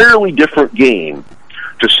entirely different game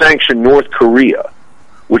to sanction North Korea,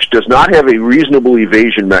 which does not have a reasonable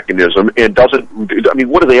evasion mechanism and doesn't, I mean,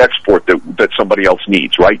 what do they export that somebody else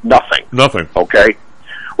needs, right? Nothing. Nothing. Okay?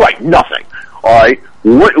 Right, nothing. All right?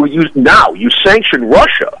 You sanction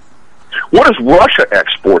Russia. What does Russia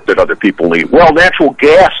export that other people need? Well, natural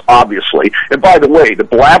gas, obviously. And by the way, the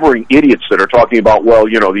blabbering idiots that are talking about, well,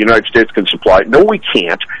 the United States can supply it. No, we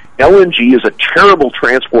can't. LNG is a terrible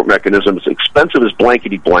transport mechanism. It's expensive as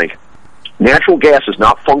blankety blank. Natural gas is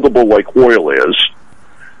not fungible like oil is,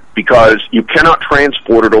 because you cannot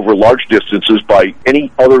transport it over large distances by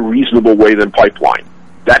any other reasonable way than pipeline.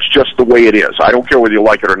 That's just the way it is. I don't care whether you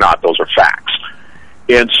like it or not. Those are facts.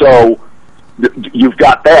 And so you've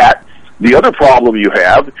got that. The other problem you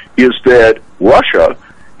have is that Russia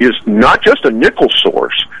is not just a nickel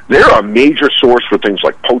source. They're a major source for things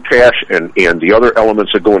like potash and the other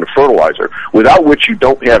elements that go into fertilizer, without which you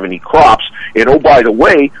don't have any crops. And oh, by the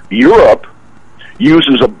way, Europe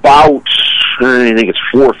uses about, I think it's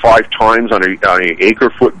 4 or 5 times on an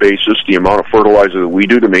acre-foot basis the amount of fertilizer that we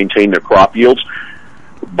do to maintain their crop yields.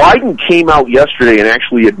 Biden came out yesterday and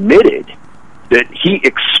actually admitted that he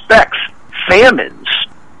expects famines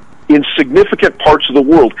in significant parts of the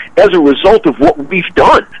world as a result of what we've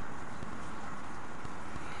done.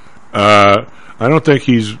 I don't think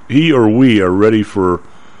he or we are ready for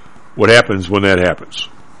what happens when that happens.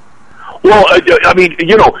 Well, I mean,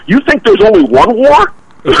 you think there's only one war?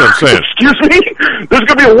 That's what I'm saying. Excuse me? There's going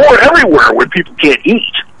to be a war everywhere where people can't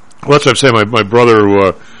eat. Well, that's what I'm saying. My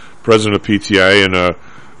brother, president of PTI, and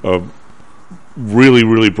a really,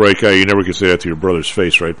 really bright guy. You never can say that to your brother's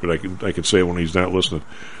face, right? But I can say it when he's not listening.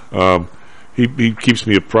 He keeps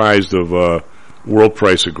me apprised of world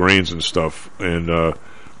price of grains and stuff. And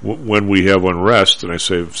when we have unrest, and I've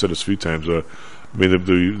said this a few times, I mean,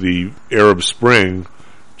 the Arab Spring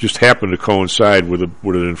just happened to coincide with an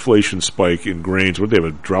inflation spike in grains. Would they have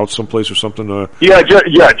a drought someplace or something?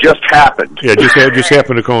 Just happened. Yeah, just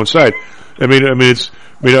happened to coincide. Everybody's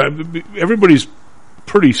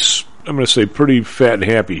pretty. I'm going to say pretty fat and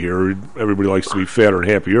happy here. Everybody likes to be fatter and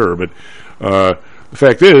happier, but the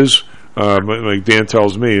fact is, like Dan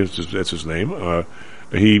tells me, that's his name.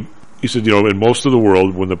 He said, in most of the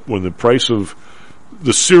world, when the price of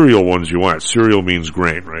the cereal ones you want, cereal means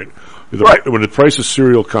grain, right? Right. When the price of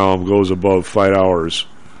cereal column goes above $5,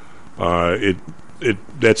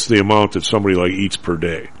 that's the amount that somebody like eats per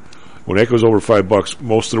day. When that goes over $5,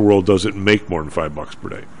 most of the world doesn't make more than $5 per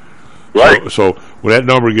day. Right. So when that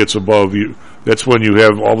number gets above you, that's when you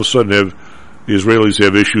have all of a sudden the Israelis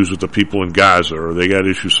have issues with the people in Gaza, or they got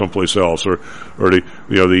issues someplace else, or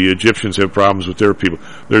the Egyptians have problems with their people.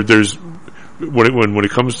 There's when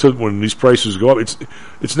it comes to when these prices go up,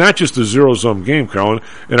 it's not just a zero-sum game, Colin.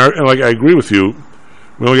 And I agree with you.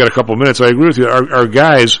 We only got a couple of minutes. I agree with you. Our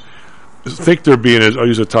guys think they're being, I'll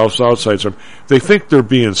use a tough outside term, they think they're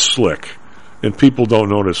being slick, and people don't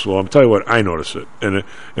notice. Well, I'm telling you what, I notice it, and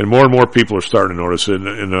more people are starting to notice it.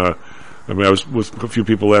 And I was with a few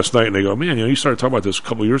people last night, and they go, "Man, you started talking about this a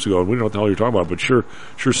couple of years ago, and we don't know what the hell you're talking about." But sure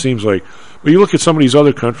seems like. But you look at some of these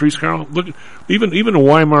other countries, Carl. Look, even the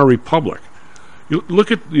Weimar Republic. You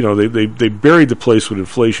look at, they buried the place with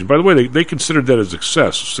inflation. By the way, they considered that as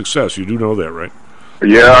success. You do know that, right?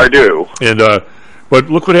 Yeah, I do. And but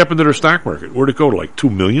look what happened to their stock market. Where'd it go to, like 2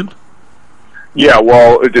 million? Yeah,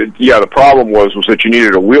 well, the problem was that you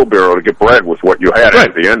needed a wheelbarrow to get bread with what you had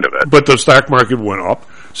at the end of it. But the stock market went up.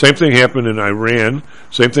 Same thing happened in Iran.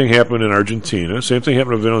 Same thing happened in Argentina. Same thing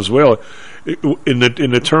happened in Venezuela. In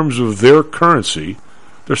the terms of their currency,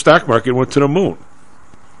 their stock market went to the moon.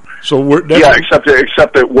 So except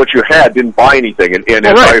that what you had didn't buy anything, and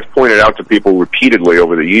as I've pointed out to people repeatedly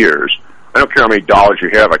over the years, I don't care how many dollars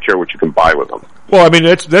you have. I care what you can buy with them. Well, I mean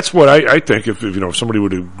that's what I think. If somebody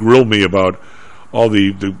would have grilled me about all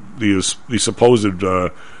the supposed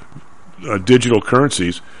digital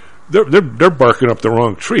currencies, they're barking up the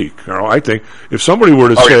wrong tree, Carl. I think if somebody were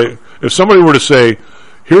to say,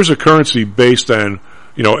 here's a currency based on,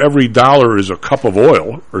 every dollar is a cup of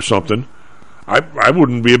oil or something, I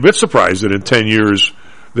wouldn't be a bit surprised that in 10 years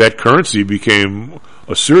that currency became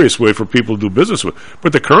a serious way for people to do business with.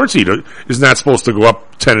 But the currency is not supposed to go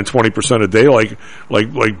up 10 and 20% a day like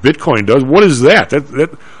Bitcoin does. What is that?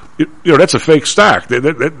 That's a fake stock.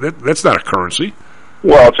 That's not a currency.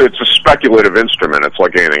 Well, it's a speculative instrument. It's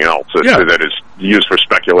like anything else that is used for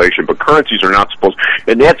speculation. But currencies are not supposed,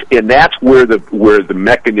 and that's where the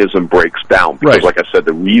mechanism breaks down. Because, like I said,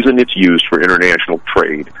 the reason it's used for international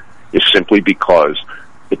trade is simply because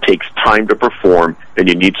it takes time to perform, and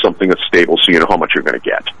you need something that's stable so you know how much you're going to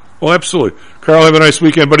get. Well, absolutely. Carl, have a nice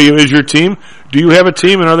weekend, buddy. Is your team? Do you have a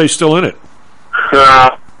team, and are they still in it?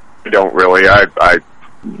 I don't really. I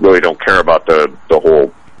really don't care about the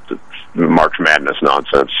whole March Madness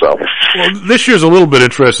nonsense. So, well, this year's a little bit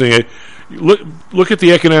interesting. Look at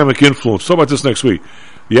the economic influence. Talk about this next week.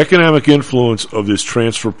 The economic influence of this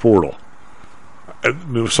transfer portal.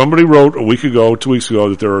 Somebody wrote 2 weeks ago,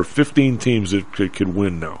 that there are 15 teams that could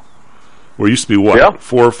win now. Where it used to be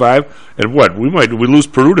 4 or 5, and we lose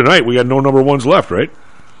Purdue tonight. We got no number ones left, right?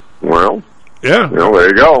 Well, yeah. There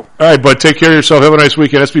you go. All right, bud. Take care of yourself. Have a nice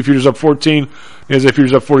weekend. SP Futures up 14. NZ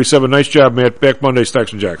Futures up 47. Nice job, Matt. Back Monday,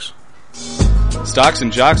 Stocks and Jocks. Stocks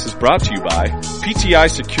and Jocks is brought to you by PTI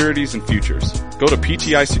Securities and Futures. Go to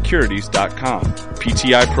PTIsecurities.com.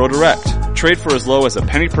 PTI Pro Direct. Trade for as low as a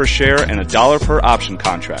penny per share and $1 per option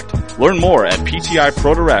contract. Learn more at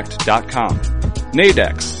PTIProDirect.com.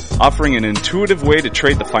 Nadex. Offering an intuitive way to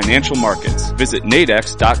trade the financial markets. Visit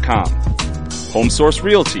Nadex.com. HomeSource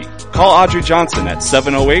Realty. Call Audrey Johnson at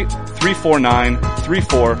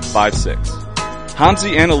 708-349-3456.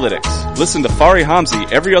 Hamzy Analytics. Listen to Fari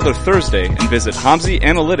Hamzy every other Thursday and visit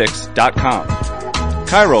HamzyAnalytics.com.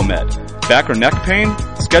 ChiroMed. Back or neck pain?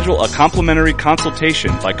 Schedule a complimentary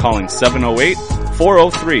consultation by calling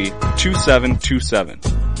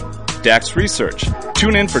 708-403-2727. DAX Research.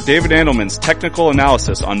 Tune in for David Andelman's technical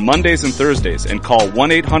analysis on Mondays and Thursdays and call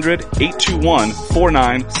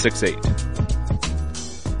 1-800-821-4968.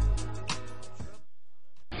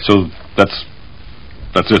 So that's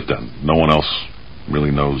it then. No one else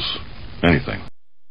really knows anything.